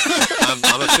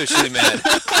 I'm officially mad.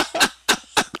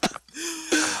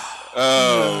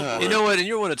 Oh, You know what? And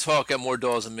you're one to talk. Got more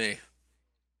dolls than me.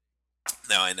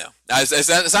 no, I know.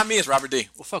 It's not me. It's Robert D.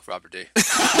 Well, fuck Robert D.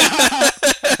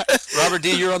 Robert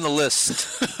D, you're on the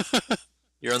list.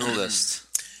 You're on the list.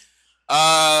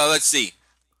 Let's see.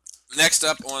 Next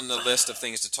up on the list of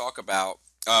things to talk about,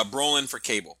 Brolin for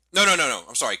cable. No.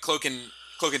 I'm sorry. Cloak and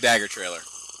Dagger trailer.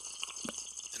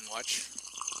 And watch.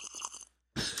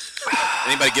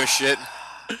 Anybody give a shit?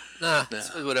 Nah,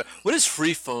 whatever. What is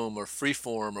Freefoam or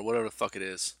Freeform or whatever the fuck it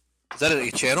is? Is that a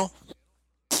channel?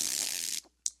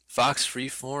 Fox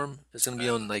Freeform is gonna be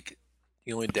on like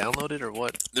you only download it or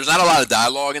what? There's not a lot of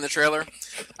dialogue in the trailer.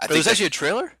 There's actually a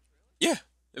trailer. yeah.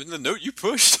 It was in the note you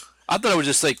pushed. I thought it was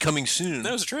just like coming soon.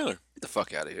 That was a trailer. Get the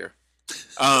fuck out of here.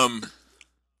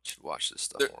 Should watch this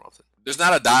stuff more often. There's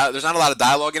not a lot of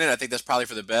dialogue in it. I think that's probably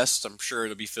for the best. I'm sure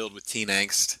it'll be filled with teen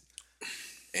angst.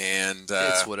 And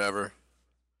It's whatever.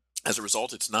 as a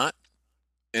result, it's not.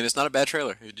 And it's not a bad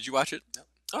trailer. Did you watch it? No.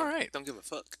 All right. Don't give a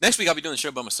fuck. Next week I'll be doing the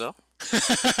show by myself.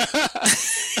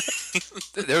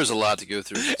 There's a lot to go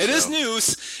through. It is so-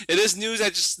 news. It is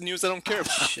news. News I don't care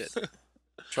about. Shit.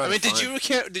 I mean, did you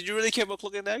care? Did you really care about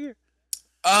Cloak and Dagger?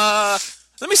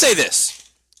 Let me say this.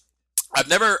 I've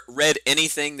never read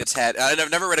anything that's had. I've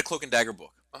never read a Cloak and Dagger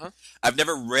book. I've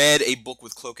never read a book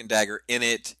with Cloak and Dagger in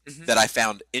it that I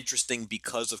found interesting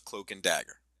because of Cloak and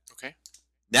Dagger. Okay.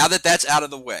 Now that that's out of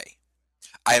the way,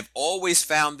 I have always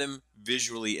found them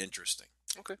visually interesting.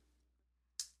 Okay.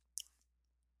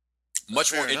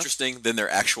 Much Fair more enough. interesting than their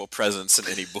actual presence in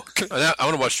any book. I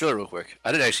want to watch the trailer real quick.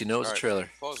 I didn't actually know it was a trailer.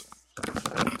 Pause it.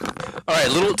 All right,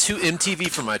 a little too MTV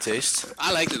for my taste.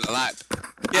 I liked it a lot.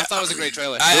 I thought it was a great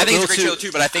trailer. I think it's a great Little trailer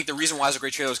too, but I think the reason why it's a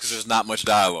great trailer is because there's not much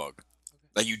dialogue.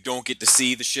 Like you don't get to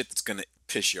see the shit that's gonna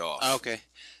piss you off. Okay.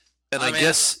 And I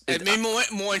guess it made me more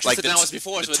interested Like than I was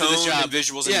before. the so I did tone the job. and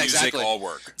visuals and Yeah, music exactly. all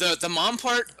work. The mom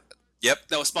part, Yep,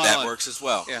 that was spot that on. works as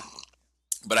well. Yeah.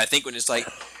 But I think when it's like,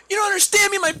 you don't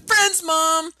understand me, my friends,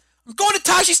 Mom. I'm going to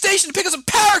Tashi Station to pick up some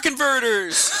power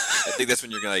converters. I think that's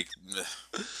when you're like, ugh.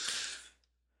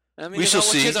 I mean, We it's shall not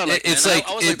what see. kids are like, It's man. like-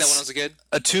 I was like that it's- when I was a kid.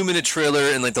 a 2-minute trailer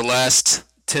and like the last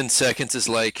 10 seconds is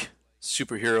like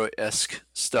superhero-esque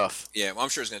stuff. Yeah, well, I'm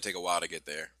sure it's going to take a while to get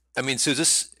there. I mean, so is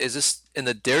this in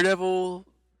the Daredevil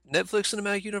Netflix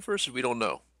cinematic universe, or we don't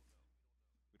know?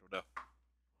 We don't know.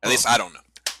 At least I don't know.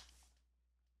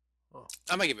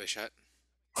 I might give it a shot.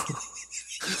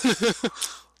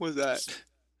 What's that?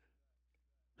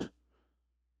 I don't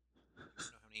know how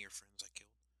many of your friends I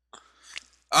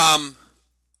killed.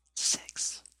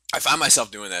 6. I find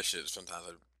myself doing that shit sometimes.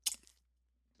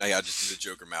 I just do the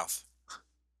Joker mouth.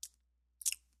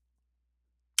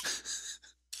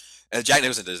 And Jack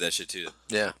Nicholson does that shit too.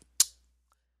 Yeah,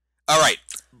 All right,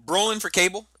 Brolin for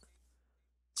cable.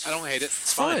 I don't hate it.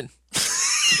 it's fine.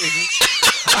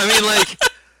 I mean, like,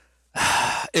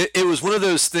 it was one of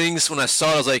those things when I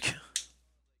saw it, I was like,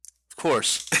 of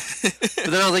course. But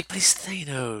then I was like, but he's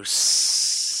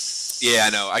Thanos. Yeah, I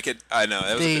know. I know.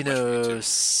 That was a bit much for me, too.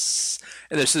 Thanos.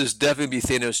 And there's definitely be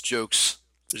Thanos jokes.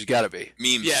 There's got to be.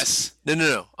 Memes. Yes,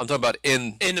 No. I'm talking about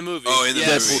in in the movie. Oh, in the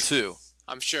yes. movie. Deadpool 2.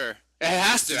 I'm sure. It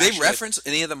has to. Do they actually. reference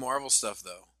any of the Marvel stuff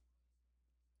though?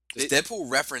 Does Deadpool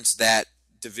reference that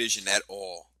division at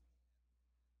all?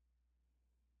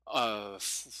 I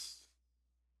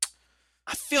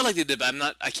feel like they did, but I'm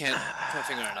not. I can't put my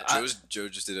finger on it. Joe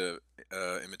just did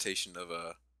a imitation of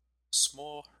a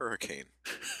small hurricane.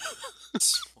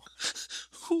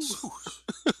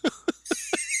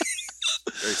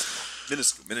 Very small.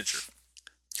 Minuscule, miniature.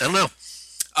 I don't know.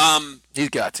 Um, He's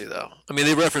got to, though. I mean,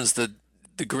 they referenced the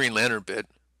Green Lantern bit.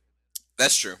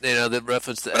 that's true. You know, they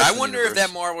referenced the But I X-Men wonder if universe.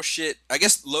 that Marvel shit. I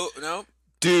guess no,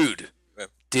 Dude, Yeah.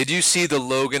 did you see the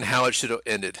Logan, how it should have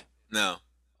ended? no.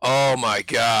 Oh, my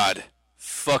God.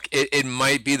 Fuck, it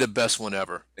might be the best one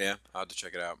ever. Yeah, I'll have to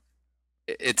check it out.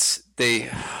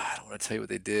 I don't want to tell you what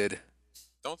they did.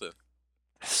 Don't they?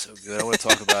 It's so good. I want to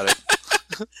talk about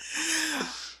it.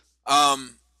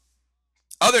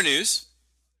 Other news.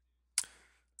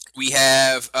 We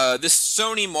have this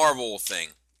Sony Marvel thing.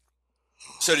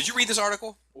 So, did you read this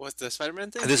article? What's the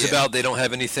Spider-Man thing? This is Yeah. about they don't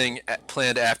have anything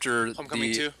planned after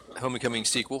Homecoming the 2? Homecoming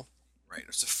sequel. Right.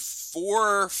 It's a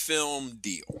 4-film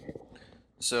deal.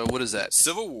 So what is that?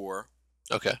 Civil War,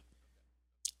 Okay.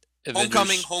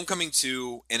 Homecoming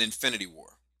 2, and Infinity War.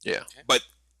 Yeah. But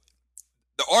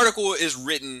the article is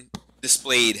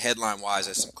displayed headline-wise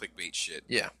as some clickbait shit.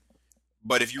 Yeah.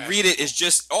 But if you read it, it's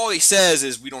just, all he says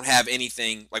is we don't have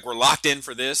anything, like we're locked in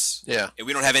for this, Yeah. and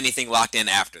we don't have anything locked in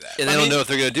after that. And they don't know if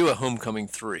they're going to do a Homecoming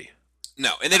 3.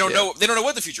 No, and they don't Yeah. know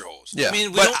what the future holds. Yeah. I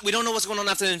mean, But we don't know what's going on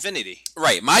after Infinity.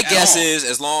 Right. My guess all. is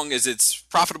as long as it's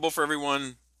profitable for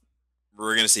everyone,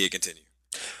 we're going to see it continue.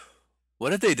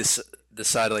 What if they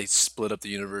decide to like split up the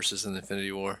universes in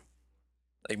Infinity War?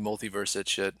 Like multiverse that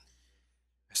shit.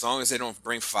 As long as they don't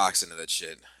bring Fox into that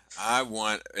shit. I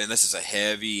want, and this is a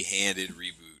heavy-handed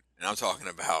reboot, and I'm talking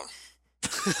about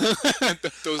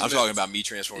me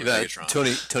transforming You got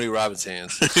Megatron. Tony Robbins'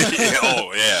 hands Yeah,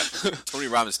 oh yeah, Tony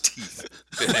Robbins' teeth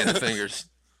and fingers.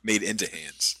 made into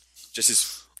hands. Just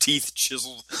his teeth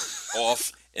chiseled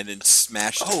off and then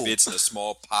smashed to Oh. bits in a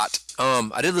small pot.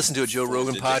 I did listen to a Joe Formed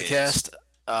Rogan into hands.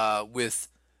 podcast with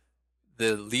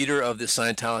the leader of the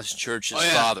Scientologist church's Oh,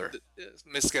 yeah. father.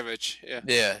 Miskevich. Yeah.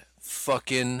 Yeah,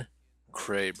 fucking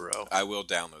cray, bro. I will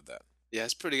download that. Yeah,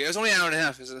 it's pretty good. It was only an hour and a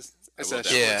half. It's will a definitely-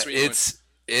 short Yeah, three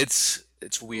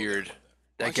it's weird.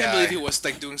 I That can't guy. believe he was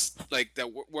like doing like that,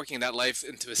 working that life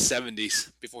into his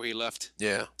 70s before he left.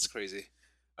 Yeah. It's crazy.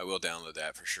 I will download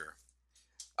that for sure.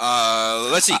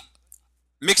 Let's see.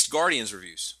 Mixed Guardians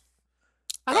reviews.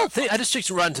 I don't think I just checked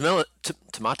Rotten Tomatoes.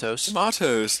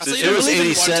 Tomatoes. I thought you It didn't was believe in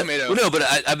 87. Rotten Tomato. Well, no,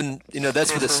 but I've been,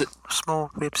 that's what There's it's. a small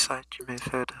website you may have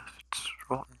heard of. It's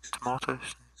Rotten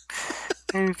Tomatoes.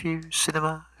 They review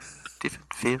cinema,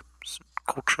 different films, and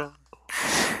culture.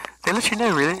 They let you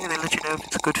know, really. They let you know if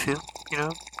it's a good film,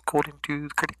 according to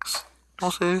the critics.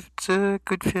 Also, if it's a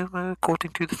good film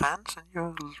according to the fans, and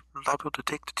you're liable to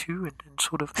take the two and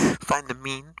sort of find the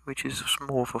mean, which is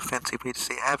more of a fancy way to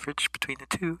say average between the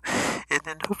two, and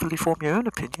then hopefully form your own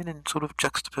opinion and sort of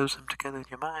juxtapose them together in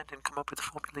your mind and come up with a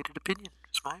formulated opinion.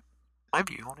 It's my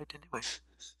view on it, anyway.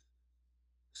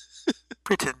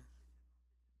 Britain.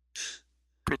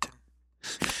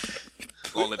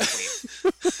 Long live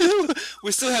the Queen.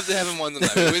 We still have to have him on the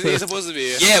night. He's supposed to be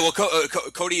here. Yeah, well,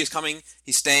 Cody is coming.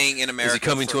 He's staying in America. Is he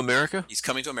coming to America? He's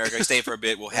coming to America. He's staying for a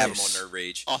bit. We'll have Nice. him on Nerd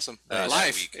Rage. Awesome. That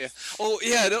Live. week. Yeah. Oh,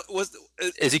 yeah.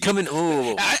 Is he coming?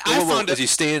 Oh, I found is he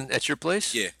staying at your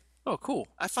place? Yeah. Oh, cool.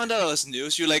 I found out this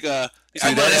news. You're like Dude,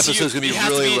 that episode's gonna be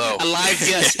really low. A live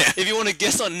guest. If you want to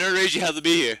guest on Nerd Rage, you have to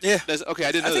be here. Yeah. Okay,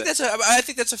 I didn't know that. I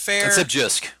think that's a fair. Except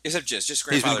Jisk. Except just He's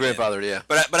grandfather. been grandfathered, yeah.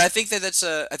 But I think that's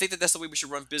the way we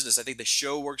should run business. I think the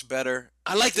show works better.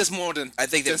 I like this more than I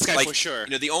think that Skype like for sure.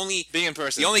 You know, the only Being in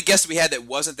person. The only guest we had that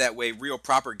wasn't that way, real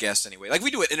proper guest anyway. Like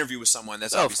we do an interview with someone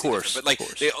that's Oh, of obviously course, different. But like of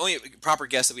course. the only proper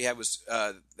guest that we had was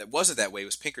that wasn't that way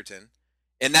was Pinkerton,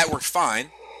 and that worked fine.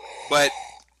 But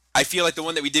I feel like the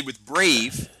one that we did with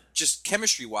Brave, just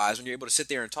chemistry wise, when you're able to sit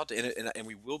there and talk to, and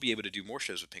we will be able to do more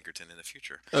shows with Pinkerton in the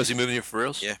future. Oh, is he moving here for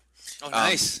reals? Yeah. Oh,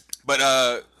 nice.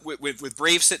 But with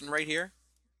Brave sitting right here,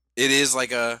 it is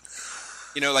like a,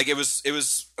 you know, like it was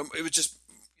just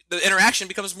the interaction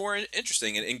becomes more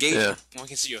interesting and engaging. Yeah. Well, I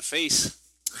can see your face.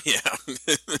 Yeah.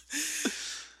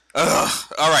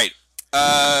 All right.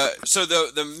 So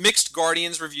the mixed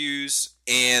Guardians reviews,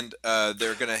 and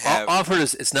they're gonna have. All I've heard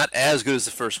is it's not as good as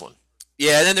the first one.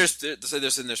 Yeah, and then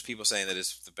there's people saying that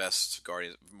it's the best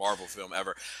Guardians Marvel film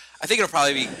ever. I think it'll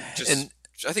probably be just. And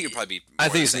I think it'll probably be. I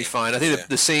more think of it's the gonna be same. fine. I think Yeah.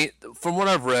 the same, from what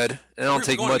I've read, and I don't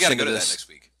take we much gotta into go to that this. next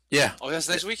week. Yeah, Oh, that's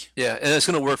next week? yeah, and it's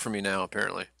gonna work for me now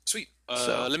apparently. Sweet.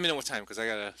 So- Let me know what time, because I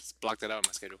got to block that out in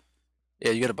my schedule.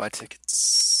 Yeah, you gotta buy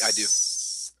tickets. I do.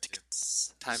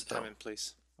 Tickets. Time So, and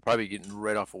place. I'll probably getting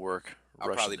right off of work. I'll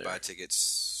rushing probably there. buy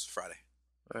tickets Friday.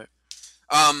 All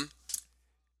right.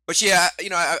 But yeah, you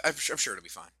know, I'm sure it'll be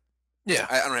fine. Yeah,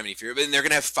 I don't have any fear. But they're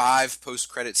gonna have 5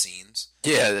 post-credit scenes.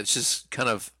 yeah, that's just kind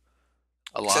of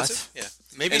a lot. Excessive? Yeah.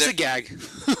 Maybe And it's a gag.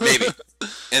 Maybe.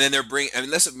 And then they're bringing. I mean,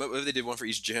 unless if they did one for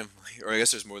each gym, or I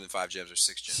guess there's more than 5 gyms or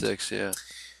 6 gyms. 6, yeah.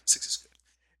 6 is good.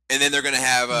 And then they're gonna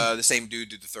have the same dude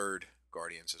do the third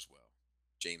Guardians as well,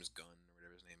 James Gunn or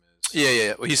whatever his name is.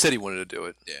 Yeah. Well, he said he wanted to do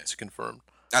it. Yeah. It's confirmed.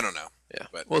 I don't know. Yeah.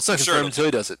 But Well, it's not I'm sure confirmed until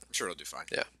he does it. I'm sure it'll do fine.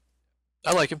 Yeah.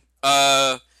 I like him.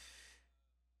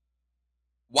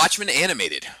 Watchmen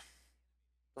animated.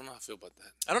 I don't know how I feel about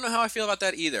that. I don't know how I feel about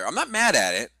that either. I'm not mad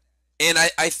at it, and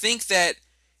I think that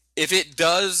if it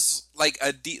does like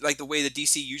like the way the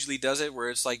DC usually does it, where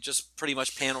it's like just pretty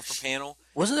much panel for panel.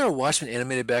 Wasn't there a Watchmen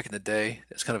animated back in the day?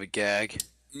 That's kind of a gag.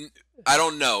 I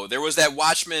don't know. There was that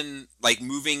Watchmen like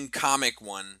moving comic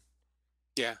one.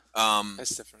 Yeah,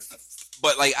 that's different.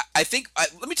 But like I think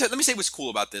let me say what's cool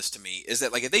about this to me is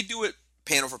that like if they do it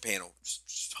panel for panel,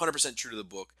 100% true to the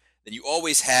book, then you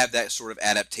always have that sort of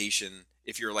adaptation.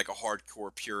 If you're like a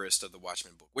hardcore purist of the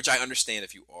Watchmen book, which I understand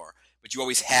if you are, but you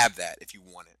always have that if you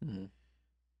want it. Mhm.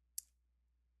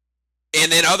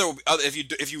 And then other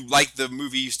if you like the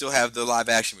movie, you still have the live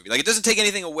action movie. Like it doesn't take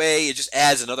anything away; it just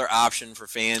adds another option for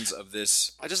fans of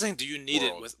this. I just think, do you need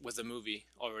World. it with the movie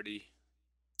already?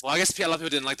 Well, I guess a lot of people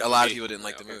didn't like the A movie. lot of people didn't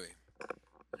like the Okay. movie.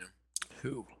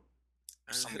 Who?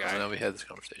 Some I guy. don't know. We had this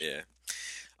conversation.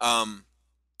 Yeah.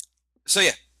 So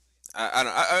yeah, I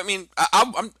don't. I mean,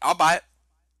 I'll buy it.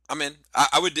 I'm in.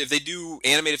 I would if they do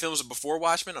animated films before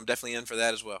Watchmen. I'm definitely in for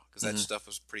that as well because that Mhm. stuff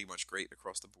was pretty much great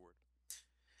across the board.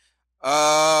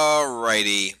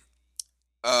 Alrighty.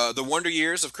 The Wonder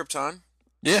Years of Krypton.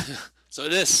 Yeah. So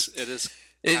it is. It is.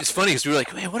 It's funny because we were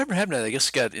like, man, whatever happened to that? I guess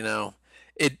it got,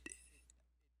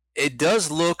 it does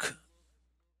look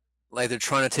like they're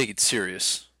trying to take it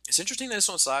serious. It's interesting that it's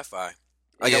on Sci-Fi.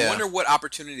 Like I Yeah. wonder what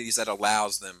opportunities that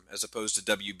allows them as opposed to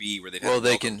WB where they've had Well,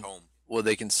 they welcomed can- home. Well,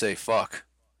 they can say fuck.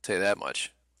 I'll tell you that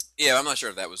much. Yeah, I'm not sure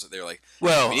if that was. They're like,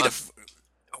 Well, we need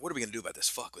what are we gonna do about this?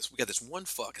 Fuck. We got this one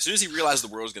fuck. As soon as he realizes the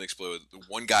world's gonna explode, the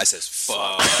one guy says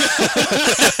fuck.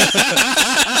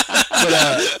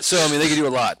 but so I mean, they could do a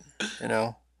lot.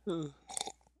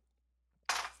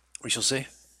 We shall see.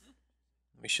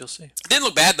 We shall see. Didn't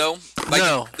look bad though. Like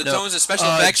no, the no. tones and special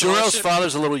effects. and all that Jor-El's shit.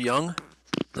 father's a little young.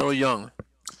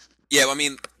 Yeah, well, I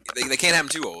mean, they can't have him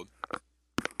too old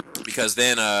because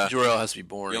then Jor-El has to be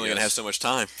born. you're only gonna have so much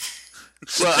time.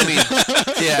 Well, I mean,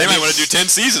 yeah. They might want to do 10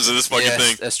 seasons of this fucking yeah,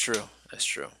 thing. That's true. That's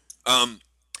true. I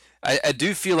I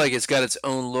do feel like it's got its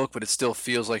own look, but it still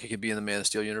feels like it could be in the Man of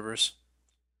Steel universe.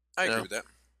 agree No. with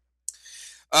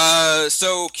that.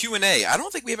 So Q&A. I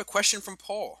don't think we have a question from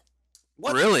Paul,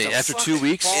 What Really? the After fuck, 2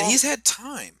 weeks? Paul? and he's had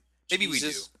time. Maybe we do.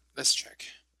 Jesus. Let's check.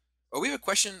 Oh, we have a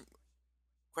question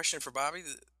for Bobby.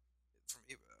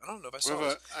 I don't know if I saw Whatever,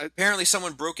 this. Apparently,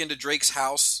 someone broke into Drake's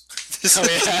house. This, Oh,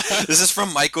 yeah. this is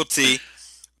from Michael T.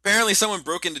 Apparently, someone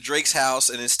broke into Drake's house,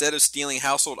 and instead of stealing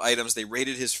household items, they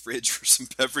raided his fridge for some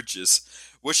beverages.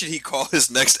 What should he call his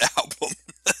next album?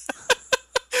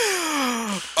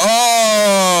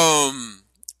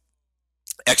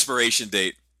 Expiration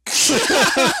date.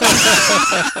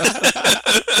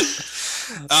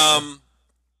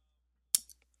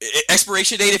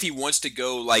 Expiration date if he wants to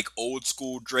go like old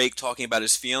school Drake talking about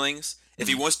his feelings. If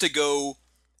he wants to go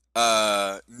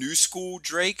new school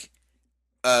Drake,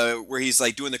 where he's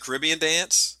like doing the Caribbean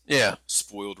dance. Yeah.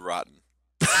 Spoiled rotten.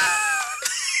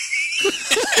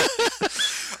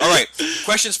 All right.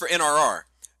 Questions for NRR.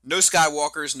 No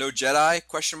Skywalkers, no Jedi?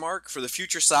 Question mark. For the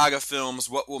future saga films,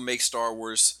 what will make Star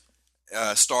Wars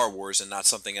and not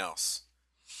something else?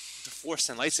 The Force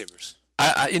and lightsabers.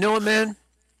 I you know what, man?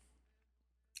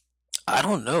 I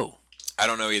don't know. I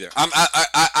don't know either.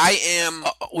 I am.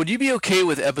 Would you be okay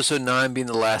with Episode 9 being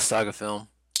the last saga film?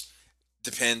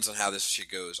 Depends on how this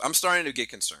shit goes. I'm starting to get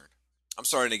concerned.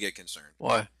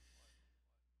 Why?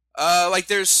 Like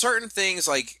there's certain things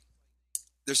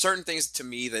to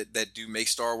me that do make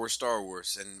Star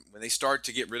Wars, and when they start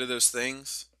to get rid of those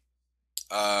things,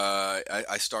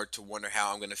 I start to wonder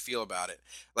how I'm going to feel about it.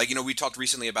 Like, you know, we talked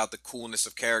recently about the coolness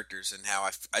of characters and how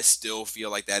I still feel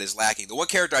like that is lacking. The one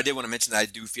character I did want to mention that I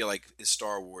do feel like is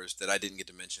Star Wars that I didn't get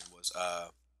to mention was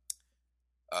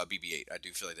BB-8. I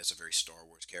do feel like that's a very Star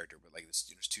Wars character, but like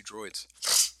there's 2 droids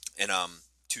and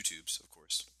 2 tubes, of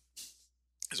course.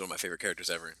 He's one of my favorite characters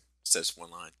ever. It says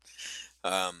one line.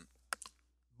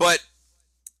 But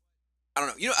I don't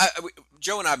know. You know,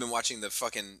 Joe and I have been watching the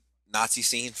fucking Nazi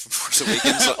scene from Force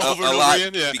Awakens a lot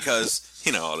again, yeah. Because,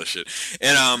 you know, all this shit.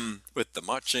 And with the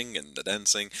marching and the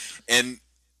dancing. And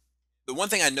the one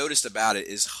thing I noticed about it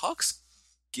is Hux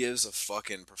gives a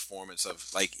fucking performance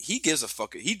of, like, he kills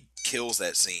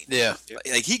that scene. Yeah.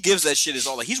 Like, he gives that shit his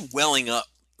all. Like, he's welling up,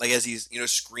 like, as he's, you know,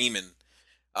 screaming.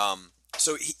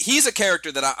 So he's a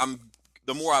character that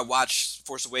the more I watch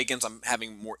Force Awakens, I'm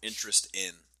having more interest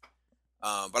in.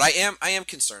 But I am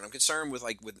concerned. I'm concerned with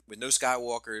no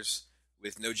Skywalkers,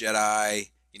 with no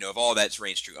Jedi. You know, if all that's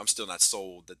reigns true, I'm still not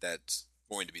sold that that's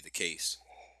going to be the case.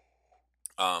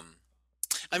 I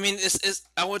mean,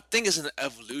 I would think it's an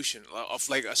evolution of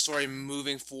like a story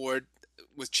moving forward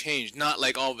with change, not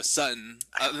like all of a sudden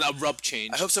an abrupt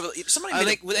change. I hope so.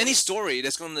 With any story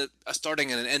that's going to a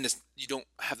starting and an end, you don't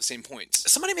have the same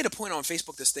points. Somebody made a point on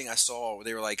Facebook. This thing I saw where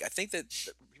they were like, I think that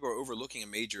people are overlooking a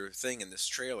major thing in this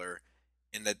trailer.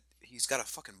 And that he's got a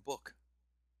fucking book.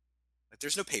 Like,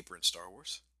 there's no paper in Star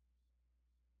Wars.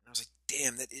 And I was like,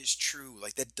 damn, that is true.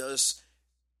 Like, that does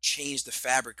change the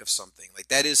fabric of something. Like,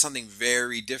 that is something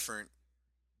very different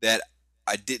that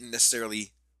I didn't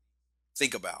necessarily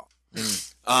think about. And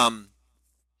I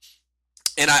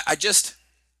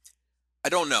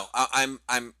don't know. I'm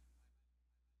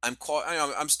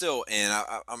still, and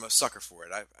I'm a sucker for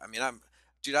it.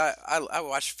 I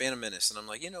watched Phantom Menace, and I'm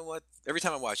like, you know what? Every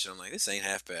time I watch it, I'm like, this ain't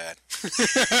half bad.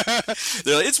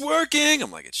 They're like, it's working.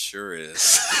 I'm like, it sure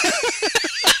is.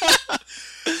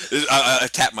 I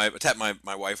tapped my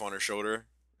wife on her shoulder,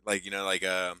 like, you know, like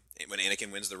when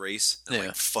Anakin wins the race. I'm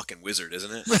like, fucking wizard,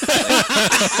 isn't it?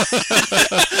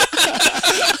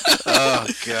 Oh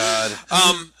God.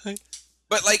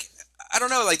 But like, I don't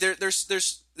know. Like,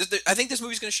 there's I think this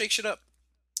movie's gonna shake shit up.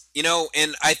 You know,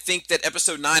 and I think that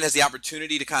Episode 9 has the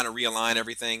opportunity to kind of realign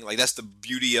everything. Like, that's the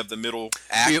beauty of the middle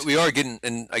act. We are getting,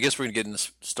 and I guess we're going to get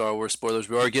into Star Wars spoilers,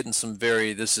 we are getting some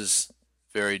this is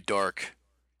very dark.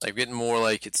 Like, getting more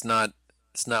like it's not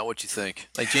what you think.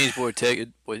 Like James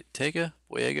Boyega? John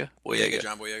Boyega.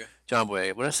 John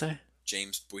Boyega. What did I say?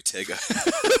 James Boyega.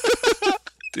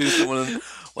 Dude, one of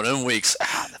them weeks.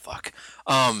 The fuck.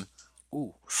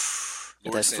 Ooh.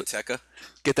 Lord Santeca.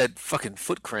 Get that fucking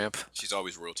foot cramp. She's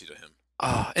always royalty to him.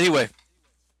 Anyway.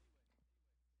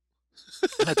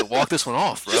 I had to walk this one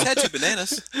off, bro. Just had 2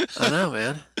 bananas. I know,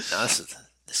 man. No, this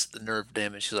is the nerve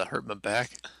damage because I hurt my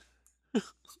back.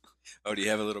 Oh, do you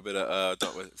have a little bit of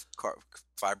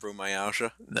fibromyalgia?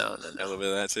 No. A little bit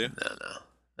of that too? No.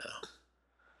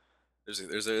 There's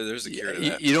a cure to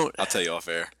that. You don't. I'll tell you off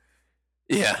air.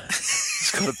 Yeah. It's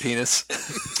called a penis.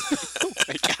 Oh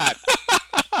my God.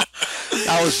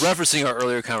 I was referencing our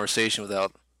earlier conversation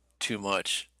without too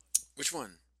much. Which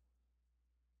one?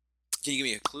 Can you give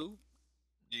me a clue?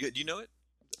 Do you know it?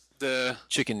 The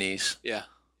chicken knees. Yeah.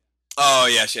 Oh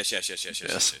yes. I'll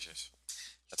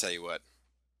tell you what.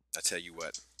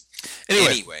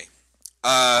 Anyway.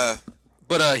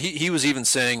 But he was even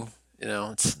saying, you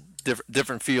know, it's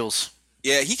different feels.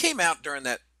 Yeah, he came out during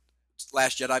that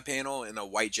Last Jedi panel in a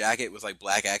white jacket with like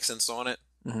black accents on it.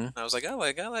 Mm-hmm. I was like,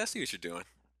 I see what you're doing.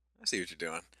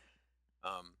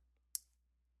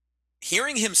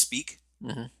 Hearing him speak,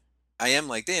 mm-hmm. I am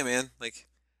like, damn, man. Like,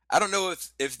 I don't know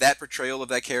if that portrayal of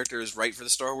that character is right for the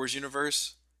Star Wars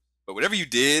universe, but whatever you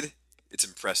did, it's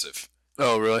impressive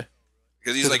Oh, really?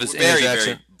 because he's Because like of his very, English very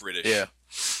accent? British. Yeah.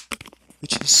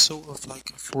 Which is sort of like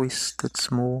a voice that's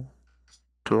more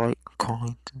polite,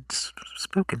 kind, and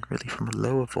spoken really from a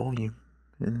lower volume,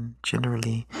 and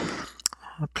generally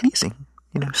pleasing,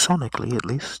 sonically at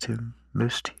least, to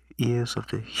most ears of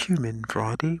the human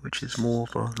variety, which is more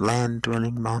of a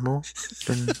land-dwelling mammal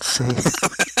than, say...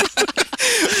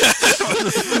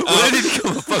 When I did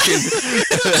become a fucking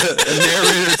a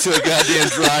narrator to a goddamn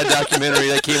dry documentary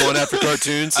that came on after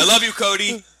cartoons. I love you,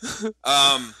 Cody.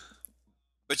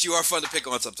 But you are fun to pick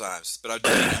on sometimes. But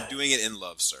I'm doing it in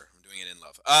love, sir. I'm doing it in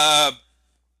love.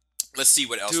 Let's see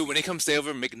what else. Dude, when it comes to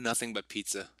over, make nothing but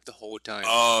pizza the whole time.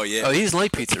 Oh yeah. Oh, he doesn't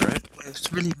like pizza, right?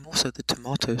 It's really more so the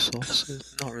tomato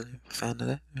sauce. Not really a fan of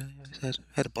that. Really. I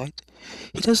had a bite.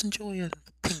 He does enjoy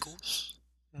Pringles.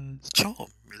 The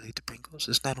charm, really, to Pringles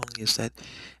is not only is that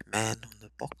man on the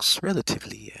box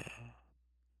relatively,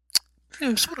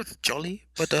 sort of jolly,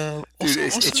 but also, Dude,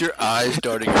 it's also, your eyes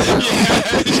darting around.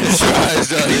 It's your eyes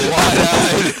darting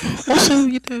wide-eyed. also,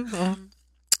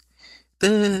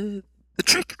 the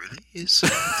trick really is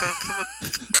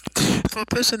for a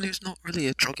person who's not really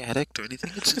a drug addict or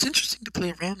anything. It's interesting to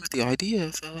play around with the idea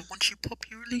of once you pop,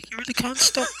 you really can't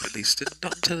stop. At least, and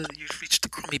not until you've reached the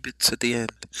crummy bits at the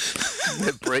end.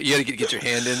 You gotta get your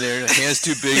hand in there. The hand's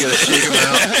too big. You gotta shake him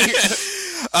out.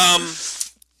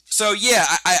 So yeah,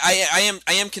 I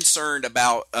am concerned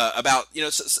about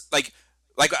like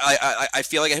I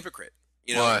feel like a hypocrite,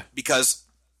 Why? because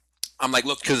I'm like,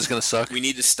 look, Because it's gonna suck. we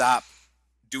need to stop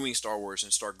doing Star Wars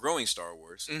and start growing Star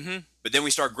Wars. Mm-hmm. But then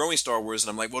we start growing Star Wars, and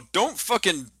I'm like, well, let's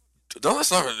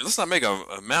not make a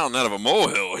mountain out of a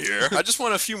molehill here. I just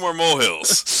want a few more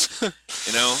molehills. And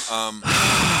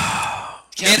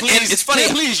it's funny.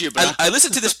 Can't please you, bro. I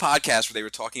listened to this podcast where they were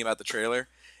talking about the trailer,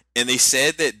 and they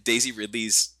said that Daisy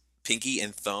Ridley's pinky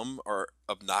and thumb are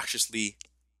obnoxiously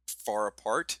far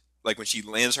apart, like when she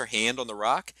lands her hand on the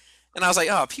rock. And I was like,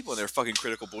 oh, people and their fucking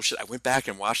critical bullshit. I went back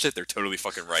and watched it. They're totally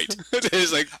fucking right.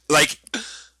 It's like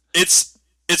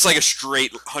It's like a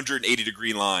straight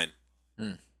 180-degree line.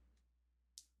 Hmm.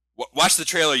 Watch the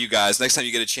trailer, you guys, next time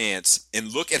you get a chance,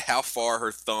 and look at how far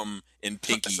her thumb and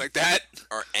pinky it's like that.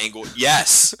 are angled.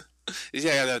 Yes.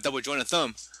 Yeah, got a double jointed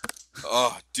thumb.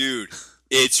 Oh, dude,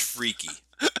 it's freaky.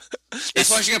 That's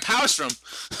why she got power strum.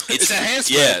 It's a hand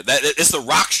spread. Yeah, it's the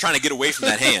rocks trying to get away from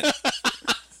that hand.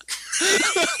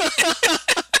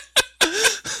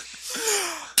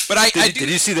 But Did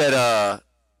you see that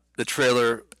the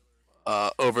trailer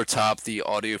overtop the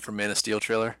audio for Man of Steel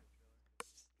trailer?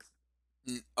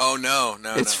 Oh no, It's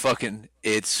no.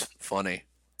 it's funny.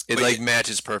 It But like yeah.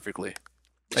 matches perfectly.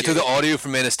 I took the audio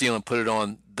from Man of Steel and put it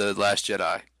on The Last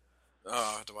Jedi.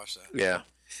 Oh, I have to watch that. Yeah.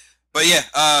 But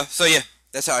yeah, so yeah,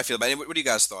 that's how I feel about it. What are you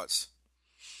guys' thoughts?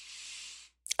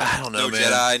 I don't know, No man.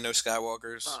 Jedi, no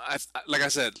Skywalkers. Like I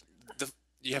said,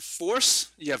 you have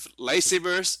Force, you have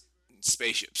lightsabers, and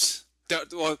spaceships. They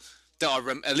are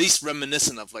at least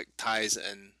reminiscent of like ties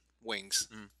and wings.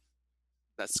 Mm.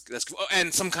 That's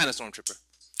and some kind of stormtrooper.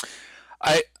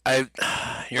 You're Like,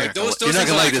 not those gonna things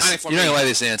are like iconic this. for You're not me. gonna like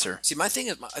this answer. See, my thing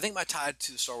is, I think my tie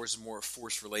to Star Wars is more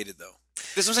Force related, though.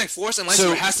 This is what I'm saying. Force and lightsaber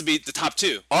So- has to be the top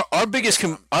two. Our biggest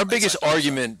That's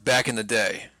argument back in the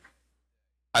day,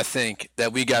 I think,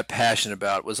 that we got passionate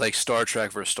about was like Star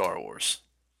Trek versus Star Wars.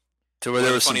 To where One there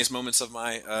of the was some, funniest moments of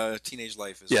my teenage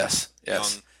life is yes, when a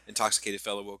yes, young, intoxicated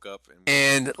fellow woke up and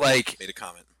and like, made a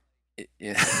comment.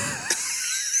 yeah.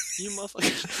 You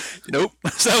motherfucker. Nope,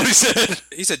 that's not what he said.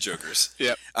 He said jokers.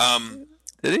 Yep.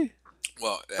 Did he?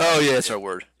 Well. Oh yeah, that's our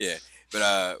word. Yeah.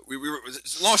 But we were.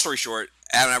 Long story short,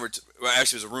 Adam and I were.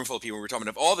 Actually, it was a room full of people. We were talking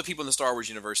about all the people in the Star Wars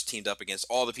universe teamed up against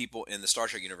all the people in the Star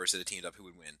Trek universe that had teamed up. Who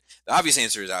would win? The obvious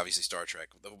answer is obviously Star Trek.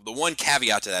 The one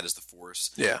caveat to that is the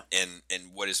Force. Yeah. And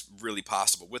what is really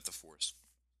possible with the Force.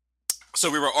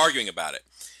 So we were arguing about it,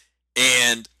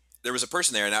 and there was a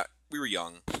person there, and we were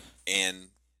young, and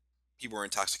people were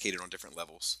intoxicated on different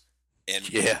levels, and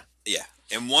Yeah.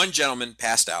 and one gentleman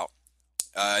passed out,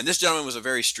 and this gentleman was a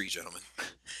very street gentleman.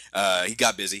 He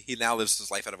got busy. He now lives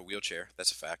his life out of a wheelchair.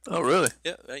 That's a fact. Oh really?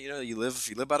 Yeah, you live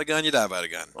by the gun, you die by the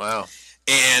gun. Wow.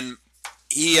 And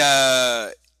he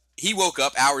woke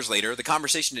up hours later. The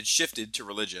conversation had shifted to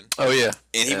religion. Oh yeah.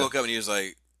 And he Yeah. woke up and he was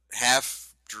like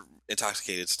half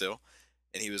intoxicated still.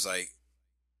 And he was like,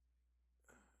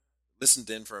 listened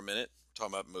in for a minute,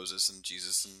 talking about Moses and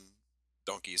Jesus and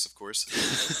donkeys, of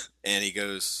course. And he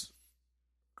goes,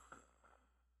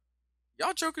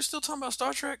 y'all jokers still talking about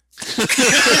Star Trek?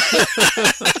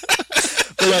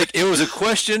 But like it was a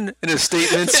question and a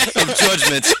statement of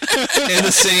judgment in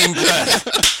the same breath.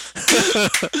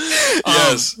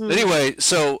 Yes. Anyway,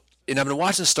 so and I've been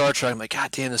watching Star Trek. I'm like,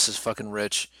 God damn, this is fucking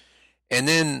rich. And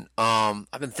then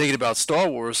I've been thinking about Star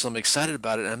Wars, so I'm excited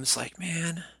about it. And I'm just like,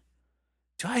 man,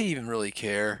 do I even really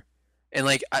care? And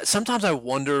like sometimes I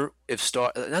wonder if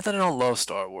not that I don't love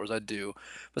Star Wars, I do,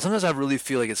 but sometimes I really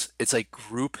feel like it's like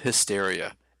group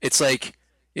hysteria. It's like,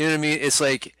 you know what I mean? It's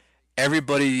like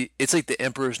everybody. It's like the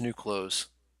Emperor's New Clothes,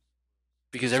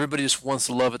 because everybody just wants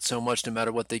to love it so much, no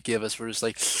matter what they give us. We're just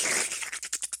like,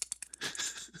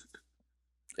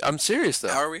 I'm serious though.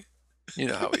 How are we? You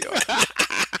know how we are.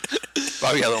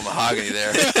 Bobby got a little mahogany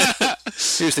there.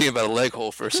 He was thinking about a leg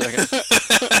hole for a second.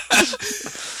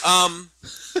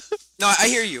 No, I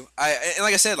hear you. And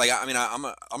like I said, like I'm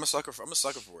a sucker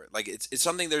for it. Like it's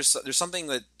something. There's something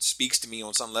that speaks to me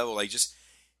on some level. Like just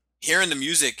hearing the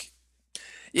music.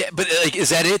 Yeah, but like, is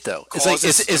that it though? It's like,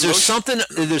 is there something?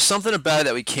 There's something about it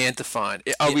that we can't define.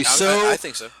 I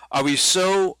think so. Are we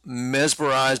so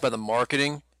mesmerized by the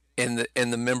marketing and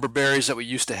the member berries that we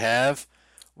used to have?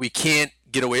 We can't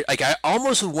get away. Like I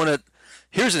almost would want to.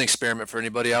 Here's an experiment for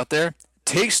anybody out there: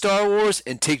 take Star Wars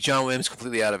and take John Williams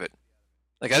completely out of it.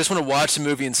 Like I just want to watch the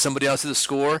movie and somebody else do the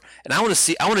score, and I want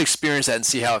to experience that and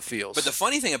see how it feels. But the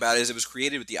funny thing about it is, it was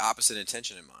created with the opposite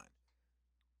intention in mind.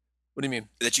 What do you mean?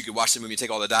 That you could watch the movie and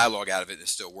take all the dialogue out of it, and it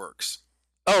still works.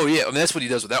 Oh yeah, I mean that's what he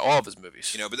does with all of his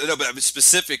movies. You know, but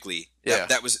specifically,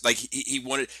 that was like he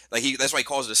wanted, like that's why he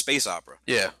calls it a space opera.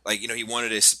 Yeah. Like he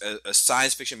wanted a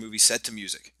science fiction movie set to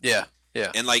music. Yeah.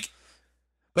 Yeah. And like,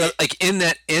 but like in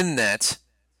that,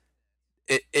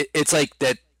 it's like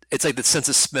that. It's like the sense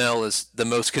of smell is the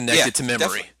most connected to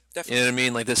memory. Definitely. You know what I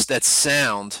mean? Like that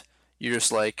sound, you're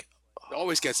just like. It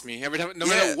always gets me every time, no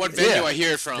matter what venue I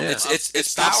hear it from. Yeah. It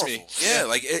stops me. Yeah,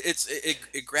 like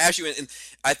it grabs you, and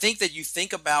I think that you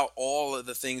think about all of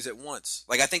the things at once.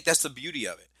 Like I think that's the beauty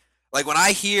of it. Like when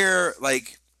I hear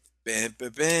like, bam,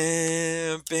 bam,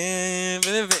 bam, bam,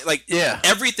 bam, bam, like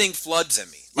everything floods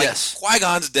in me. Like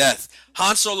Qui-Gon's death,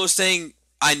 Han Solo saying,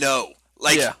 "I know."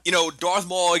 Like Darth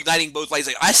Maul igniting both lights.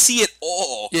 Like I see it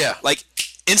all. Yeah. Like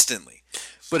instantly.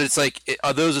 But it's like,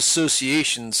 are those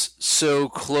associations so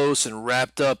close and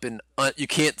wrapped up in you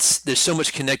can't? There's so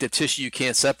much connective tissue you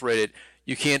can't separate it.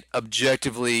 You can't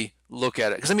objectively look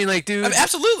at it. Because I mean, like, dude,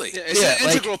 absolutely, it's an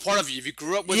integral part of you. If you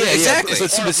grew up with it, exactly.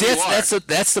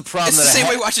 That's the problem. It's the same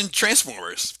way watching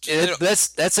Transformers. That's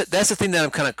the thing that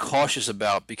I'm kind of cautious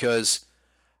about, because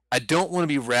I don't want to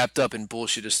be wrapped up in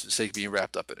bullshit just for the sake of being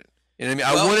wrapped up in it. You know what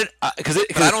I mean? I want it because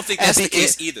I don't think that's the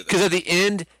case either. Because at the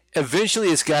end, eventually,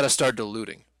 it's got to start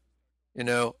diluting. You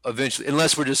know, eventually,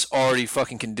 unless we're just already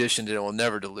fucking conditioned and it will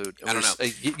never dilute. I don't know.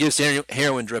 It gives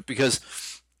heroin drip, because,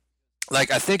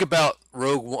 like, I think about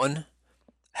Rogue One,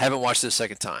 haven't watched it a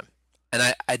second time,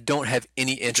 and I don't have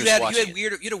any interest watching it. You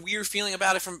had a weird feeling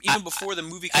about it from even before the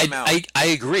movie came out. I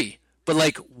agree, but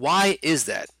like, why is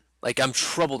that? Like, I'm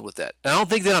troubled with that. And I don't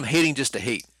think that I'm hating just to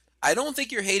hate. I don't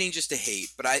think you're hating just to hate,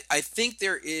 but I think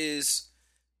there is.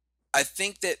 I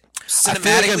think that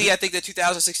cinematically, I think that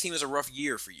 2016 was a rough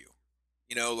year for you.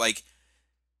 You know, like,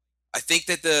 I think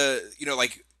that the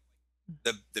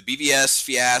BVS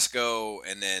fiasco,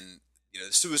 and then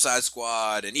the Suicide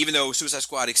Squad, and even though Suicide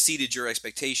Squad exceeded your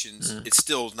expectations, it's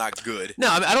still not good. No,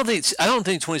 I mean, I don't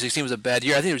think 2016 was a bad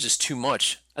year. I think it was just too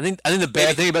much. I think the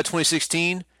bad thing about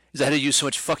 2016 is I had to use so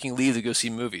much fucking leave to go see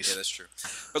movies. Yeah, that's true.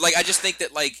 But like, I just think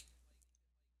that like,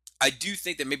 I do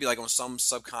think that maybe like on some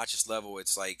subconscious level,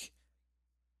 it's like.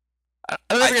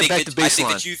 I think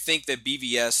that you think that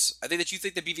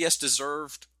BVS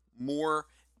deserved more,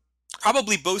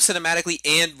 probably both cinematically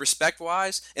and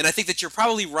respect-wise, and I think that you're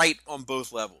probably right on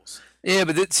both levels. Yeah,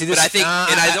 but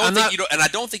I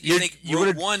don't think you think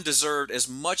Rogue One deserved as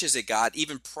much as it got,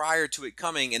 even prior to it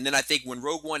coming. And then I think when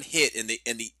Rogue One hit, and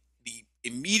the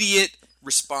immediate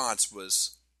response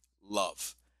was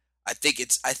love. I think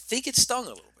it stung a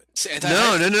little bit.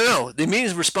 No. The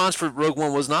immediate response for Rogue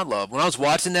One was not love. When I was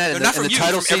watching that, not from you,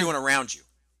 from everyone around you.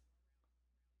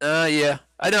 Yeah,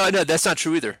 I know. That's not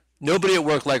true either. Nobody at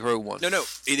work liked Rogue One. No.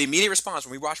 The immediate response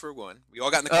when we watched Rogue One, we all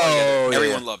got in the car together.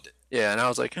 Everyone loved it. Yeah, and I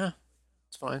was like,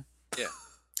 it's fine. Yeah,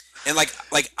 and like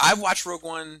I've watched Rogue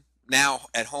One now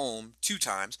at home 2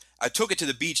 times. I took it to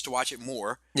the beach to watch it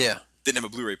more. Yeah, didn't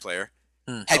have a Blu-ray player.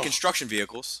 Had construction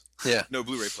vehicles. Yeah. No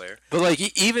Blu-ray player. But like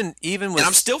even with, and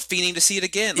I'm still fiending to see it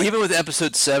again. Like, even with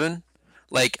Episode 7,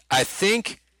 like I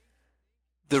think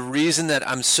the reason that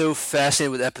I'm so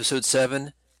fascinated with Episode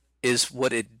 7 is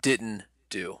what it didn't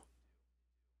do.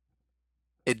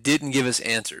 It didn't give us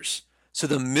answers. So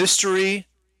the mystery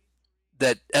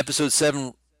that Episode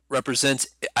 7 represents,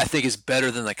 I think, is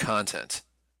better than the content.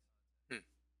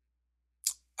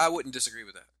 I wouldn't disagree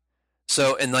with that.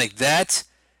 So, and like that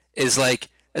is like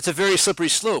It's a very slippery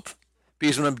slope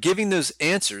because when I'm giving those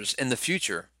answers in the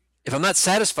future, if I'm not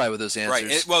satisfied with those answers,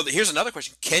 Right. Well, here's another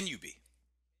question: can you be?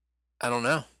 I don't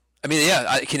know. I mean,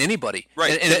 yeah, can anybody?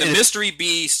 Right. And Can the mystery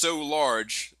be so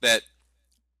large that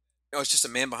it's just a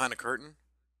man behind a curtain?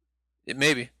 it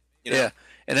maybe. You know? Yeah.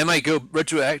 And I might go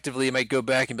retroactively. I might go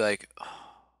back and be like, oh,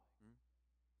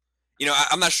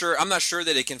 I'm not sure. I'm not sure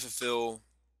that it can fulfill.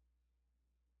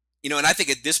 And I think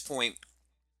at this point,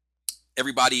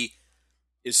 everybody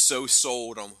is so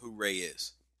sold on who Rey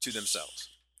is to themselves.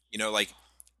 Like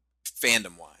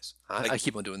fandom wise. I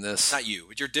keep on doing this. Not you,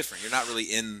 but you're different. You're not really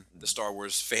in the Star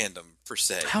Wars fandom per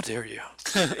se. How dare you?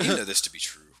 You know this to be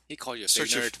true. He called you a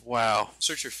Search fake your nerd. Wow.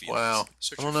 Search your feelings. Wow.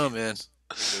 Search I your don't know, man.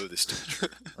 feelings. You know this to be true.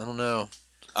 I don't know.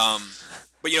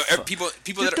 But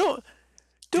people that are,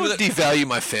 Don't that- devalue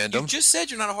my you fandom. just said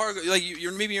you're not a hardcore. Like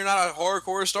you're not a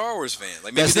hardcore Star Wars fan.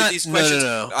 Like maybe That's not- these no, questions.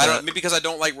 no. I don't. Maybe because I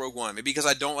don't like Rogue One. Maybe because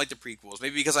I don't like the prequels.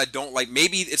 Maybe because I don't like.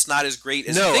 Maybe it's not as great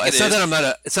as I No, think it's it not is. that I'm not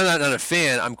a. It's not that I'm not a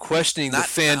fan. I'm questioning Not-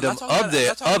 the I'm fandom not talking about- I'm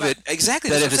not talking of about- it. Exactly.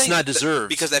 That that's if what I'm it's saying. not deserved.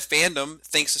 because that fandom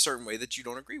thinks a certain way that you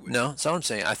don't agree with. No, that's what I'm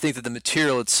saying. I think that the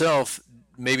material itself,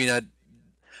 maybe not.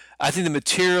 I think the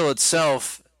material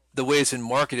itself, the way it's been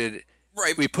marketed,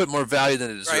 Right. we put more value than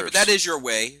it deserves. Right, but that is your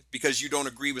way because you don't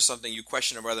agree with something. You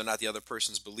question whether or not the other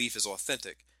person's belief is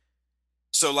authentic.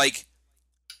 So, like,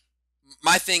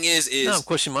 my thing is No, I'm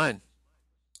questioning mine.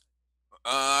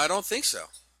 I don't think so.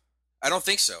 I don't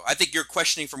think so. I think you're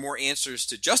questioning for more answers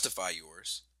to justify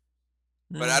yours,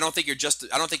 but I don't think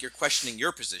I don't think you're questioning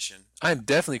your position. I'm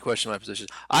definitely questioning my position.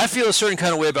 I feel a certain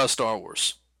kind of way about Star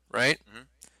Wars, right? Mhm.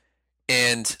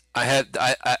 And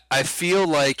I feel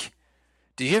like,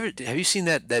 have you seen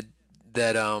that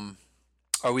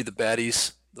Are We the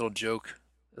Baddies little joke?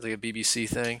 It's like a BBC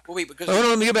thing. Well, wait, because Oh, hold on,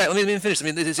 let me go back. Let me finish. I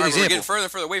mean, it's an we're example. getting further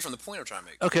and further away from the point I'm trying to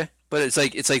make. Okay, but it's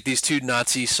like these two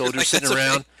Nazi soldiers Like, sitting that's okay.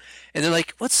 around, and they're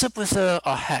like, "What's up with our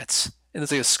hats?" And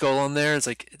there's like a skull on there. It's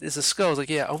like it's a skull. It's like,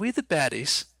 yeah, are we the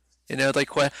baddies?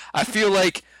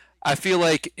 Like I feel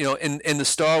like in the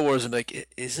Star Wars, I'm like,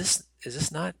 is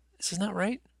this not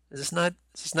right? Is this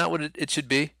not what it should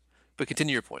be? But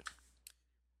continue your point.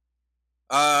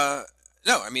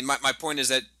 No, I mean my point is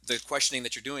that the questioning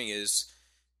that you're doing is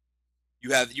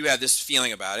you have this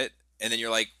feeling about it, and then you're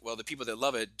like, well, the people that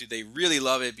love it, do they really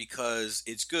love it because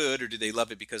it's good, or do they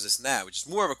love it because it's not? Which is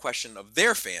more of a question of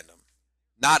their fandom,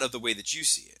 not of the way that you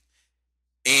see it.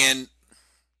 And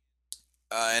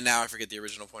now I forget the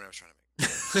original point I was trying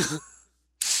to make.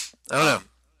 I don't know.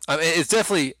 I mean, it's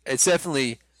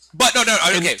definitely. But no.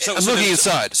 Okay, so I'm looking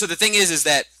inside. So the thing is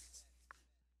that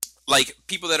like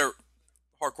people that are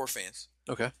hardcore fans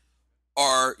Okay.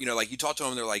 are, like you talk to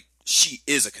them, they're like, she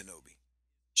is a Kenobi,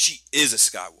 she is a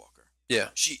Skywalker, Yeah.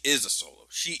 she is a Solo,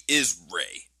 she is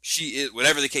Rey, she is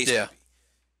whatever the case Yeah. may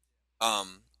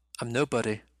be. I'm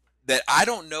nobody. That I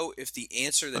don't know if the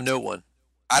answer I'm that no one.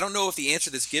 I don't know if the answer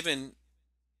that's given,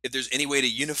 if there's any way to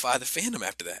unify the fandom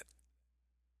after that.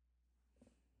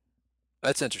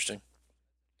 That's interesting.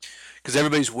 Because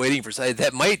everybody's waiting for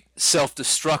that might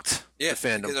self-destruct Yeah, the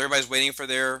fandom. because everybody's waiting for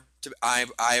their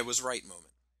I was right moment.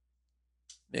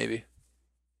 Maybe.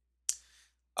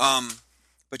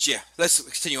 But yeah, let's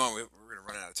continue on. We're gonna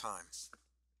run out of time.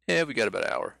 Yeah, we got about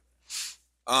an hour.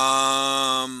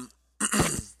 I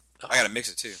gotta mix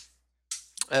it too.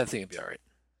 I think it'd be all right.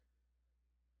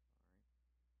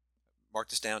 Mark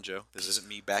this down, Joe. This isn't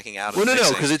me backing out of Well, no,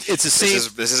 mixing. because it's the same.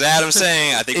 This is Adam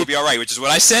saying I think we'll be all right, which is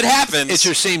what I said happens. It's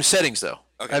your same settings, though.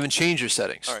 Okay. I haven't changed your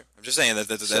settings. All right. I'm just saying that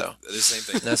So. it's the same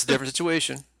thing. That's a different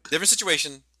situation. Different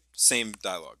situation, same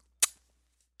dialogue.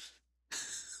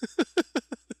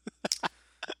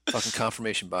 Fucking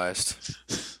confirmation biased.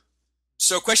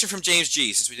 So, question from James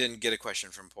G. Since we didn't get a question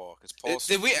from Paul, because Paul's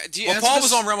Did we? Do you well, answer Paul this?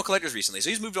 was on Realm of Collectors recently, so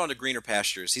he's moved on to greener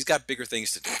pastures. He's got bigger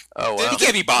things to do. Oh wow. He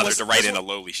can't be bothered Was- to write this in a one-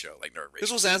 lowly show like Nerd Rage.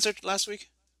 This was answered last week.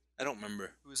 I don't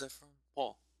remember. Who is that from?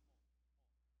 Paul.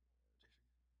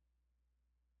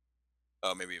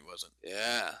 Oh, maybe it wasn't.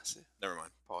 Yeah. See? Never mind.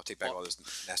 Paul, I'll take back all those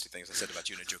nasty things I said about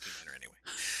you in a joking manner anyway.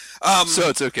 So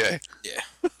it's okay. Yeah.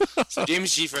 So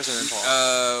James G first and then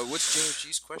Paul. What's James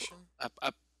G's question?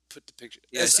 I put the picture.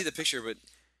 Yeah, I see the picture, but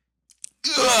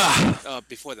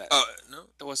Before that. no.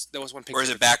 There was one picture. Or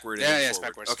is it backward? and Yeah, then yeah, it's forward?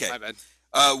 backwards. Okay. My bad.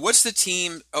 What's the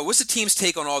team's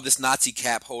take on all this Nazi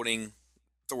cap holding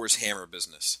Thor's hammer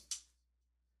business?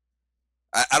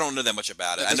 I don't know that much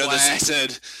about it. That's I know why this. I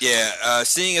said. Yeah,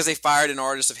 seeing as they fired an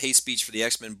artist of hate speech for the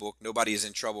X-Men book, nobody is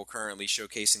in trouble currently,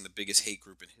 showcasing the biggest hate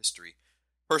group in history.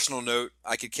 Personal note,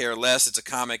 I could care less. It's a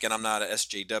comic, and I'm not a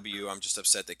SJW. I'm just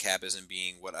upset that Cap isn't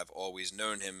being what I've always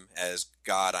known him as.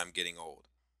 God, I'm getting old.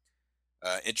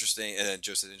 Interesting. And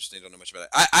Joe said interesting. Don't know much about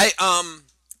it.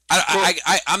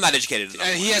 I'm not educated enough.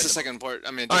 And he has a second part.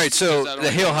 I mean, All right, so I don't the know.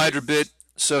 Hail Hydra bit.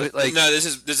 So like, No, this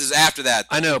is after that.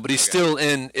 I know, but he's still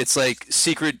in. It's like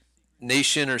Secret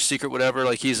Nation or Secret whatever.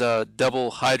 Like he's a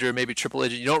double Hydra, maybe triple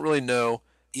agent. You don't really know.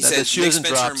 He That said she Nick hasn't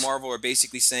Spencer dropped. and Marvel are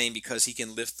basically saying because he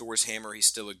can lift Thor's hammer, he's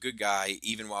still a good guy,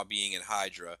 even while being in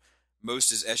Hydra.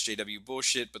 Most is SJW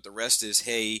bullshit, but the rest is,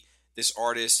 hey, this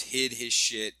artist hid his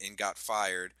shit and got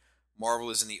fired. Marvel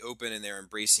is in the open and they're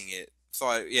embracing it.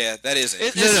 Yeah, that isn't.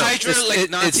 Is No, Hydra like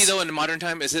Nazi it's- though in the modern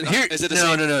time? Is it? Here, Is it the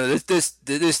no, same? no.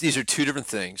 These are two different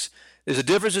things. There's a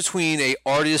difference between a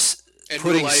artist In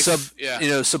putting real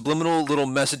life, subliminal little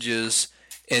messages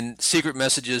and secret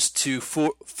messages to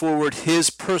forward his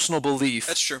personal belief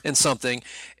That's true. in something,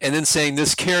 and then saying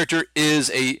this character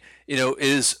is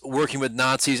is working with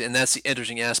Nazis, and that's the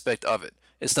interesting aspect of it.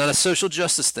 It's not a social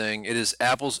justice thing. It is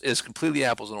completely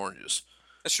apples and oranges.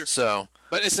 That's true. So,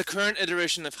 But it's the current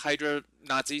iteration of Hydra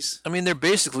Nazis. I mean, they're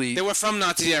basically They were from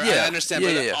Nazi era. Yeah, I understand,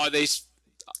 yeah, but yeah. are they?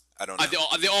 I don't know.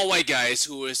 Are they all white guys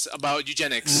who is about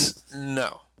eugenics?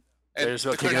 no. And They're just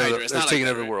about the current taking over, Hydra, it's they're not taking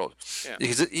like over that, the right? world. Yeah.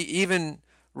 Because even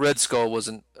Red Skull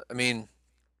wasn't. I mean,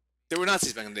 They were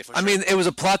Nazis back in the day. For I sure. mean, it was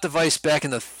a plot device back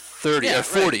in the 30s Yeah, or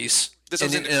 40s. this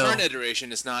was in the current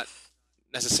iteration. It's not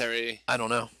necessary. I don't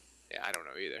know. Yeah, I don't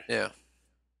know either. Yeah.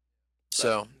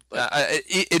 So but-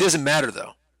 it doesn't matter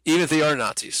though, even if they are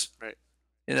Nazis. Right.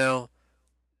 You know,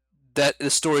 that the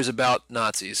story's about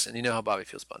Nazis, and you know how Bobby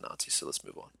feels about Nazis. So let's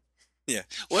move on. Yeah.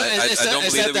 Well, I it's don't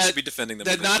it's believe that we should be defending them.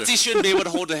 That for this, Nazis shouldn't be able to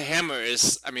hold a hammer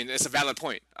it's a valid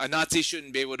point. A Nazi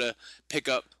shouldn't be able to pick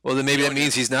up. Well, then maybe that Mjolnir.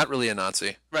 means he's not really a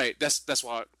Nazi. Right. That's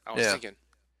what I was Yeah. thinking.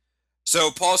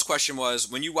 So Paul's question was,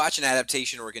 when you watch an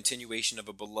adaptation or a continuation of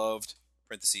a beloved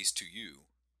 (parentheses to you)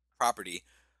 property,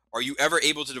 are you ever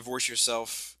able to divorce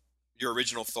your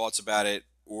original thoughts about it,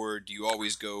 or do you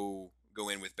always go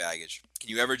in with baggage? Can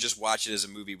you ever just watch it as a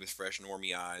movie with fresh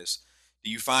normie eyes? Do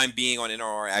you find being on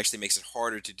NRR actually makes it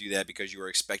harder to do that because you are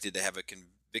expected to have a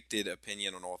convicted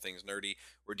opinion on all things nerdy,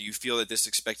 or do you feel that this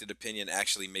expected opinion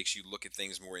actually makes you look at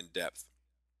things more in depth,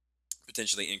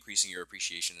 potentially increasing your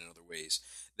appreciation in other ways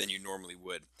than you normally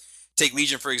would? Take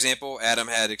Legion, for example. Adam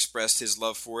had expressed his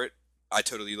love for it. I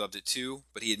totally loved it too,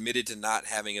 but he admitted to not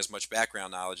having as much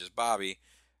background knowledge as Bobby.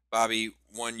 Bobby,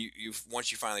 once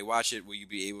you finally watch it, will you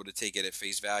be able to take it at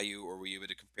face value, or will you be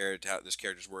able to compare it to how those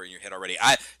characters were in your head already?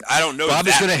 I don't know.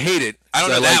 Bobby's gonna hate it. I don't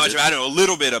know so that liked much. it. I know a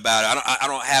little bit about it. I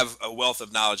don't have a wealth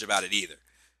of knowledge about it either.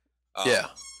 Yeah.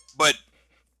 But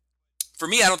for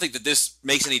me, I don't think that this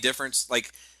makes any difference.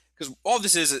 Like, because all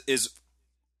this is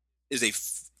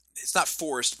it's not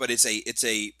forced, but it's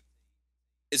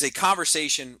a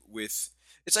conversation with.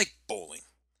 It's like bowling,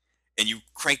 and you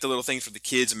crank the little things for the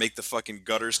kids and make the fucking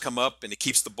gutters come up, and it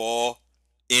keeps the ball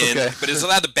in, Okay. but it's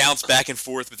allowed to bounce back and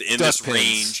forth within this Duck pins.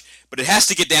 range. But it has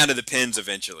to get down to the pins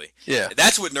eventually. Yeah.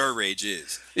 That's what Nerd Rage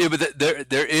is. Yeah, but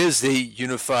there is a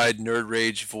unified nerd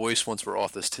rage voice once we're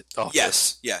off this.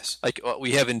 Yes, yes. Like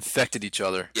we have infected each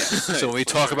other. Yes. So when we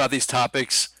talk about these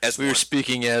topics, As we were one.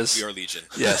 speaking as We are Legion.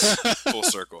 yes. Full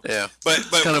circle. Yeah. But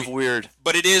It's kind of weird.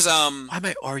 But it is Why am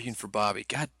I arguing for Bobby?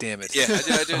 God damn it. Yeah,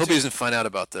 I do I hope too. he doesn't find out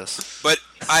about this. But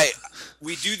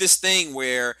we do this thing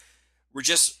where we're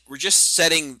just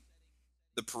setting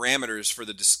the parameters for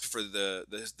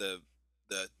the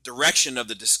direction of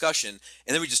the discussion,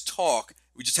 and then we just talk.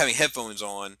 We're just having headphones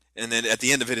on, and then at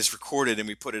the end of it, it's recorded and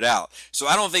we put it out. So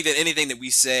I don't think that anything that we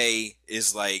say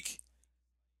is like,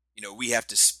 we have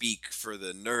to speak for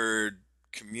the nerd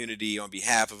community on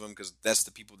behalf of them, because that's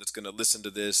the people that's going to listen to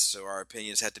this. So our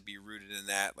opinions have to be rooted in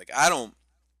that. Like, I don't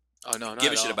Oh no, not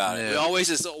give a at shit all. about it. Yeah. We always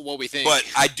is what we think. But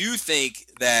I do think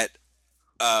that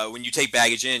when you take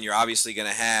baggage in, you're obviously going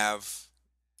to have.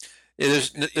 Yeah,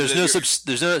 there's no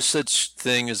You're- such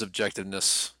thing as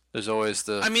objectiveness. There's always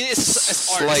the I mean,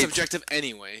 it's art. slight- It's subjective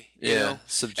anyway. You yeah know?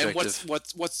 subjective. And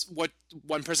what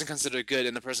one person considered good,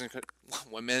 and the person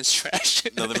one man's trash.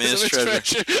 Another man's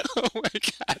treasure. Oh my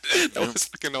god, that was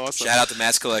fucking awesome. Shout out to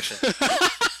Matt's collection.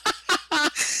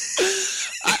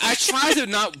 I try to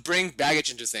not bring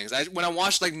baggage into things. When I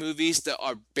watch like movies that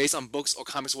are based on books or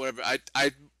comics or whatever,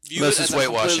 I view Unless it it's as a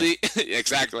whitewashing. completely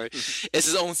exactly. It's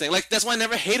his own thing. Like that's why I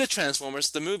never hated Transformers,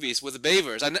 the movies with the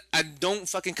Bavers. I don't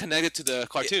fucking connect it to the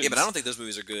cartoons. Yeah, but I don't think those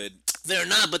movies are good. They're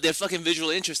not, but they're fucking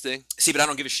visually interesting. See, but I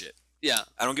don't give a shit. Yeah,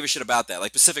 I don't give a shit about that.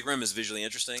 Like Pacific Rim is visually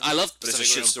interesting. I love but it's a Pacific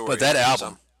shit Rim. story. But that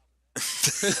album,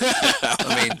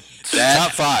 I mean,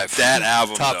 top five. That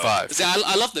album, top though. five. See,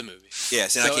 I love the movie. Yeah,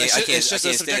 see, So I can't. it's I just, can't. it's just I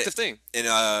a can't stand subjective it. thing. And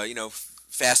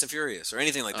Fast and Furious or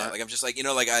anything like that. Like I'm just like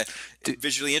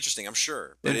visually interesting. I'm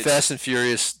sure. But And Fast and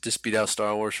Furious just beat out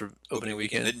Star Wars for opening It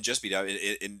weekend. didn't just beat out.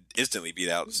 It instantly beat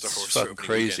out Star Wars. It's for fucking opening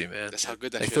crazy, weekend. man. That's how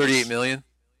good that Like shit 38 is. million.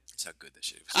 That's how good that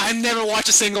shit was. I've never watched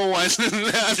a single one.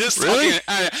 I'm just Really?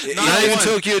 talking. Not even one.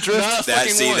 Tokyo Drift. Not a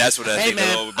fucking one. That's what I Hey, think.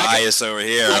 man, A little bias over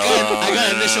here. I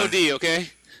got initial D, okay?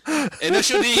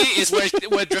 Initial D is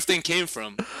where drifting came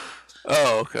from.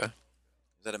 Oh, okay.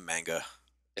 Is that a manga?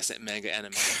 It's a manga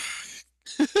anime.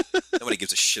 Nobody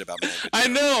gives a shit about manga. I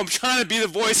know. I'm trying to be the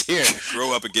voice here.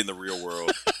 Grow up and get in the real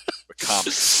world. With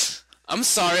comics. I'm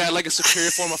sorry. I like a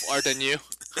superior form of art than you.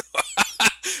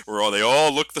 They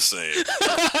all look the same.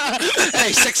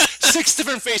 Hey, six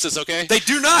different faces, okay? They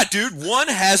do not, dude. One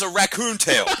has a raccoon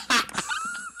tail.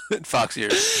 Fox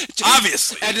ears.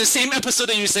 Obviously. And the same episode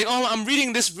that you say, "Oh, I'm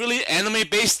reading this really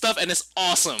anime-based stuff, and it's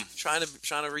awesome." Trying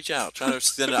to reach out. Trying to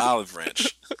extend an olive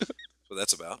branch. That's what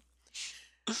that's about.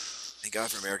 Thank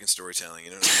God for American storytelling.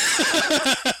 You know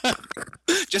what I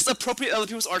mean? Just appropriate other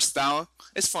people's art style.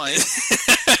 It's fine.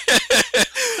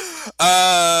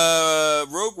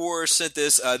 Rogue War sent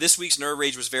this. This week's Nerd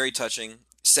Rage was very touching,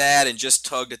 sad, and just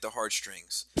tugged at the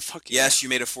heartstrings. Fuck yeah. Yes, you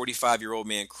made a 45-year-old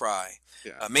man cry.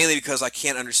 Yeah. Mainly because I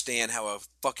can't understand how a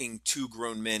fucking two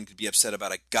grown men could be upset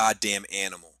about a goddamn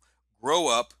animal. Grow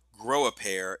up, grow a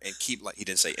pair, and keep like he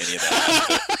didn't say any of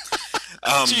that.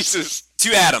 Jesus.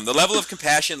 To Adam, the level of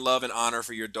compassion, love, and honor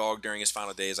for your dog during his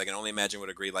final days, I can only imagine what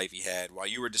a great life he had. While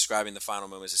you were describing the final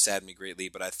moments, it saddened me greatly,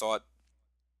 but I thought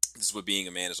this is what being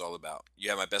a man is all about. You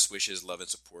have my best wishes, love, and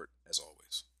support, as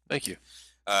always. Thank you.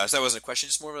 So that wasn't a question,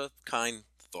 just more of a kind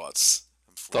thoughts.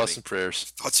 Thoughts and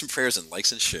prayers. Thoughts and prayers and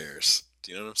likes and shares.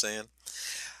 Do you know what I'm saying?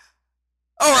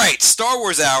 All right, Star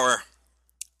Wars Hour.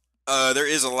 There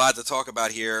is a lot to talk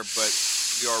about here,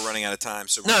 but we are running out of time.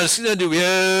 So No, it's gonna do. We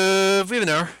have an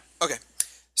hour. okay.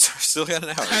 So still got an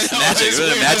hour. I know, Magic, it's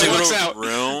weird, magic it works little out.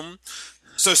 room.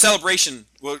 So celebration.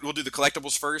 We'll do the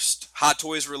collectibles first. Hot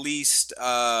Toys released.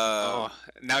 Oh,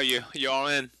 now you're all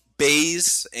in.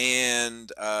 Baze and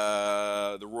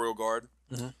the Royal Guard.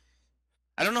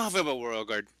 I don't know how I feel about Royal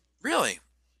Guard. Really?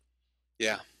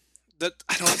 Yeah.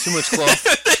 I don't. Too much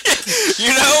cloth. You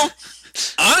know,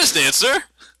 honest answer,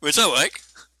 which I like.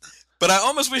 But I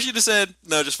almost wish you'd have said,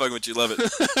 no, just fucking with you, love it.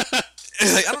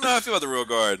 He's like, I don't know how I feel about the Royal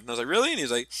Guard. And I was like, really? And he's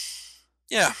like,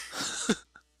 yeah.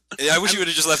 I wish you would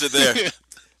have just left it there.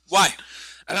 Why?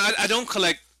 And I don't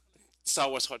collect Star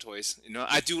Wars Hot Toys. You know,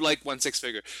 I do like 1/6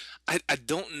 figure. I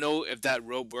don't know if that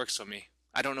robe works for me.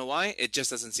 I don't know why. It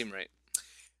just doesn't seem right.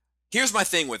 Here's my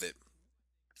thing with it.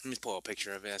 Let me pull a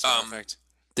picture of it. As a matter of fact.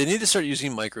 They need to start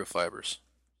using microfibers.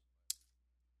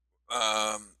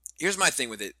 Here's my thing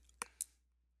with it.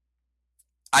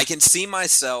 I can see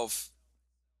myself.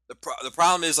 The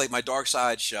problem is, like, my dark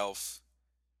side shelf,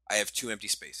 I have 2 empty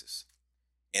spaces.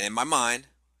 And in my mind,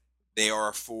 they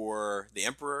are for the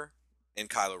Emperor and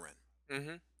Kylo Ren.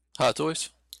 Mm-hmm. Hot Toys.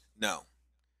 No.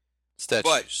 Statues.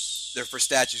 But they're for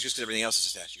statues just because everything else is a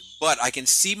statue. But I can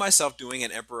see myself doing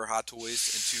an Emperor Hot Toys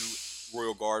and 2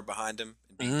 Royal Guard behind him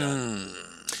and being done.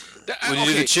 Would you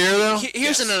do the chair, though?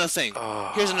 Here's another thing.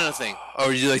 Here's another thing. Or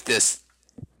would you do like this?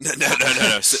 No.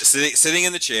 Sitting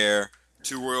in the chair,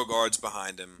 2 Royal Guards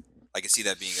behind him. I can see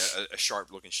that being a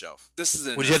sharp-looking shelf. This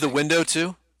is. Would you have the window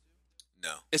too?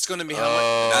 No. It's going to be how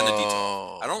much? Not in the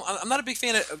detail. I'm not a big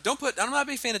fan of. I'm not a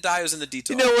big fan of dials in the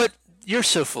detail. You know what? You're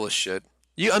so full of shit.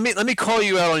 Let me call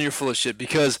you out on your full of shit,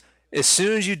 because as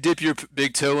soon as you dip your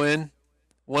big toe in,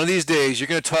 one of these days you're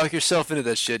gonna talk yourself into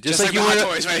that shit. Just like the you Hot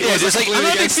were. Toys, right? Yeah, just like I'm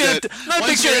not a big Against fan. it. I'm not a big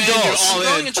Once fan you're of in, you're dolls. all in.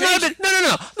 Going and I'm not a big,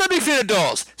 no. I'm not a big fan of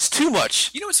dolls. It's too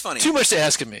much. You know what's funny? Too much to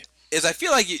ask of me. Is I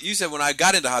feel like you said when I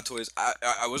got into Hot Toys,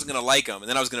 I wasn't gonna like them, and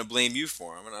then I was gonna blame you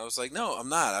for them, and I was like, no, I'm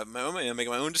not. I'm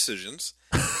making my own decisions.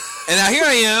 And now here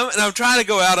I am, and I'm trying to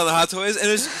go out on the Hot Toys, and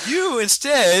it's you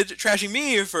instead trashing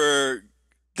me for.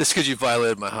 Just because you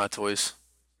violated my Hot Toys.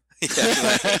 Yeah,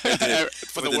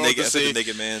 For the world to see. the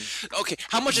naked man. Okay,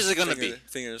 how much is it going to be?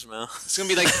 Finger in his mouth. It's going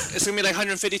to be like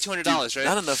 $150, $200, right?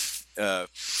 Not enough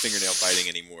fingernail biting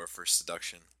anymore for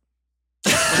seduction.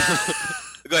 Go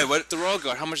ahead. What? The Royal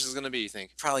Guard, how much is it going to be, you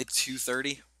think? Probably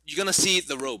 $230. You're going to see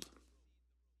the robe.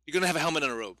 You're going to have a helmet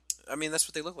and a robe. I mean, that's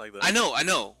what they look like, though. I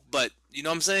know, but you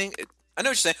know what I'm saying? I know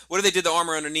what you're saying. What if they did the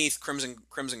armor underneath,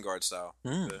 Crimson Guard style?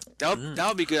 That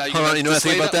would be good. Hold on, you know what I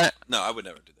think about that? No, I would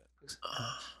never do that.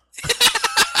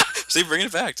 See, bringing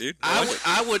it back, dude.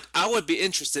 I would be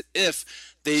interested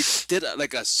if they did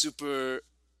like a super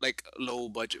like low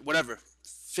budget, whatever,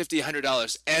 $50,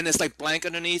 $100, and it's like blank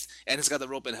underneath, and it's got the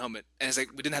rope and helmet, and it's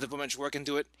like we didn't have to put much work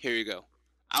into it. Here you go.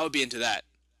 I would be into that.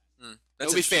 That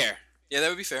would be fair. Yeah, that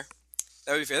would be fair.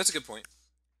 That's a good point.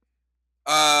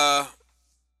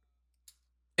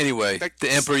 Anyway, Like, the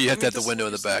Emperor, you have to have the just- window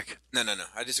in the back. No.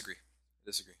 I disagree.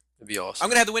 It'd be awesome. I'm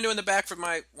gonna have the window in the back for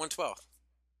my 112.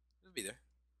 It'll be there.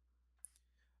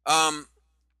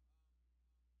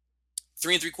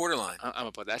 3 3/4 line. I'm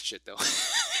about that shit though.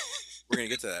 We're gonna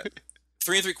get to that.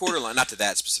 3 3/4 line. Not to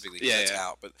that specifically. 'Cause Yeah, that's yeah.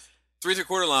 out. But 3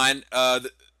 3/4 line.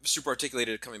 The Super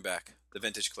Articulated coming back. The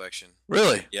vintage collection.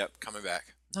 Really? Yep, coming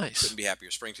back. Nice. Couldn't be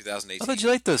happier. Spring I 2018. thought you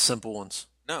liked those simple ones.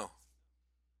 No.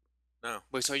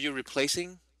 Wait, so are you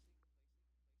replacing?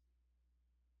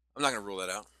 I'm not gonna rule that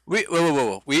out.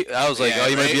 Whoa. I was like, Yeah, oh,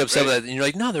 you might be right, upset with right. that. And you're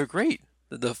like, no, they're great.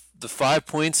 The 5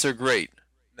 points are great.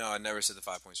 No, I never said the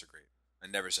 5 points are great. I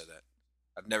never said that.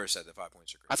 I've never said the 5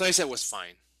 points are I great. thought you said it was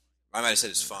fine. I might have said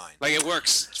it's fine. Like it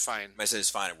works. It's fine. I might have said it's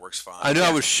fine. It works fine. I know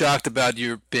I was shocked about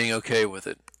you being okay with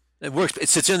it. It works. It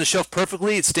sits on the shelf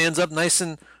perfectly. It stands up nice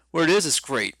and where it is. It's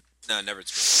great. No, never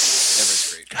it's great. Never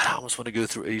it's great. God, I almost want to go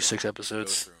through 86 Go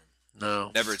episodes. through 'em.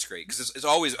 No. Never it's great because it's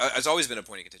always been a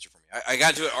point of contention for me. I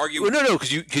got into an Well, argument. no,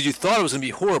 because you thought it was gonna be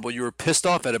horrible. You were pissed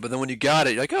off at it, but then when you got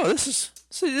it, you're like, oh, this is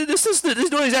doing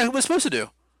exactly what it's supposed to do.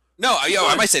 No,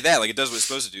 I might say that like it does what it's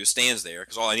supposed to do. It stands there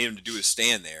because all I need him to do is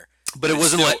stand there. But it It's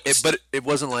wasn't still- like. It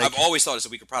wasn't like. I've always thought it's a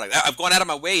weaker product. I've gone out of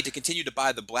my way to continue to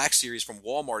buy the Black Series from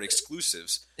Walmart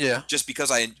exclusives Yeah. just because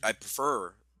I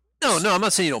prefer. No, I'm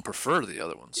not saying you don't prefer the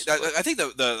other ones. I think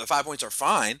the 5 points are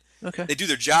fine. Okay. They do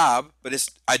their job, but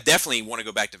I definitely want to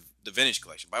go back to the vintage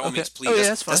collection. By all Okay. means, please. Oh, yeah,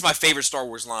 that's that's fine. my favorite Star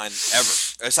Wars line ever,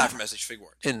 aside from SH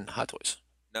Figuarts. In Hot Toys.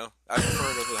 No, I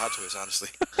prefer it over the Hot Toys, honestly.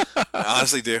 I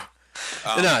honestly do.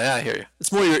 No, yeah, I hear you.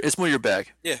 It's more your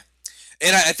bag. Yeah,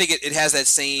 and I think it has that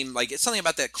same like it's something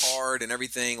about that card and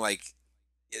everything like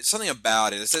it's something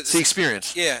about it. It's the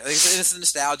experience. Yeah, like, it's the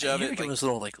nostalgia of You it. get Like, those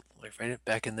little like right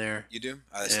back in there. you do?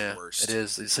 Oh, that's Yeah, the worst. it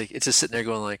is. It's like it's just sitting there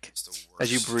going like It's the worst.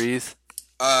 as you breathe.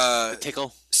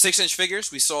 Tickle. 6-inch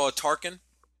figures. We saw Tarkin.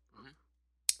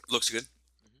 Looks good.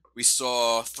 We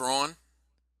saw Thrawn.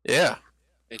 Yeah.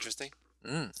 Interesting.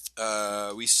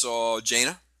 We saw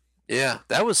Jaina. Yeah,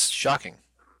 that was shocking.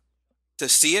 To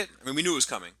see it, I mean, we knew it was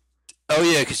coming. Oh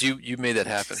yeah, because you made that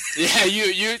happen. Yeah,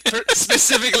 you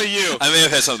specifically you. I may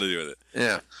have had something to do with it.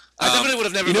 Yeah. I definitely would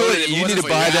have never You know voted what? if it You wasn't need to for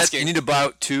buy that. asking. You need to buy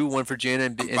two, one for Jana,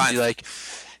 and be buying- like,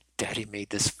 "Daddy made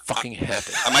this fucking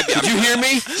happen." I might be. Did you hear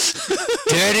me?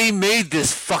 Daddy made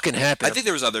this fucking happen. I think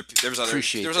there was other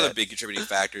Appreciate other that. big contributing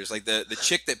factors like the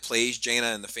chick that plays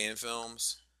Jaina in the fan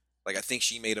films. Like I think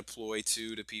she made a ploy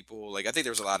too to people. Like I think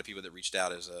there was a lot of people that reached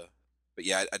out as a. But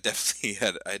yeah, I definitely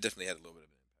had a little bit of an impact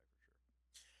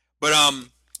for sure. But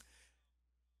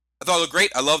I thought it looked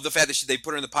great. I love the fact that they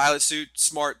put her in the pilot suit.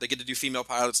 Smart. They get to do female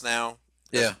pilots now.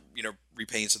 Yeah. You know,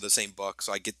 repaying to the same buck,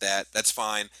 so I get that. That's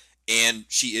fine. And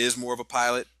she is more of a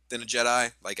pilot than a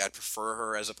Jedi. Like I prefer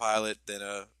her as a pilot than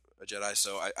a Jedi.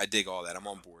 So I dig all that. I'm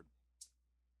on board.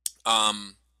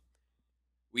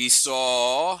 We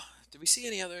saw. Did we see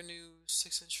any other new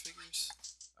 6-inch figures?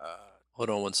 Hold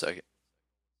on one second.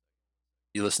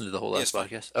 You listened to the whole last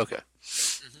Yes, podcast? Okay.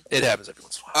 It happens every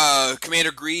once in a while.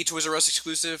 Commander Gree, Toys R Us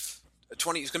exclusive. It's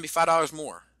going to be $5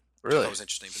 more. Really? That was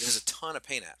interesting. But there's a ton of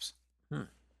paint apps. Hmm.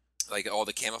 Like all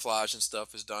the camouflage and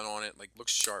stuff is done on it. Like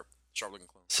looks sharp looking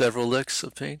clone. Several licks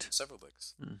of paint. Several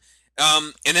licks. Hmm.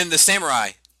 And then the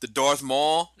Samurai, the Darth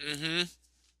Maul. Mm-hmm.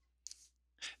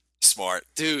 Smart.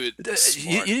 Dude. You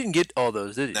Smart. didn't get all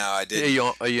those, did you? No, I Yeah,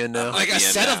 didn't. are you in now? Like Yeah, a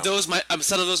set now. of those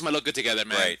might look good together,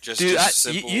 man. Right. Just, Dude, just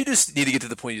you simple. just need to get to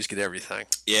the point you just get everything.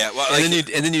 Yeah. Well, And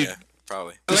then you yeah,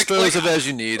 probably. dispose of as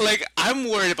you need. Like I'm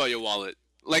worried about your wallet.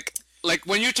 Like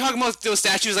when you're talking about those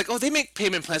statues, like, oh, they make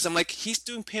payment plans. I'm like, he's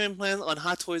doing payment plans on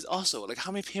Hot Toys also. Like,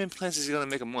 how many payment plans is he gonna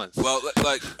make a month? Well,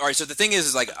 like, all right. So the thing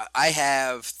is like, I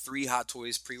have 3 Hot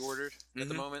Toys pre-ordered at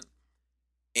the Mhm. moment,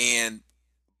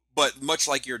 but much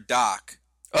like your dock.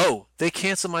 Oh, they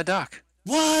canceled my doc.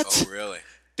 What? Oh, really?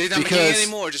 They're not making Because- it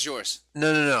anymore, or just yours?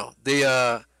 No. They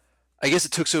I guess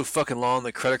it took so fucking long.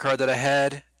 The credit card that I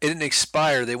had, it didn't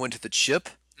expire. They went to the chip,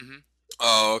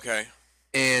 Oh, okay.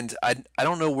 and I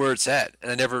don't know where it's at,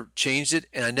 and I never changed it,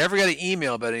 and I never got an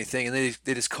email about anything, and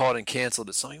they just called and canceled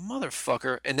it. So I'm like,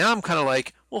 motherfucker. And now I'm kind of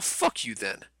like, well, fuck you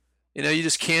then. You know, you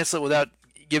just cancel it without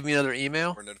giving me another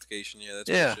email. Or notification. Yeah, that's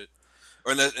Yeah. bullshit.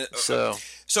 Or So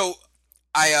So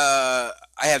I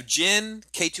have Jin,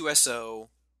 K2SO,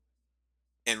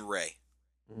 and Ray.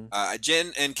 Mhm.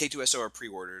 Jin and K2SO are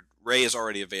pre-ordered. Ray is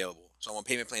already available, so I'm on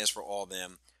payment plans for all of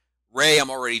them. Ray,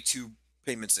 I'm already 2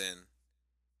 payments in.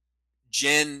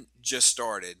 Jin just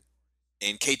started,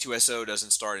 and K2SO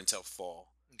doesn't start until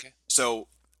fall. Okay. So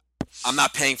I'm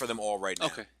not paying for them all right now.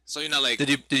 Okay. So you're not like did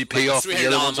you pay like off the $300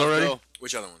 other ones month already? bill.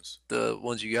 Which other ones? The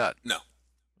ones you got? No.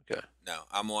 Okay. No,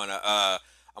 I'm on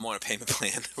I'm on a payment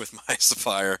plan with my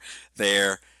supplier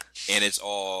there, and it's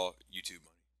all YouTube money.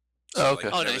 So, Oh, okay.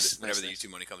 Like, whenever nice. whenever Nice. the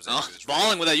YouTube money comes in, Oh, it's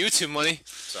balling with that YouTube money.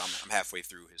 So I'm halfway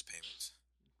through his payments.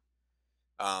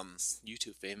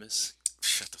 YouTube famous.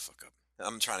 Shut the fuck up.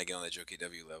 I'm trying to get on that Joe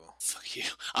KW level. Fuck you.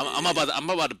 I'm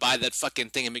about to buy that fucking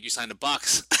thing and make you sign the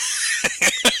box.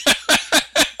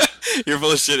 You're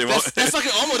full of shit. That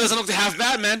fucking Omo doesn't look half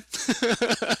bad, man.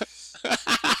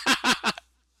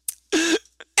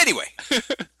 Anyway,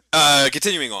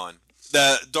 continuing on.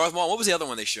 The Darth Maul. What was the other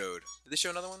one they showed? Did they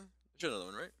show another one? They showed another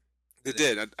one, right? They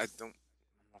did. I don't.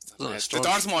 The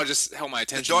Darth Maul just held my The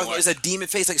attention. Darth more. Maul is a demon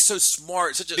face, like so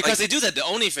smart, such a Because like, they do that, the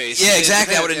Oni face. yeah,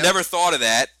 exactly. I would have Yeah. never thought of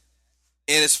that,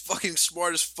 and it's fucking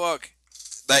smart as fuck.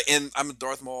 Like, and I'm a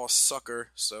Darth Maul sucker,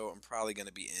 so I'm probably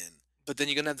gonna be in. But then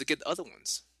you're gonna have to get the other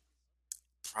ones.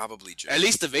 Probably Joe. At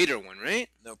least the Vader one, right?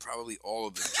 No, probably all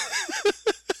of them.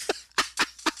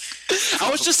 I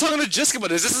was just talking to Jessica about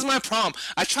this. This is my problem.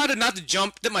 I try to not to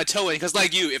dip my toe in, because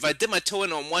like you, if I dip my toe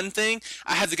in on one thing,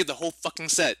 I have to get the whole fucking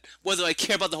set, whether I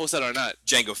care about the whole set or not.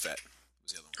 Jango Fett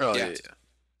was the other one. Oh, Yeah. yeah.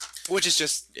 Which is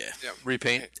just Yeah,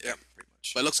 Repaint. yeah, pretty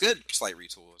much. but it looks good. Slight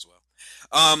retool as well.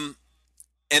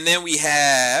 And then we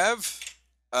have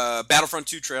Battlefront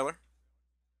 2 trailer.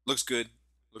 Looks good.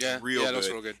 Looks real good. looks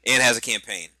real good. And has a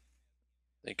campaign.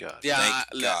 Thank God. Yeah,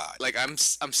 Thank God. Like I'm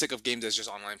sick of games that's just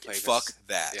online play. 'cause- Fuck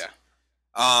that. Yeah,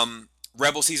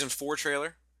 Rebel Season 4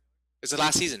 trailer. it's the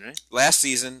last season, right? Last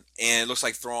season, and it looks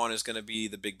like Thrawn is going to be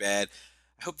the big bad.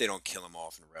 I hope they don't kill him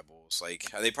off in Rebels. Like,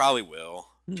 they probably will.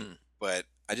 But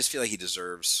I just feel like he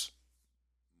deserves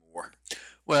more.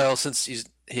 Well, since he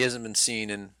hasn't been seen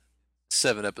in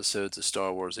 7 episodes of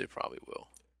Star Wars, they probably will.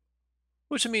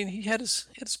 Which, I mean, he had his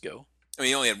go. I mean,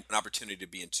 he only had an opportunity to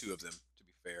be in 2 of them, to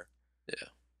be fair.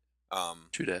 Yeah.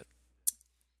 True that.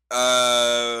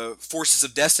 Forces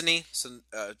of Destiny, some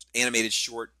animated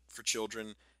short for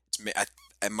children.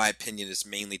 In my opinion, it's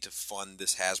mainly to fund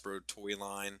this Hasbro toy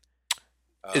line.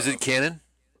 Is it canon?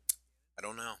 I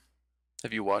don't know.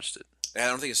 Have you watched it? I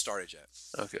don't think it started yet.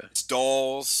 Okay. It's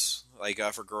dolls, like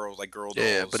for girls, like girl dolls.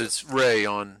 Yeah, but it's Rey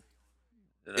on.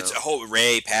 You know. It's a whole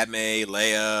Rey, Padme,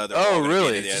 Leia. They're Oh, all gonna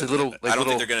really? be- It's yeah, a little- I like don't little-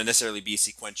 think they're going to necessarily be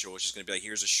sequential. It's just going to be like,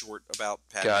 here's a short about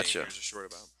Padme. Gotcha. Here's a short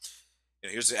about.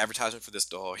 Here's an advertisement for this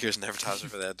doll. Here's an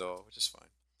advertisement for that doll, which is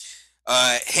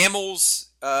fine.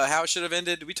 Hamill's how it should have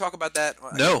ended. Did we talk about that?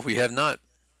 No, we have not.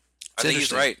 I think he's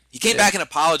interesting. right. He came Yeah. back and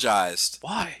apologized.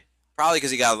 Why? Probably because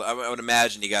he got. I would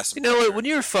imagine he got some. You know what? pressure. When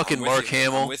you're fucking I'm with Mark you.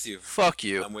 Hamill, I'm with you. fuck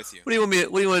you. I'm with you. What do you want me?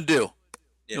 What do you want to do?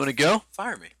 Yeah. You want to go?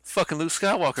 Fire me. Fucking Luke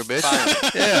Skywalker, bitch. Fire me.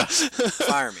 Yeah.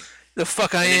 Fire me. The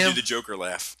fuck I And then am. do the Joker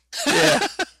laugh. Yeah.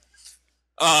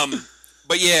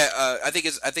 But yeah, I think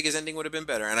his ending would have been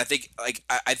better, and I think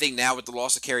I think now with the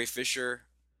loss of Carrie Fisher,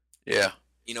 Yeah.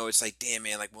 it's like, damn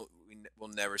man, like we'll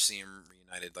never see him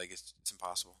reunited. Like it's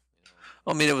impossible.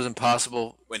 I mean, it was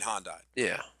impossible. When Han died.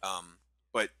 Yeah.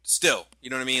 But still, you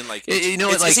know what I mean? Like You know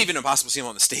what, it's like- even impossible to see them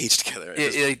on the stage together.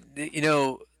 You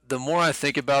know, the more I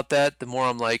think about that, the more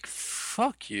I'm like,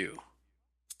 fuck you.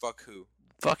 Fuck who?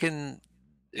 Fucking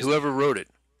whoever wrote it.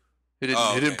 Who didn't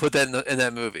Oh, who didn't okay. put that in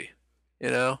that movie? You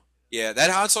know? Yeah, that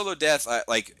Han Solo death,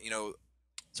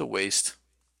 It's a waste.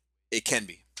 it can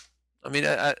be. I mean,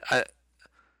 I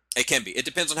It can be. It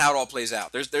depends on how it all plays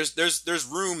out. There's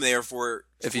room there for.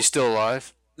 if he's still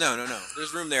alive. No.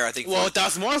 There's room there. I think. Well, for,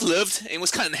 Darth Maul lived and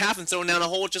was cut in half and thrown down a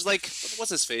hole, just like what's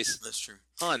his face? that's true.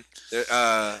 Han. There, but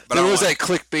I There don't was want- that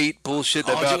clickbait bullshit Oh,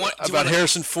 do you about want- do you about wanna-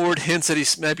 Harrison Ford hints that he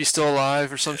might be still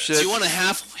alive or some shit. Do you want a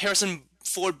half Harrison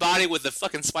Ford body with the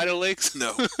fucking spider legs?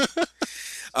 No.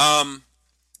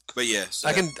 But yeah, so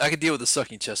I can deal with the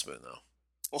sucking chest bone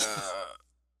though.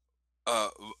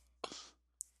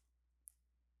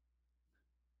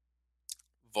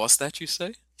 Voss that you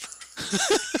say?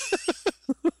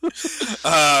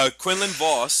 Quinlan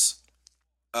Voss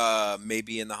may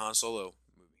be in the Han Solo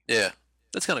movie. Yeah,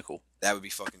 that's kind of cool. That would be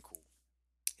fucking cool.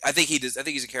 I think he's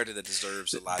a character that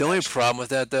deserves a live The only action. problem with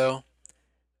that though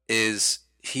is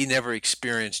he never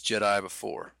experienced Jedi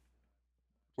before.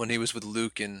 When he was with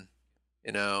Luke and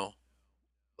Han.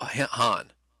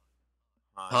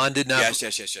 Han did not.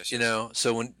 Yes. You know,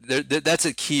 so when that's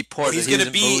a key part. But he's that he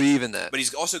gonna doesn't believe in that. But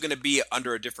he's also going to be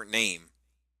under a different name.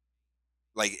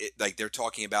 Like they're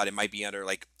talking about, it might be under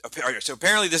like. So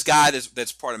apparently, this guy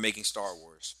that's part of making Star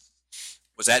Wars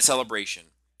was at Celebration,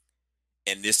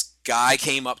 and this guy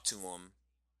came up to him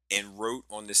and wrote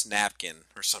on this napkin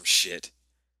or some shit,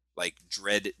 like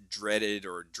dreaded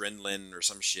or Drenlin or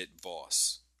some shit.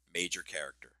 Voss, major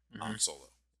character, Han Solo,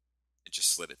 and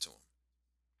just slid it to him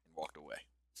and walked away.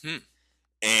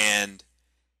 And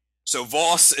so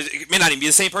Voss, it may not even be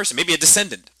the same person, maybe a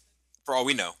descendant. For all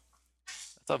we know,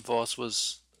 I thought Voss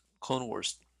was Clone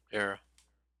Wars era.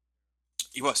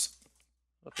 he was.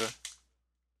 Okay.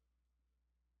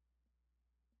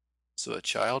 So a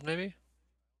child, maybe?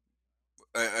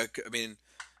 I mean,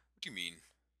 what do you mean?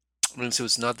 I mean, so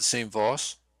it's not the same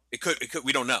Voss? It could.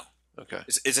 We don't know. Okay.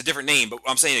 It's a different name, but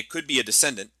I'm saying it could be a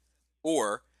descendant,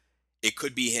 or it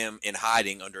could be him in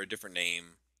hiding under a different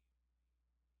name,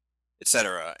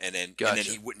 etc. And then Gotcha.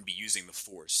 he wouldn't be using the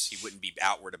Force. He wouldn't be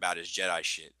outward about his Jedi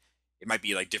shit. It might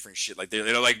be like different shit. Like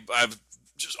they're like, I've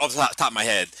just off the top of my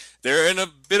head, they're in a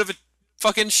bit of a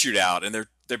fucking shootout, and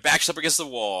they're backed up against the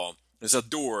wall. There's a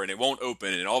door, and it won't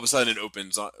open, and all of a sudden it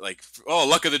opens. Like, oh,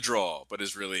 luck of the draw, but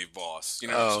it's really Voss. You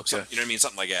know, Oh, okay. you know what I mean?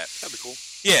 Something like that. That'd be cool.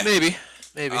 Yeah, Maybe.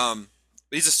 but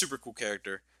he's a super cool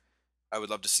character. I would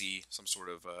love to see some sort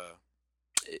of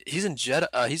He's in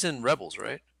Jedi. He's in Rebels,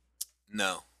 right?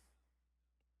 no.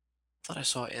 I thought I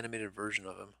saw an animated version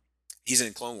of him. He's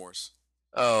in Clone Wars.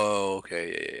 Oh,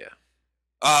 okay.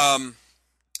 Yeah.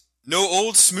 No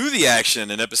old smoothie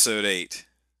action in Episode 8.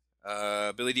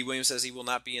 Billy D. Williams says he will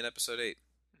not be in Episode 8.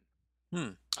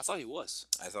 I thought he was.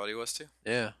 I thought he was too.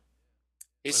 Yeah.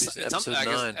 He's Well, he's in episode something. I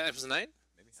guess 9. episode 9.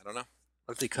 Maybe, I don't know.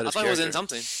 What if they cut I his thought he was character? in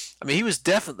something. I mean, he was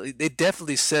definitely. They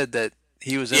definitely said that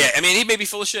he was in. Yeah, I mean, he may be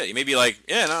full of shit. He may be like,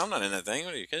 yeah, no, I'm not in that thing.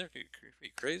 What are you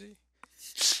crazy?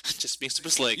 Just being super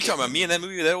slick. You talking about me in that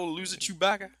movie with that old loser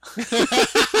Chewbacca?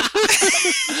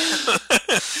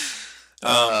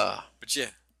 But yeah.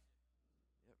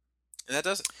 And that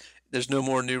does it. There's no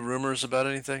more new rumors about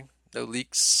anything. No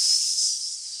leaks.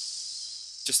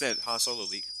 Just that Han Solo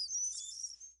leak.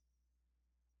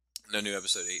 No new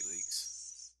Episode 8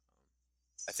 leaks.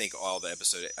 I think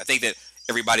I think that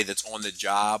everybody that's on the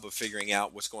job of figuring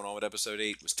out what's going on with Episode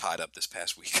 8 was tied up this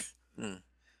past week.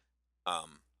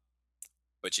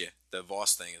 But yeah, the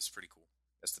Voss thing is pretty cool.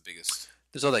 That's the biggest.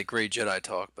 There's all that great Jedi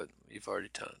talk, but you've already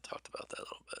talked about that a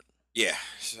little bit. Yeah,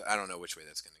 I don't know which way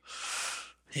that's going to go.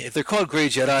 Yeah, if they're called Grey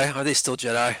Jedi, are they still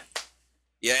Jedi?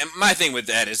 Yeah, and my thing with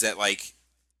that is that, like...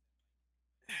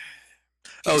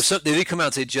 Oh, so they did come out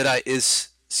and say Jedi is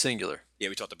singular. Yeah,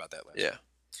 we talked about that last Yeah.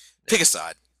 Pick a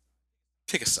side.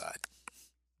 Pick a side.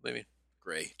 What do you mean?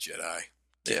 Gray Jedi.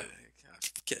 Yeah.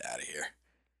 Get out of here.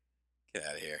 Get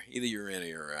out of here. Either you're in or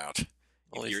you're out.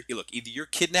 Only- Either you're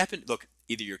kidnapping...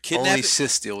 Either you're Only kidnapping...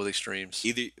 Sith deal with extremes.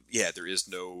 There is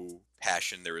no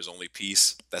passion. There is only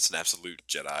peace. That's an absolute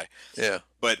Jedi. Yeah.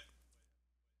 But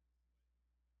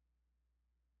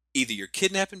either you're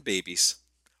kidnapping babies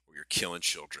or you're killing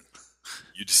children.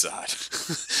 You decide.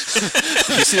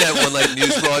 You see that one like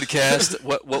news broadcast?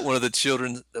 What one of the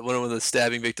children, one of the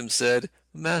stabbing victims said,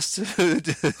 "Master,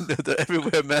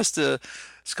 everywhere, Master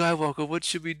Skywalker, what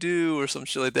should we do?" or some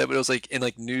shit like that. But it was like in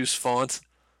like news font,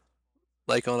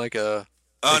 like on like a.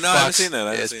 Oh like no, I haven't Fox. seen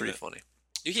that. Yeah, it's pretty funny.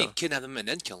 You can kidnap them and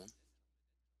then kill them.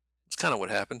 It's kind of what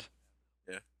happened.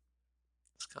 Yeah.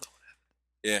 It's kind of what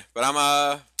happened. Yeah, but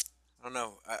I don't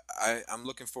know. I'm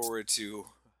looking forward to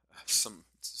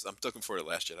I'm looking forward to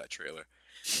Last Jedi trailer.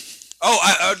 Oh,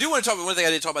 I do want to talk about one thing I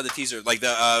did talk about the teaser, like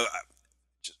the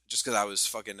just because I was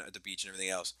fucking at the beach and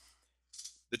everything else.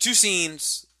 The two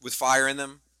scenes with fire in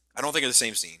them, I don't think are the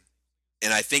same scene,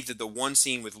 and I think that the one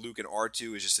scene with Luke and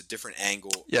R2 is just a different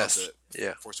angle. Yes. Of the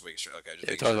Yeah. Force Awakens. Okay, just Yeah,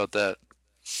 we making talked sure. about that.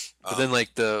 But then like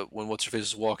when what's her face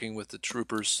is walking with the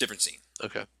troopers. Different scene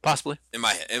Okay, possibly. in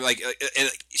my head, and and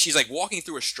she's like walking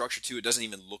through a structure too. It doesn't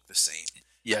even look the same.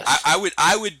 Yes.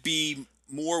 I would be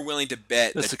more willing to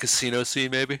bet That's the casino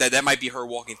scene, maybe. that might be her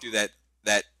walking through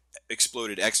that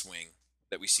exploded X-wing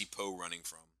that we see Poe running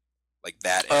from, like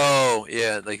that. Oh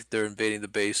yeah, like they're invading the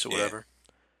base or Yeah. whatever.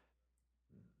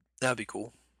 That'd be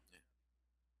cool.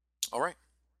 All right,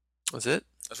 That's it.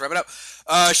 let's wrap it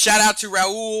up. Shout out to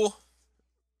Raul.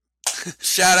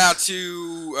 Shout out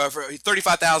to for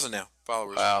 35,000 now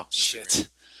followers. Wow. Shit.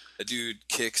 That dude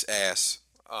kicks ass.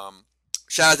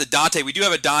 Shout out to Dante. We do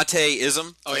have a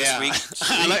Dante-ism Oh this yeah. week.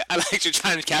 I like you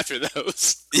trying to capture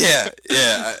those. Yeah.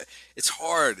 It's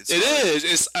hard. It's It hard. is.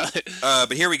 It's.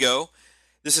 But here we go.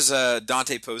 This is a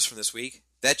Dante post from this week.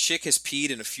 That chick has peed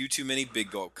in a few too many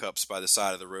big gulp cups by the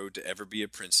side of the road to ever be a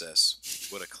princess.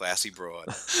 What a classy broad.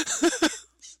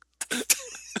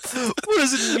 What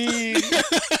does it mean?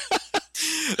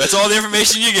 That's all the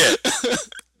information you get.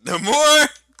 No more,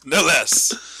 no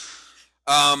less.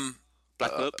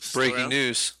 Black Whip. Breaking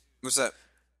news. What's that?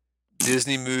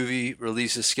 Disney movie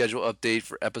releases schedule update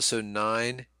for episode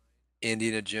 9,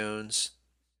 Indiana Jones,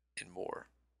 and more.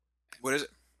 What is it?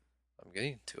 I'm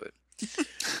getting to it.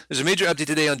 There's a major update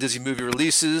today on Disney movie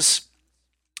releases.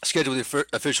 Schedule the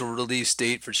official release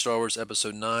date for Star Wars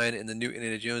Episode 9 and the new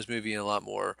Indiana Jones movie and a lot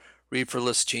more. Read for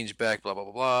list, change back, blah, blah,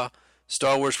 blah, blah.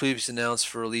 Star Wars previously announced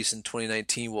for release in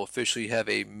 2019 will officially have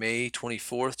a May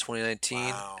 24th, 2019,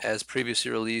 Wow. as previously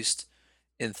released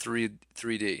in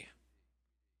 3D.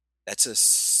 That's a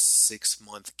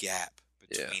 6-month gap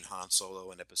between Han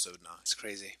Solo and Episode 9. It's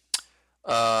crazy.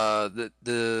 The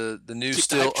new Keep the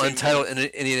still hype train untitled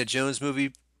Indiana Jones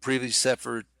movie, previously set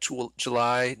for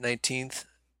July 19th,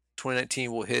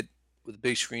 2019, will hit with the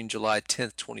big screen July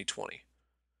 10th, 2020.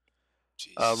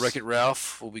 Jeez. Wreck-It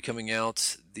Ralph will be coming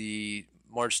out the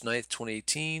March 9th,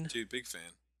 2018. Dude, big fan.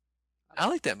 I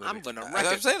like that movie. I'm gonna I'm wreck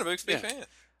it. saying I'm a big Yeah. fan.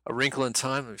 A Wrinkle in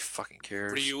Time, who fucking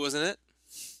cares? Ryu, wasn't it?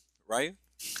 Right?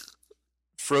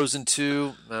 Frozen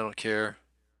 2, I don't care.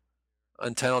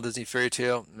 Untitled Disney Fairy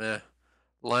Tale, meh.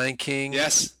 Lion King,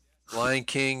 Yes. Lion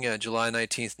King, July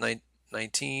 19th,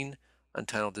 19.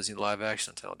 Untitled Disney Live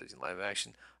Action, Untitled Disney Live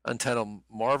Action. Untitled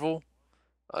Marvel,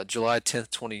 July 10th,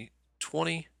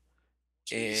 2020.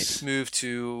 And Jeez. moved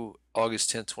to August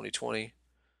 10th, 2020.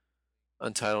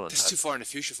 Untitled. This is too far in the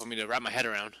future for me to wrap my head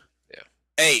around.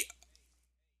 Hey,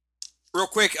 real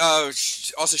quick,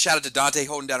 also shout out to Dante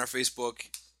holding down our Facebook,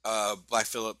 Black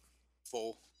Phillip,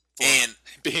 Full. and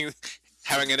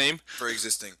Having a name. for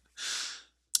existing.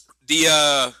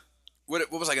 The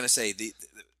what was I gonna say? To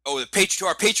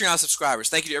our Patreon subscribers.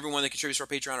 Thank you to everyone that contributes to our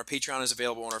Patreon. Our Patreon is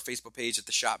available on our Facebook page at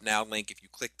the Shop Now link. If you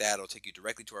click that, it'll take you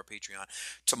directly to our Patreon.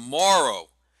 Tomorrow,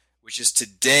 which is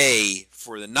today,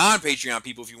 for the non-Patreon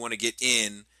people, if you want to get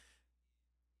in,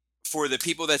 for the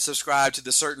people that subscribe to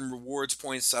the certain rewards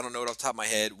points, I don't know it off the top of my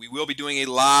head, we will be doing a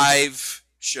live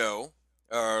show,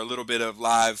 or a little bit of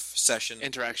live session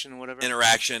Interaction, whatever.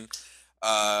 interaction.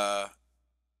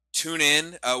 Tune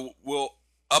in. We'll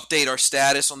update our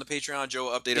status on the Patreon. Joe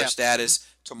will update our status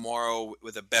tomorrow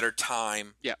with a better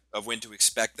time of when to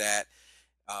expect that.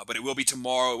 But it will be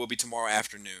tomorrow. It will be tomorrow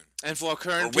afternoon. And for our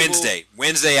current Or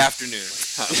Wednesday afternoon.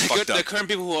 The current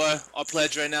people who are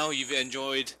pledged right now, you've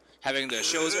enjoyed having the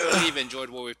shows early, you've enjoyed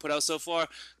what we've put out so far,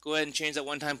 go ahead and change that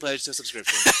one-time pledge to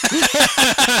subscription.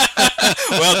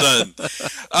 Well done.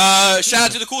 Shout out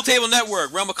to the Cool Table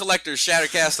Network, Realm of Collectors,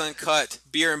 Shattercast Uncut,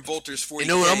 Beer and Bolters 40K. You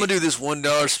know what? I'm gonna do this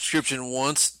 $1 subscription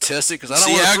once, test it, because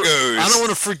See how it goes. I don't want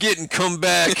to forget and come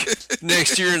back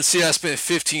next year and see I spent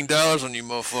 $15 on you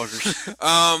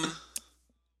motherfuckers.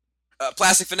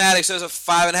 Plastic Fanatics does a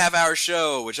 5.5 hour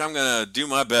show, which I'm gonna do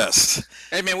my best.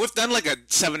 Hey man, we've done like a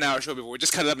 7-hour show before. We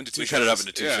just cut it up into two We shows. cut it up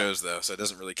into two shows though, so it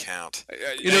doesn't really count.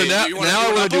 You know, now I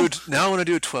want to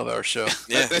do a 12-hour show.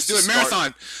 Yeah, Let's do a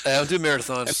marathon. I'll do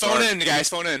marathons. And phone in, guys.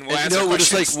 Phone in. We'll And, answer we'll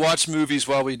just questions. like watch movies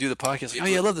while we do the podcast. Like,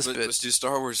 oh yeah, I love this bit. Let's do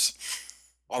Star Wars.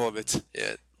 all of it.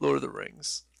 Yeah, Lord of the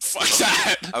Rings. Fuck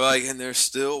that. I'm like, and they're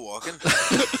still walking.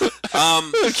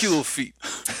 Cute little feet.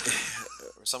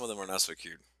 Some of them are not so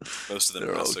cute. Most of them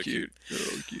They're are not all so cute. They're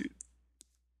all cute.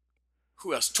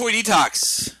 Who else? Toy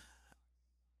Detox.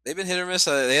 They've been hit or miss.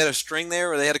 They had a string there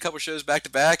where they had a couple shows back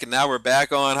to back, and now we're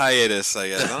back on hiatus. I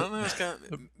guess. I don't know. It's kind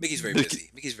of, Mickey's very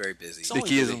busy. Mickey's very busy.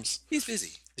 Mickeyisms. He's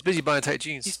busy. He's busy buying tight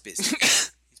jeans. He's busy. He's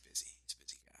busy. He's a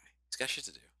busy guy. He's got shit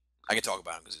to do. I can talk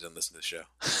about him because he doesn't listen to the show.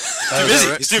 Oh, He's too busy.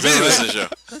 right? He's too busy to listen to the show.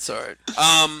 That's all right.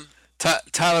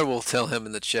 Tyler will tell him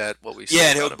in the chat what we said. Yeah,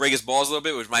 and he'll about him. break his balls a little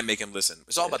bit, which might make him listen.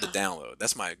 It's all about the download.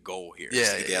 That's my goal here.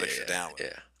 is to get the extra download.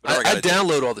 Yeah. Whatever I gotta do.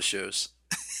 download all the shows.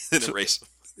 And erase them.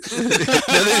 No,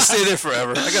 they stay there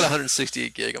forever. I got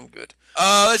 168 gig. I'm good.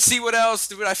 Let's see what else.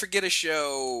 Did I forget a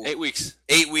show? 8 weeks.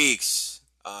 8 weeks.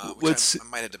 Which I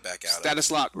might have to back out of.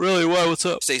 Status lock. Really? Why? What's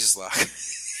up? Stasis lock.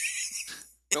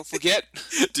 Don't forget.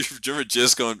 Dude, do you remember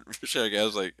just going? I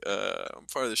was like, I'm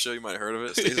part of the show. You might have heard of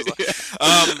it. Stasis lock.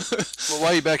 Well, why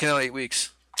are you backing out 8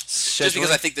 weeks? Just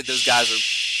because I think that those guys are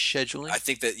scheduling. I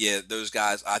think that those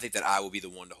guys. I think that I will be the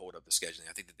one to hold up the scheduling.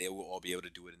 I think that they will all be able to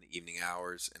do it in the evening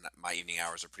hours, and my evening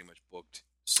hours are pretty much booked.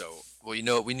 So, Well, you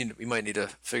know what? We might need to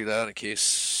figure that out in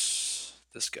case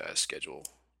this guy's schedule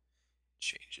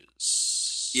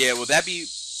changes. yeah, will that be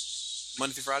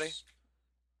Monday through Friday?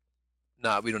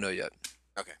 Nah, we don't know yet.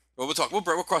 Okay. Well, we'll talk. We'll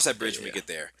cross that bridge when we Yeah. get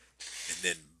there, and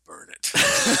then burn it.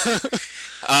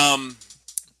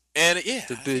 And yeah,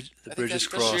 The bridge that's is it.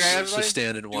 crossed. Yeah, So everybody?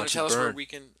 stand and you want watch to tell it us where burn. we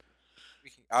can?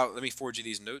 Let me forward you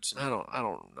these notes. I don't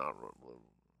know.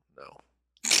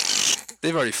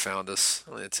 They've already found us.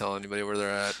 I don't need to tell anybody where they're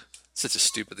at. Such a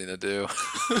stupid thing to do.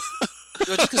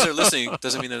 Just because they're listening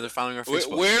doesn't mean that they're following our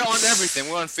Facebook. We're on everything.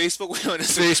 We're on Facebook. We're on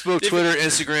Instagram. Facebook, Twitter,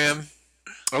 Instagram.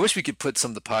 I wish we could put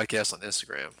some of the podcasts on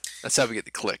Instagram. That's how we get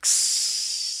the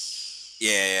clicks.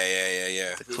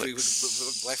 Yeah. The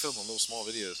clicks. Black film on little small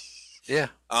videos. Yeah,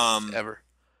 The ever.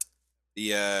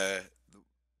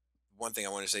 one thing I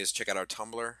want to say is check out our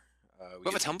Tumblr. We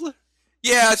have a Tumblr?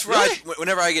 Yeah, that's right. Really?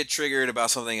 Whenever I get triggered about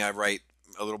something, I write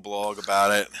a little blog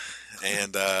about it.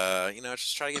 And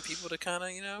just try to get people to kind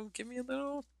of, give me a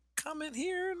little comment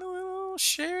here and a little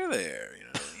share there.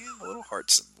 A little heart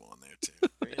symbol on there too.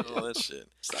 All that shit.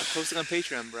 Stop posting on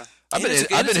Patreon, bro. I've been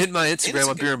hitting my Instagram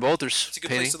on Beer and Bolters. It's a good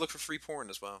place to look for free porn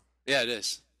as well. Yeah, it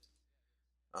is.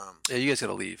 Yeah, you guys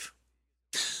gotta leave.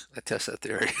 I test that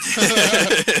theory.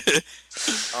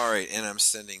 All right, and I'm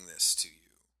sending this to you.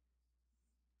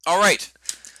 All right,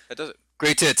 that does it.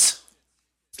 Great tits.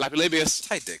 Slappy Labius.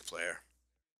 Tight dick player.